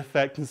 that would then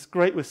affect, and it's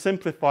great, we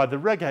simplify the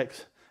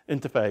regex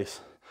interface.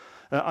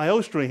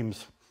 IO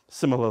streams,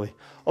 similarly.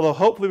 Although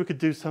hopefully we could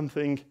do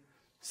something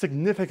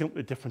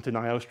significantly different in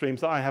IO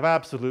streams that I have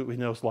absolutely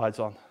no slides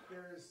on.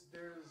 There's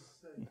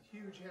a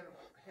huge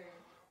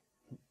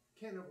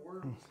can of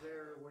worms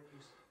there when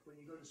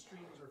you go to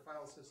streams or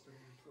file systems,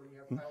 where you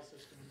have file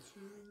systems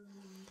who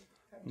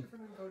have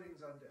different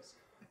encodings on disk.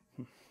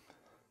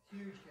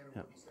 Huge can of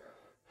worms there.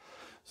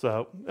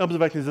 So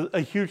observation is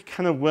a huge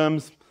can of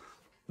worms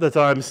that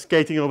I'm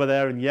skating over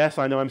there, and yes,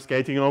 I know I'm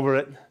skating over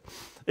it.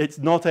 It's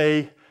not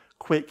a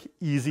quick,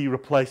 easy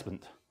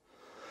replacement.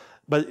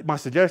 But my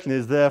suggestion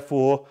is,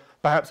 therefore,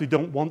 perhaps we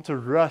don't want to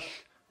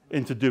rush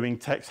into doing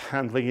text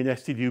handling in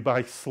std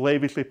by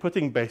slavishly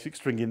putting basic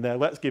string in there.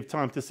 Let's give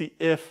time to see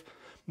if,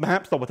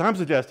 perhaps not what I'm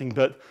suggesting,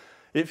 but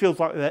it feels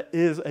like there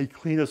is a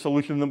cleaner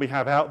solution than we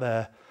have out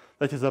there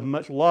that is a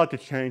much larger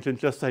change than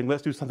just saying,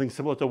 let's do something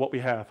similar to what we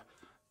have.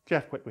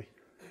 Jeff, quickly.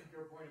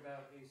 Your point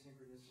about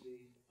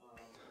asynchronicity is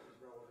relevant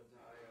to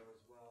I/O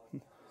as well.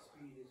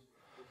 Speed is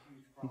a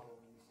huge problem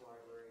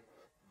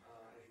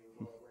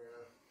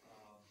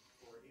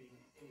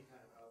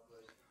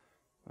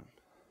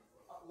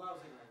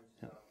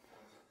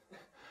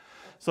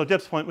So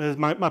Jeb's point was,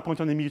 my point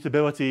on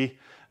immutability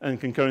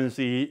and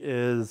concurrency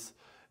is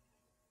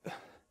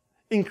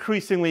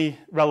increasingly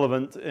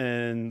relevant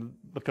in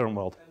the current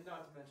world. And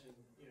not to mention,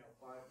 you know,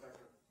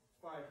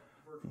 five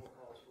virtual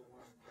calls for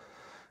one.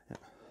 Yeah.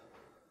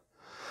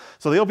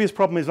 So the obvious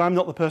problem is I'm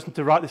not the person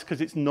to write this because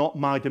it's not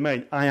my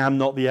domain. I am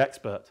not the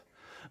expert.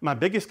 My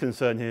biggest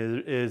concern here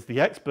is the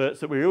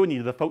experts that we really need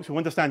are the folks who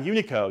understand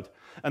Unicode,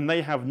 and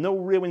they have no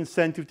real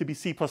incentive to be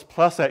C++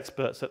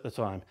 experts at the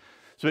time.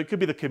 So it could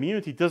be the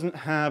community doesn't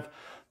have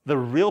the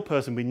real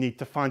person we need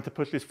to find to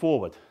push this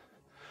forward.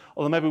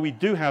 Although maybe we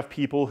do have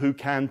people who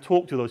can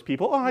talk to those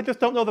people. Oh, I just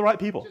don't know the right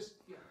people. Just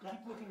keep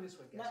looking this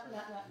way,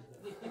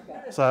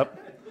 guys. So,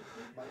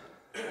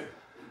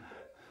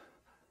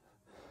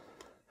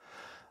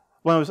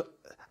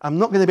 I'm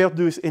not going to be able to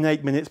do this in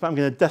 8 minutes, but I'm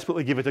going to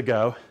desperately give it a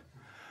go.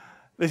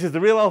 This is the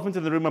real elephant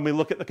in the room when we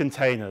look at the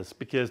containers,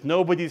 because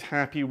nobody's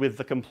happy with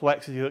the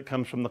complexity that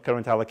comes from the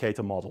current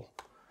allocator model.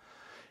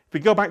 If we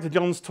go back to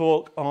John's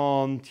talk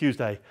on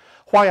Tuesday,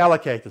 why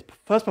allocators?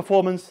 First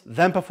performance,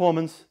 then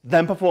performance,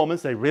 then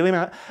performance, they really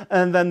matter,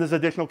 and then there's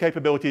additional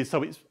capabilities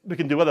so we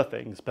can do other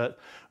things, but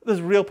there's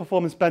real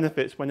performance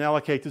benefits when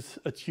allocators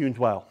are tuned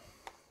well.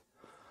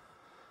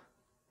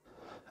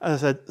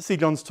 As I said, see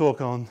John's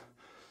talk on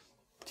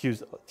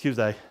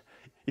Tuesday.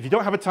 If you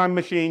don't have a time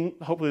machine,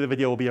 hopefully the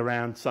video will be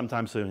around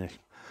sometime soonish.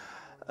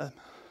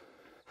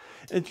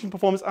 Interesting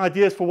performance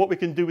ideas for what we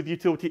can do with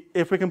utility.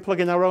 If we can plug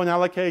in our own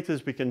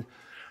allocators, we can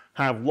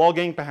have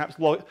logging, perhaps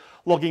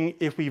logging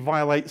if we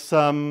violate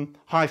some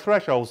high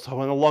thresholds. So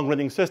in a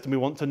long-running system, we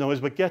want to know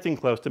as we're getting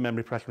close to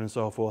memory pressure and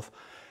so forth.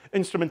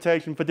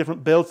 Instrumentation for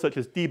different builds, such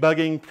as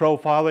debugging,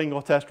 profiling,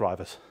 or test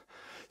drivers.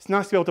 It's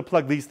nice to be able to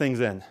plug these things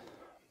in.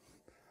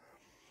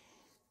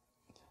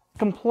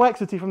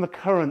 Complexity from the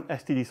current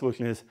STD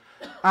solution is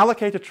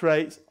allocator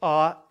traits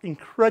are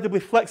incredibly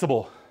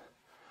flexible.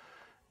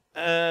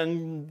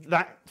 And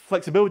that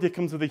flexibility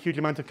comes with a huge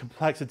amount of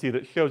complexity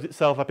that shows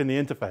itself up in the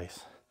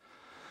interface.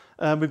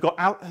 We've got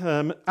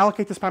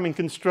allocator spamming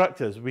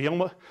constructors. We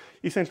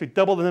essentially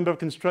double the number of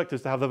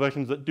constructors to have the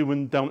versions that do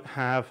and don't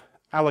have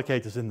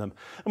allocators in them.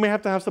 And we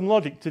have to have some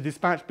logic to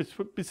dispatch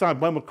decide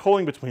when we're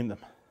calling between them.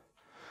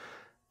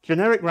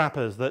 Generic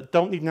wrappers that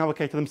don't need an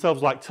allocator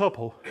themselves, like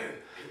tuple,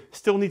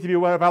 still need to be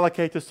aware of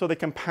allocators so they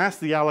can pass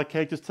the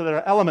allocators to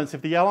their elements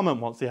if the element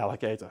wants the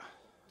allocator.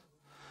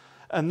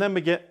 And then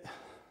we get,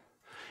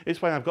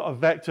 it's when I've got a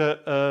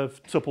vector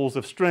of tuples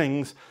of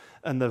strings,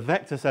 and the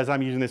vector says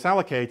I'm using this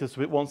allocator,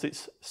 so it wants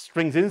its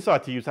strings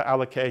inside to use that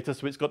allocator,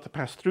 so it's got to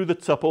pass through the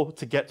tuple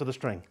to get to the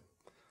string.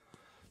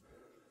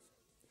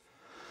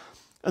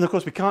 And of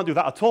course, we can't do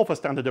that at all for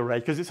standard array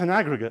because it's an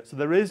aggregate, so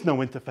there is no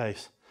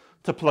interface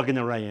to plug an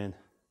array in.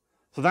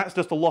 So that's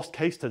just a lost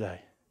case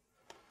today.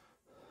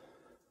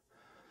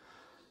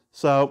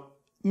 So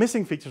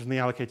missing features from the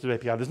allocator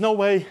API. There's no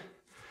way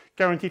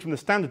guaranteed from the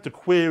standard to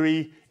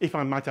query if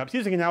I'm perhaps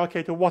using an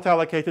allocator, what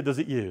allocator does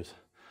it use?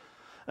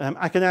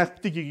 I can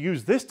ask, did you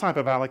use this type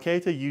of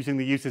allocator using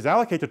the uses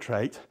allocator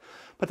trait,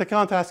 but I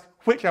can't ask,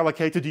 which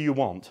allocator do you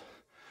want?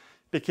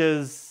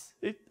 Because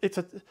it's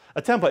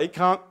a template, it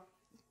can't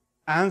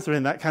answer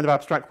in that kind of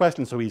abstract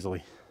question so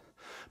easily.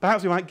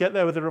 Perhaps we might get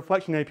there with a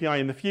reflection API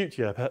in the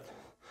future, but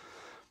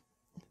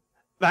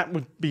that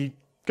would be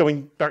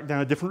going back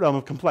down a different realm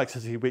of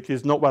complexity, which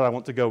is not where I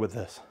want to go with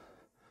this.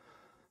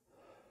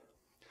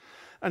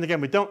 And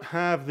again, we don't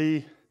have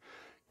the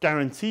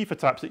guarantee for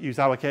types that use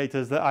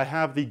allocators that I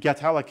have the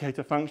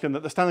getAllocator function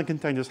that the standard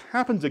containers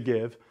happen to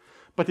give,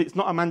 but it's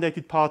not a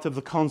mandated part of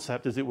the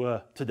concept, as it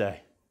were,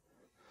 today.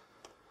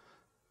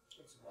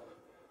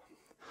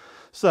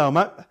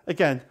 So,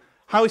 again,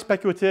 highly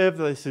speculative.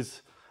 This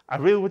is, I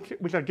really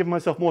wish I'd given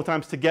myself more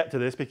time to get to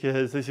this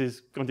because this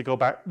is going to go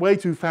back way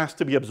too fast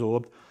to be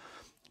absorbed.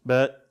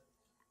 But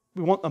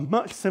we want a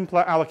much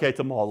simpler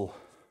allocator model.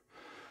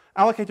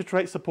 Allocator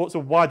trait supports a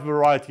wide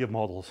variety of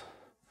models.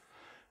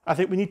 I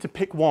think we need to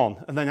pick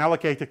one, and then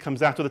allocator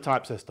comes out of the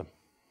type system.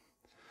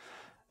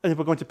 And if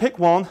we're going to pick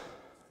one,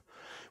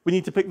 we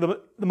need to pick the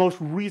most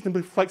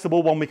reasonably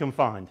flexible one we can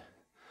find.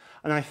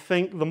 And I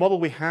think the model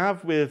we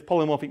have with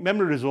polymorphic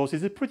memory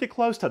resources is pretty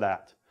close to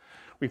that.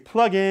 We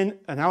plug in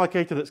an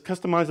allocator that's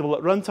customizable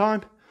at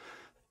runtime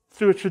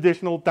through a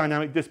traditional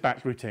dynamic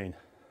dispatch routine.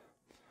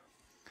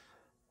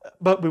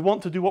 But we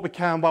want to do what we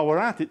can while we're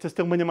at it to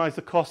still minimize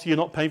the cost so you're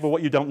not paying for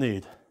what you don't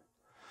need.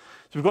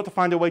 So we've got to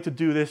find a way to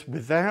do this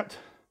without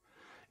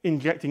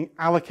injecting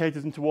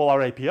allocators into all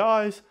our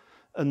APIs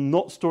and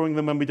not storing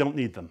them when we don't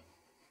need them,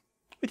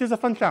 which is a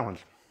fun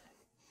challenge.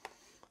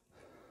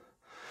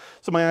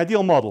 So my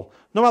ideal model,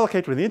 no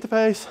allocator in the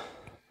interface.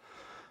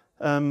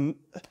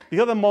 The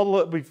other model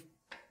that we've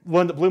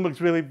learned at Bloomberg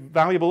is really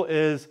valuable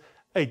is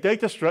a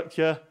data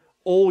structure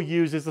all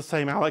uses the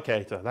same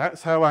allocator.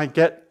 That's how I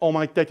get all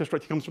my data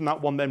structure comes from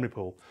that one memory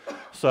pool.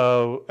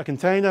 So a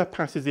container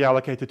passes the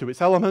allocator to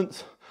its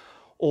elements.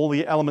 All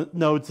the element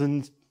nodes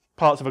and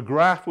parts of a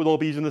graph will all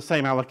be using the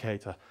same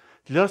allocator.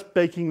 Just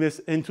baking this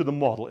into the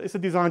model. It's a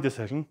design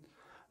decision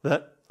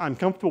that I'm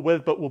comfortable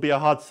with, but will be a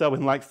hard sell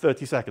in like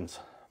 30 seconds.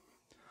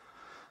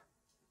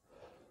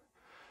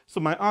 So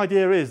my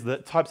idea is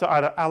that types are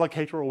either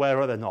allocator aware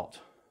or they're not.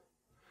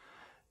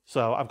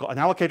 So I've got an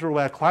allocator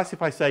aware class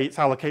if I say it's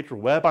allocator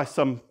aware by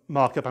some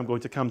markup I'm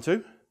going to come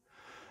to.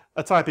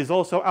 A type is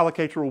also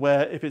allocator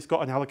aware if it's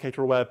got an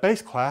allocator aware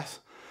base class,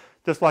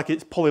 just like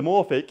it's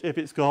polymorphic if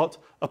it's got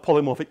a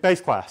polymorphic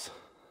base class.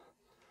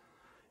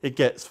 It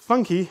gets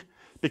funky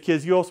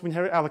because you also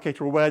inherit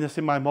allocator awareness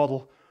in my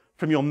model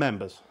from your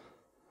members.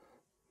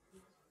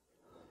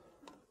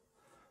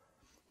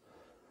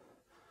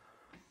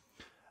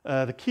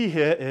 The key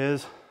here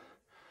is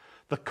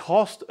the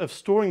cost of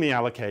storing the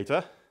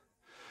allocator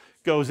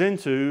goes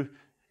into,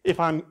 if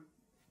I'm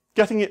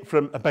getting it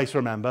from a base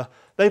remember,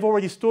 they've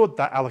already stored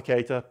that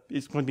allocator.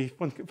 It's going to be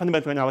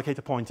fundamentally an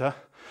allocator pointer.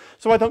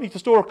 So I don't need to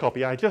store a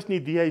copy. I just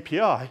need the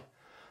API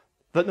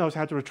that knows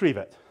how to retrieve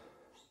it.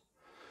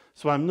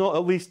 So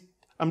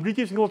I'm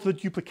reducing all of the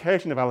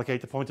duplication of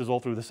allocator pointers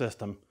all through the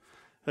system.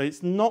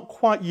 It's not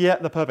quite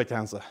yet the perfect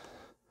answer.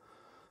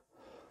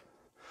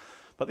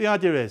 But the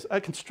idea is,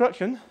 at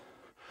construction,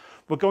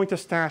 we're going to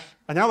stash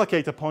an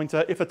allocator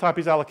pointer if the type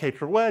is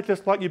allocator aware,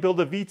 just like you build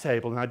a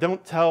vtable. And I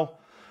don't tell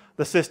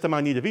the system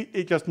I need a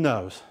it just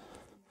knows.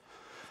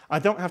 I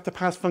don't have to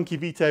pass funky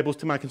vtables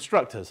to my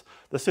constructors.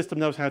 The system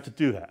knows how to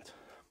do that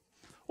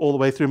all the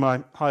way through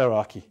my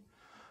hierarchy.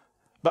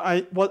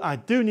 But what I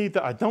do need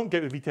that I don't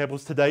get with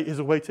vtables today is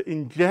a way to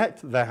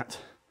inject that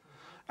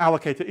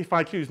allocator if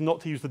I choose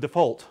not to use the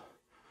default.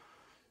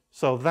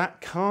 So that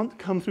can't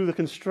come through the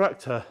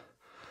constructor.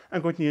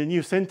 I'm going to need a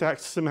new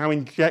syntax to somehow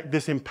inject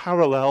this in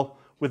parallel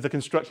with the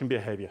construction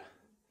behavior.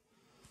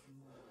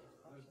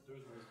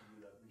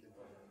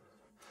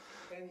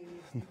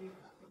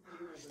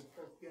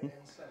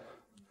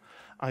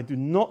 I do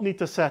not need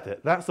to set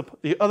it. That's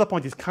the other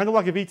point is kind of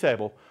like a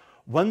vtable.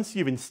 Once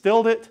you've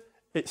installed it,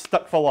 it's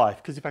stuck for life.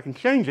 Because if I can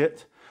change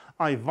it,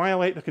 I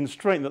violate the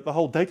constraint that the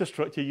whole data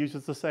structure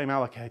uses the same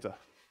allocator.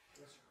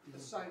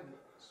 Assignment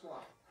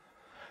swap.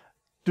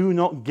 Do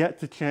not get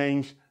to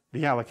change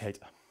the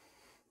allocator.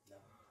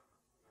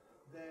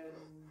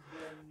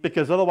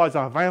 Because otherwise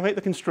I violate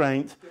the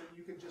constraint. Then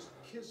you can just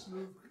kiss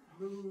move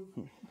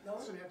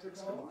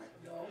semantics combine.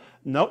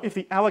 No, if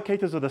the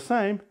allocators are the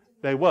same,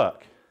 they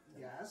work.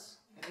 Yes,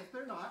 and if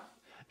they're not?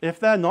 If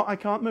they're not, I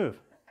can't move.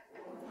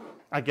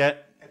 I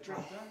get...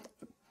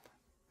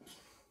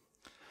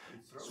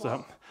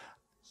 So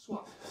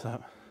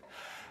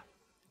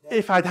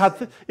if I'd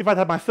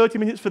had my 30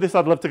 minutes for this,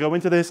 I'd love to go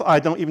into this. I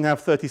don't even have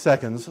 30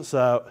 seconds.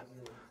 So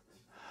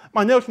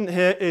my notion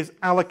here is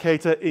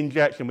allocator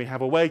injection. We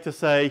have a way to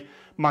say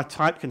my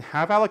type can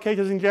have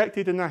allocators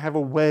injected, and I have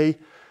a way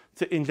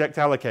to inject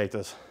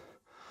allocators.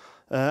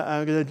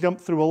 I'm going to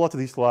jump through a lot of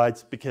these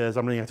slides because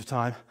I'm running out of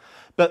time.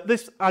 But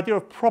this idea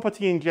of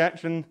property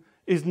injection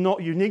is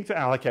not unique to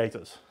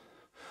allocators.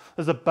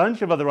 There's a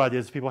bunch of other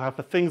ideas people have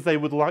for things they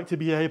would like to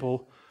be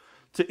able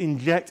to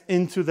inject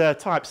into their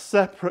type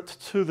separate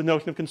to the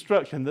notion of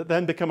construction that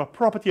then become a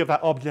property of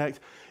that object.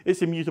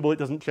 It's immutable, it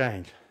doesn't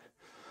change.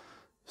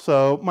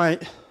 So my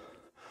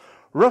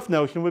rough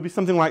notion would be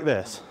something like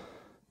this.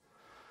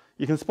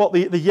 You can spot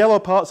the yellow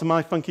parts of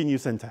my funky new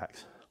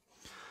syntax.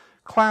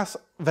 Class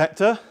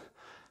vector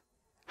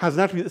has an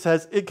attribute that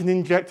says it can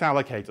inject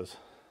allocators.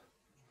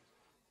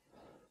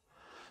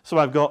 So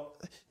I've got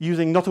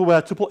using not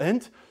aware tuple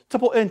int.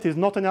 Tuple int is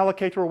not an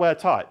allocator aware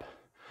type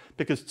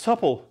because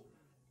tuple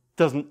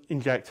doesn't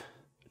inject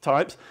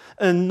types,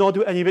 and nor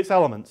do any of its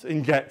elements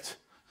inject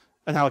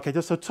an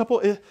allocator. So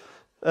tuple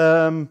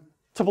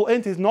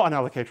int is not an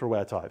allocator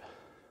aware type.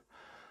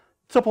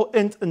 Tuple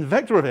int and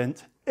vector of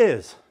int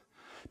is,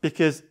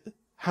 because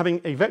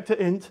having a vector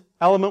int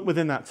element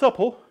within that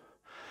tuple,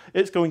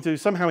 it's going to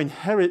somehow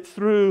inherit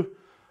through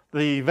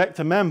the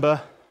vector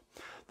member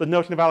the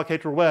notion of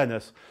allocator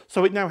awareness.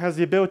 So it now has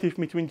the ability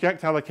for me to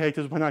inject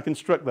allocators when I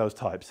construct those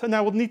types. And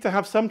now we'll need to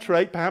have some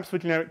trait, perhaps for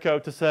generic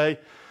code, to say,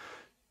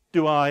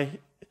 when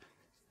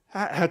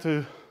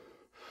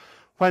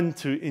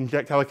to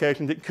inject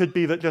allocations. It could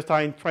be that just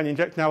I try and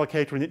inject an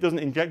allocator and it doesn't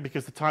inject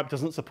because the type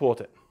doesn't support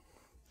it.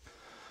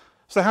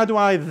 So how do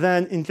I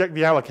then inject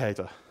the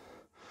allocator?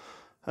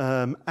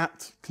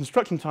 At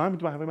construction time,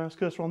 do I have a mouse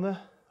cursor on there?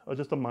 Or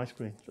just on my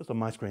screen? Just on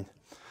my screen.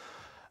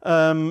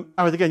 I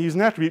would again use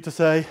an attribute to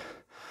say,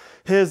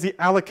 here's the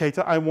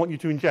allocator I want you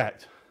to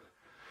inject.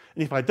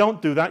 And if I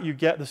don't do that, you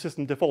get the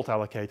system default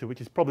allocator,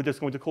 which is probably just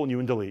going to call new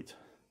and delete.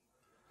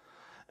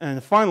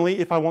 And finally,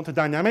 if I want to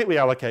dynamically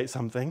allocate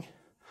something,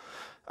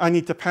 I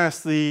need to pass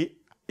the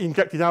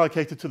injected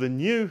allocator to the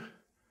new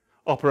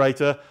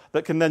operator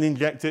that can then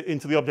inject it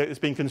into the object that's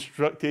being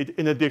constructed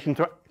in addition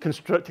to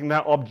constructing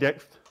that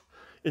object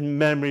in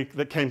memory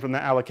that came from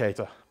that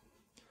allocator.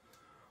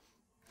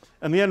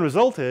 And the end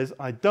result is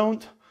I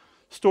don't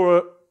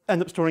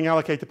end up storing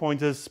allocator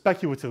pointers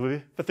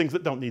speculatively for things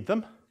that don't need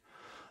them.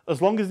 As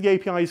long as the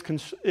API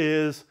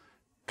is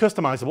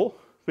customizable,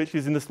 which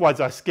is in the slides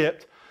I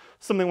skipped,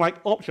 something like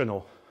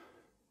optional.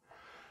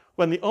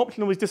 When the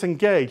optional is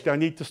disengaged, I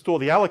need to store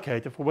the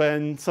allocator for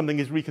when something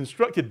is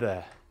reconstructed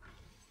there.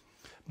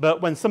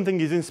 But when something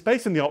is in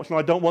space in the optional,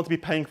 I don't want to be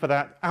paying for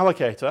that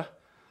allocator.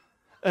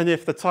 And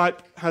if the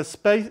type has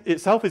space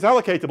itself is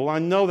allocatable, I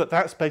know that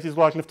that space is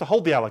large enough to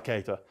hold the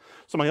allocator.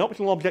 So my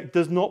optional object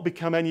does not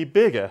become any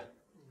bigger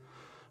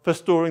for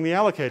storing the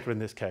allocator in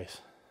this case.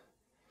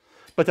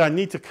 But I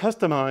need to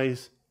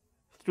customize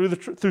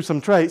through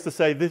some traits to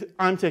say this,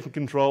 I'm taking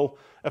control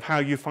of how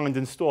you find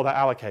and store that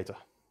allocator.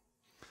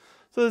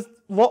 So there's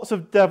lots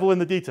of devil in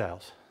the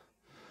details.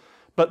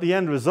 But the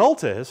end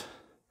result is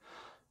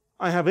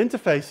I have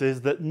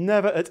interfaces that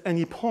never at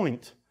any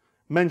point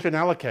mention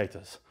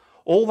allocators.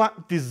 All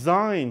that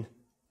design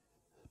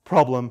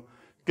problem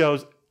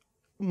goes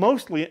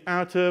mostly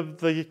out of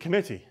the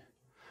committee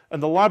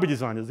and the library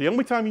designers. The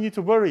only time you need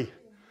to worry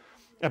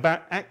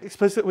about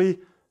explicitly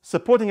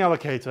supporting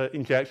allocator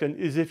injection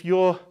is if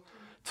your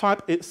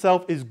type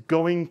itself is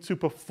going to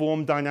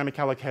perform dynamic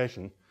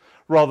allocation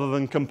rather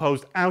than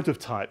composed out of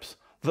types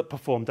that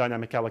perform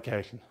dynamic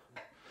allocation.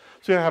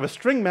 So if I have a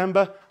string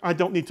member, I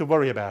don't need to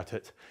worry about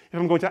it. If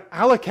I'm going to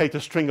allocate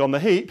a string on the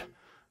heap,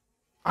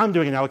 I'm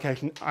doing an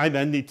allocation, I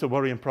then need to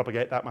worry and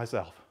propagate that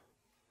myself.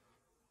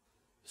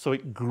 So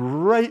it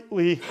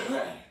greatly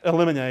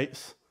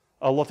eliminates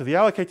a lot of the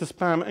allocator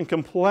spam and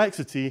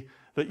complexity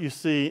that you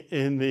see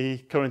in the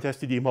current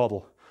STD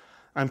model.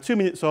 I'm 2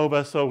 minutes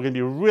over, so we're going to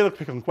be really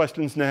quick on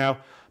questions now.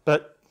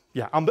 But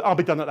yeah, I'll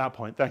be done at that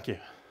point. Thank you.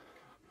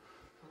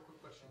 One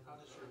quick question. How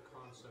does your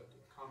concept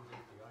accommodate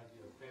the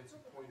idea of fancy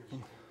pointers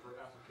for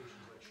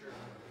applications like shared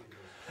memory?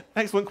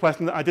 Excellent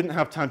question that I didn't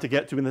have time to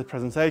get to in the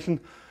presentation.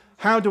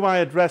 How do I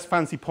address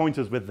fancy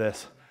pointers with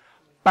this?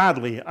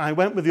 Badly. I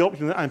went with the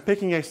option that I'm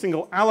picking a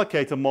single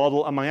allocator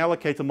model, and my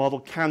allocator model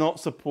cannot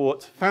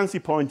support fancy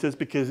pointers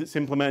because it's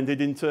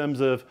implemented in terms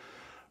of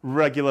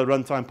regular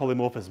runtime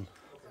polymorphism.